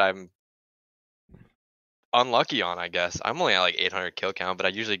pet that I'm unlucky on, I guess. I'm only at like 800 kill count, but I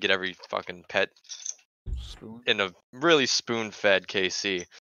usually get every fucking pet Spoon. in a really spoon-fed KC.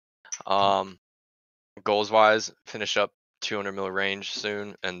 Goals wise, finish up 200 mil range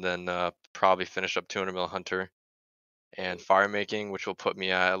soon, and then probably finish up 200 mil hunter and fire making, which will put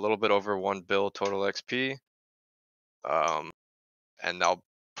me at a little bit over 1 bill total XP. And that'll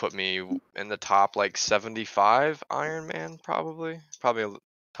put me in the top like 75 Iron Man, probably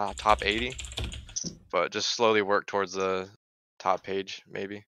top 80. But just slowly work towards the top page,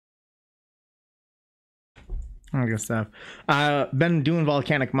 maybe. Good stuff. Been doing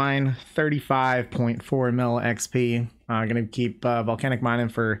Volcanic Mine, 35.4 mil XP. Gonna keep Volcanic mining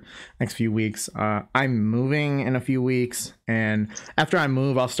for next few weeks. I'm moving in a few weeks, and after I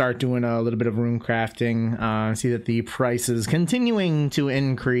move, I'll start doing a little bit of rune crafting. See that the price is continuing to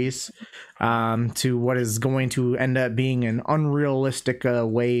increase to what is going to end up being an unrealistic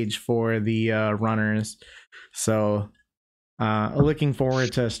wage for the runners. So looking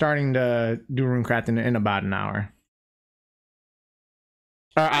forward to starting to do rune crafting in about an hour.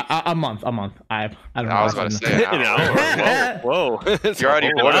 A month. I don't know. I was about to say An hour. Whoa. You're already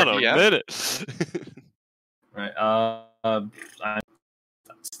bored on of a VM? minute. Right. I'm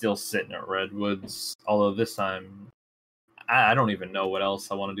still sitting at Redwoods, although this time I don't even know what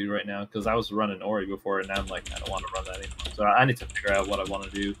else I want to do right now because I was running Ori before, and now I'm like I don't want to run that anymore. So I need to figure out what I want to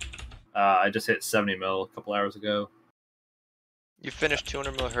do. I just hit 70 mil a couple hours ago. You finished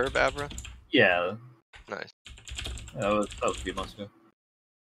 200 mil herb, Abra? Yeah. Nice. That was a few months ago.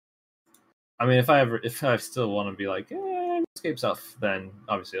 I mean, if I still want to be like, escape stuff, then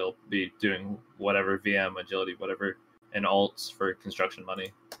obviously I'll be doing whatever VM, agility, whatever, and alts for construction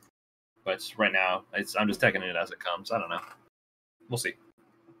money. But right now, I'm just taking it as it comes. I don't know. We'll see.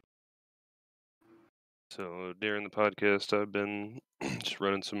 So during the podcast, I've been just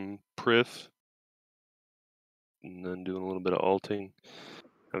running some Prif and then doing a little bit of alting.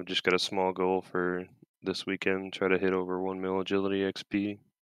 I've just got a small goal for this weekend, try to hit over 1 mil agility XP.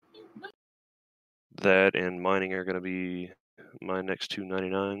 That and mining are going to be my next 2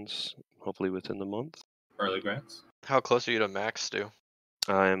 99s, hopefully within the month. Early grads. How close are you to max, Stu?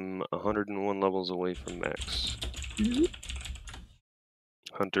 I'm 101 levels away from max.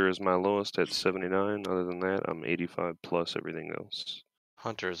 Hunter is my lowest at 79. Other than that, I'm 85 plus everything else.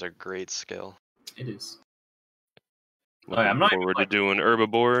 Hunter is a great skill. It is. Looking I'm not forward to doing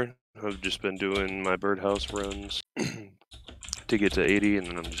herbivore. I've just been doing my birdhouse runs to get to 80, and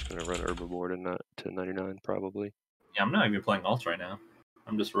then I'm just going to run herbivore to 99 probably. Yeah, I'm not even playing alts right now.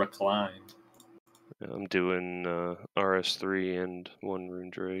 I'm just reclined. I'm doing RS3 and 1 rune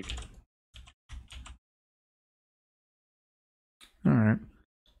drake. All right.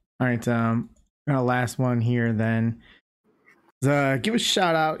 Got a last one here then. Give a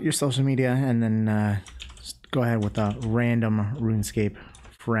shout out your social media, and then just go ahead with a random RuneScape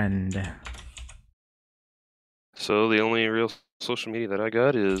friend. So the only real social media that I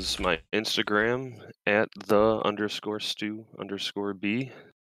got is my Instagram at @the_Stu_B.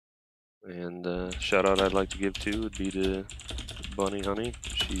 And shout out I'd like to give to would be to Bunny Honey.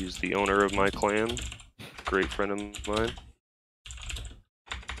 She's the owner of my clan, great friend of mine.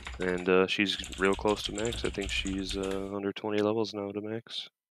 And she's real close to max. I think she's under 20 levels now to max.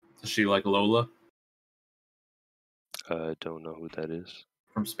 Is she like Lola I don't know who that is.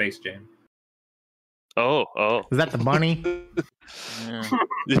 from Space Jam? Oh. Is that the bunny? Yeah.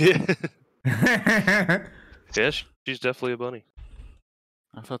 Yeah. Yeah, she's definitely a bunny.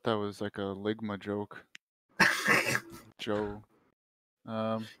 I thought that was like a Ligma joke. Joe.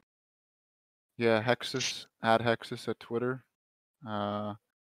 Yeah, Hexis, add Hexis at Twitter.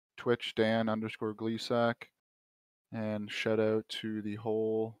 Twitch, Dan_Gleesac. And shout out to the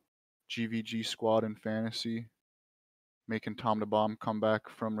whole GVG squad in fantasy. Making Tom the Bomb come back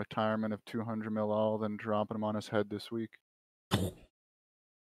from retirement of 200 mil all, then dropping him on his head this week.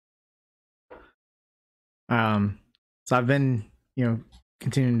 So I've been,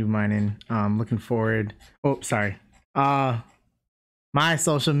 continuing to do mining. Looking forward. Oh, sorry. My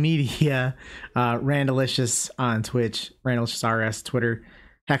social media, Randalicious on Twitch, Randalicious RS Twitter,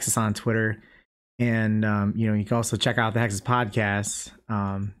 Hexis on Twitter, and you can also check out the Hexis podcast,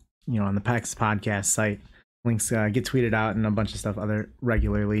 on the Hexis podcast site. Links get tweeted out and a bunch of stuff other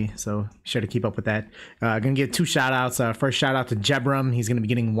regularly, so be sure to keep up with that. Gonna give 2 shout outs. First shout out to Jebram. He's gonna be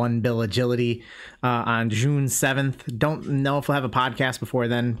getting 1 bill agility on June 7th. Don't know if we'll have a podcast before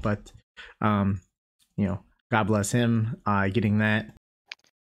then, but God bless him getting that.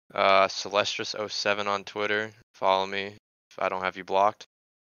 Celastrus07 on Twitter. Follow me if I don't have you blocked.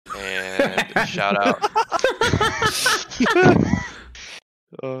 And shout out.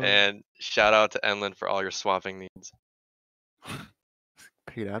 And shout out to Enlin for all your swapping needs.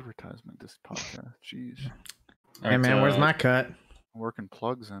 Paid advertisement, this podcast. Jeez. Hey man, where's my cut? Working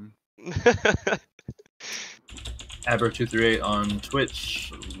plugs in. Abra238 on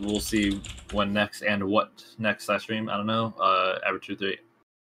Twitch. We'll see when next and what next I stream. I don't know. Abra238.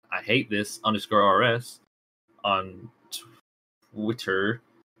 I hate this _RS on Twitter.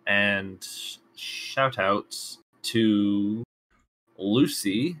 And shout outs to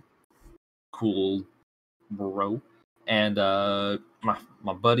Lucy, cool bro, and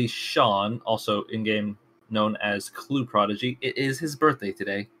my buddy Sean, also in game known as Clue Prodigy. It is his birthday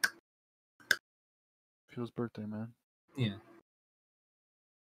today. Feels birthday, man. Yeah.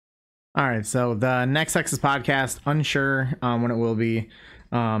 All right, so the next Hexis podcast, unsure when it will be.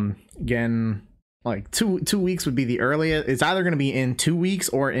 Again, like 2 weeks would be the earliest. It's either going to be in 2 weeks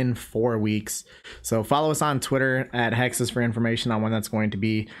or in 4 weeks. So follow us on Twitter at Hexis for information on when that's going to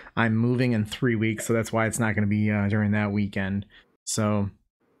be. I'm moving in 3 weeks, so that's why it's not going to be during that weekend. So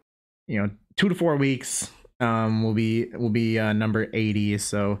 2 to 4 weeks will be number 80.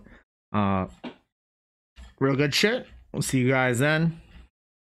 So real good shit. We'll see you guys then.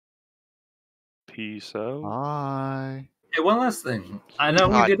 Peace out. Bye. Hey, one last thing. I know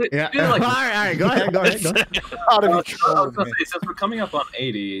we did it. Yeah. We did it like all right. Go ahead. Out of I was control, gonna man. say, since we're coming up on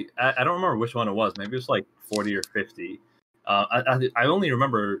 80, I don't remember which one it was. Maybe it was like 40 or 50. I only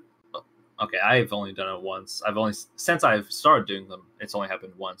remember. Okay, I've only done it once. Since I've started doing them, it's only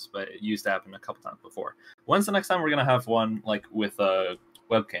happened once, but it used to happen a couple times before. When's the next time we're gonna have one like with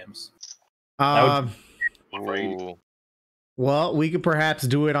webcams? Ooh. Well, we could perhaps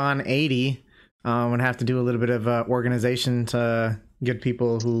do it on 80. Would have to do a little bit of organization to get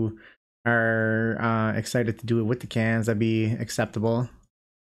people who are excited to do it with the cans. That'd be acceptable.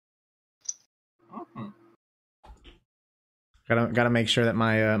 Mm-hmm. Gotta make sure that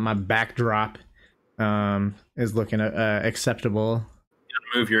my backdrop is looking acceptable. You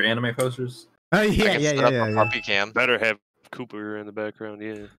gotta move your anime posters. Oh I can set up a yeah. puppy cam. Better have Cooper in the background,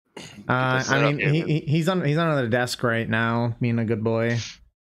 yeah. I mean, he's on the desk right now, being a good boy.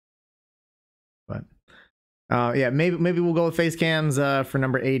 But yeah, maybe we'll go with face cams for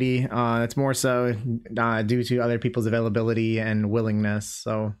number 80. It's more so due to other people's availability and willingness.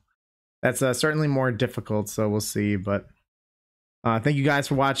 So that's certainly more difficult. So we'll see. But thank you guys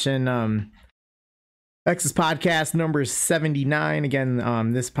for watching Hexis podcast number 79. Again,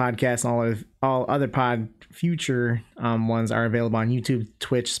 this podcast and all other future ones are available on YouTube,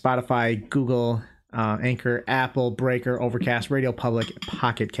 Twitch, Spotify, Google, Anchor, Apple, Breaker, Overcast, Radio Public,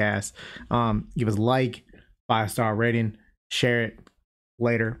 Pocket Cast. Give us a like, 5-star rating, share it.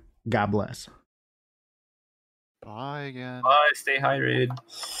 Later. God bless. Bye again. Bye. Stay hydrated.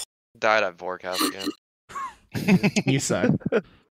 Died at Vorkath again. You suck.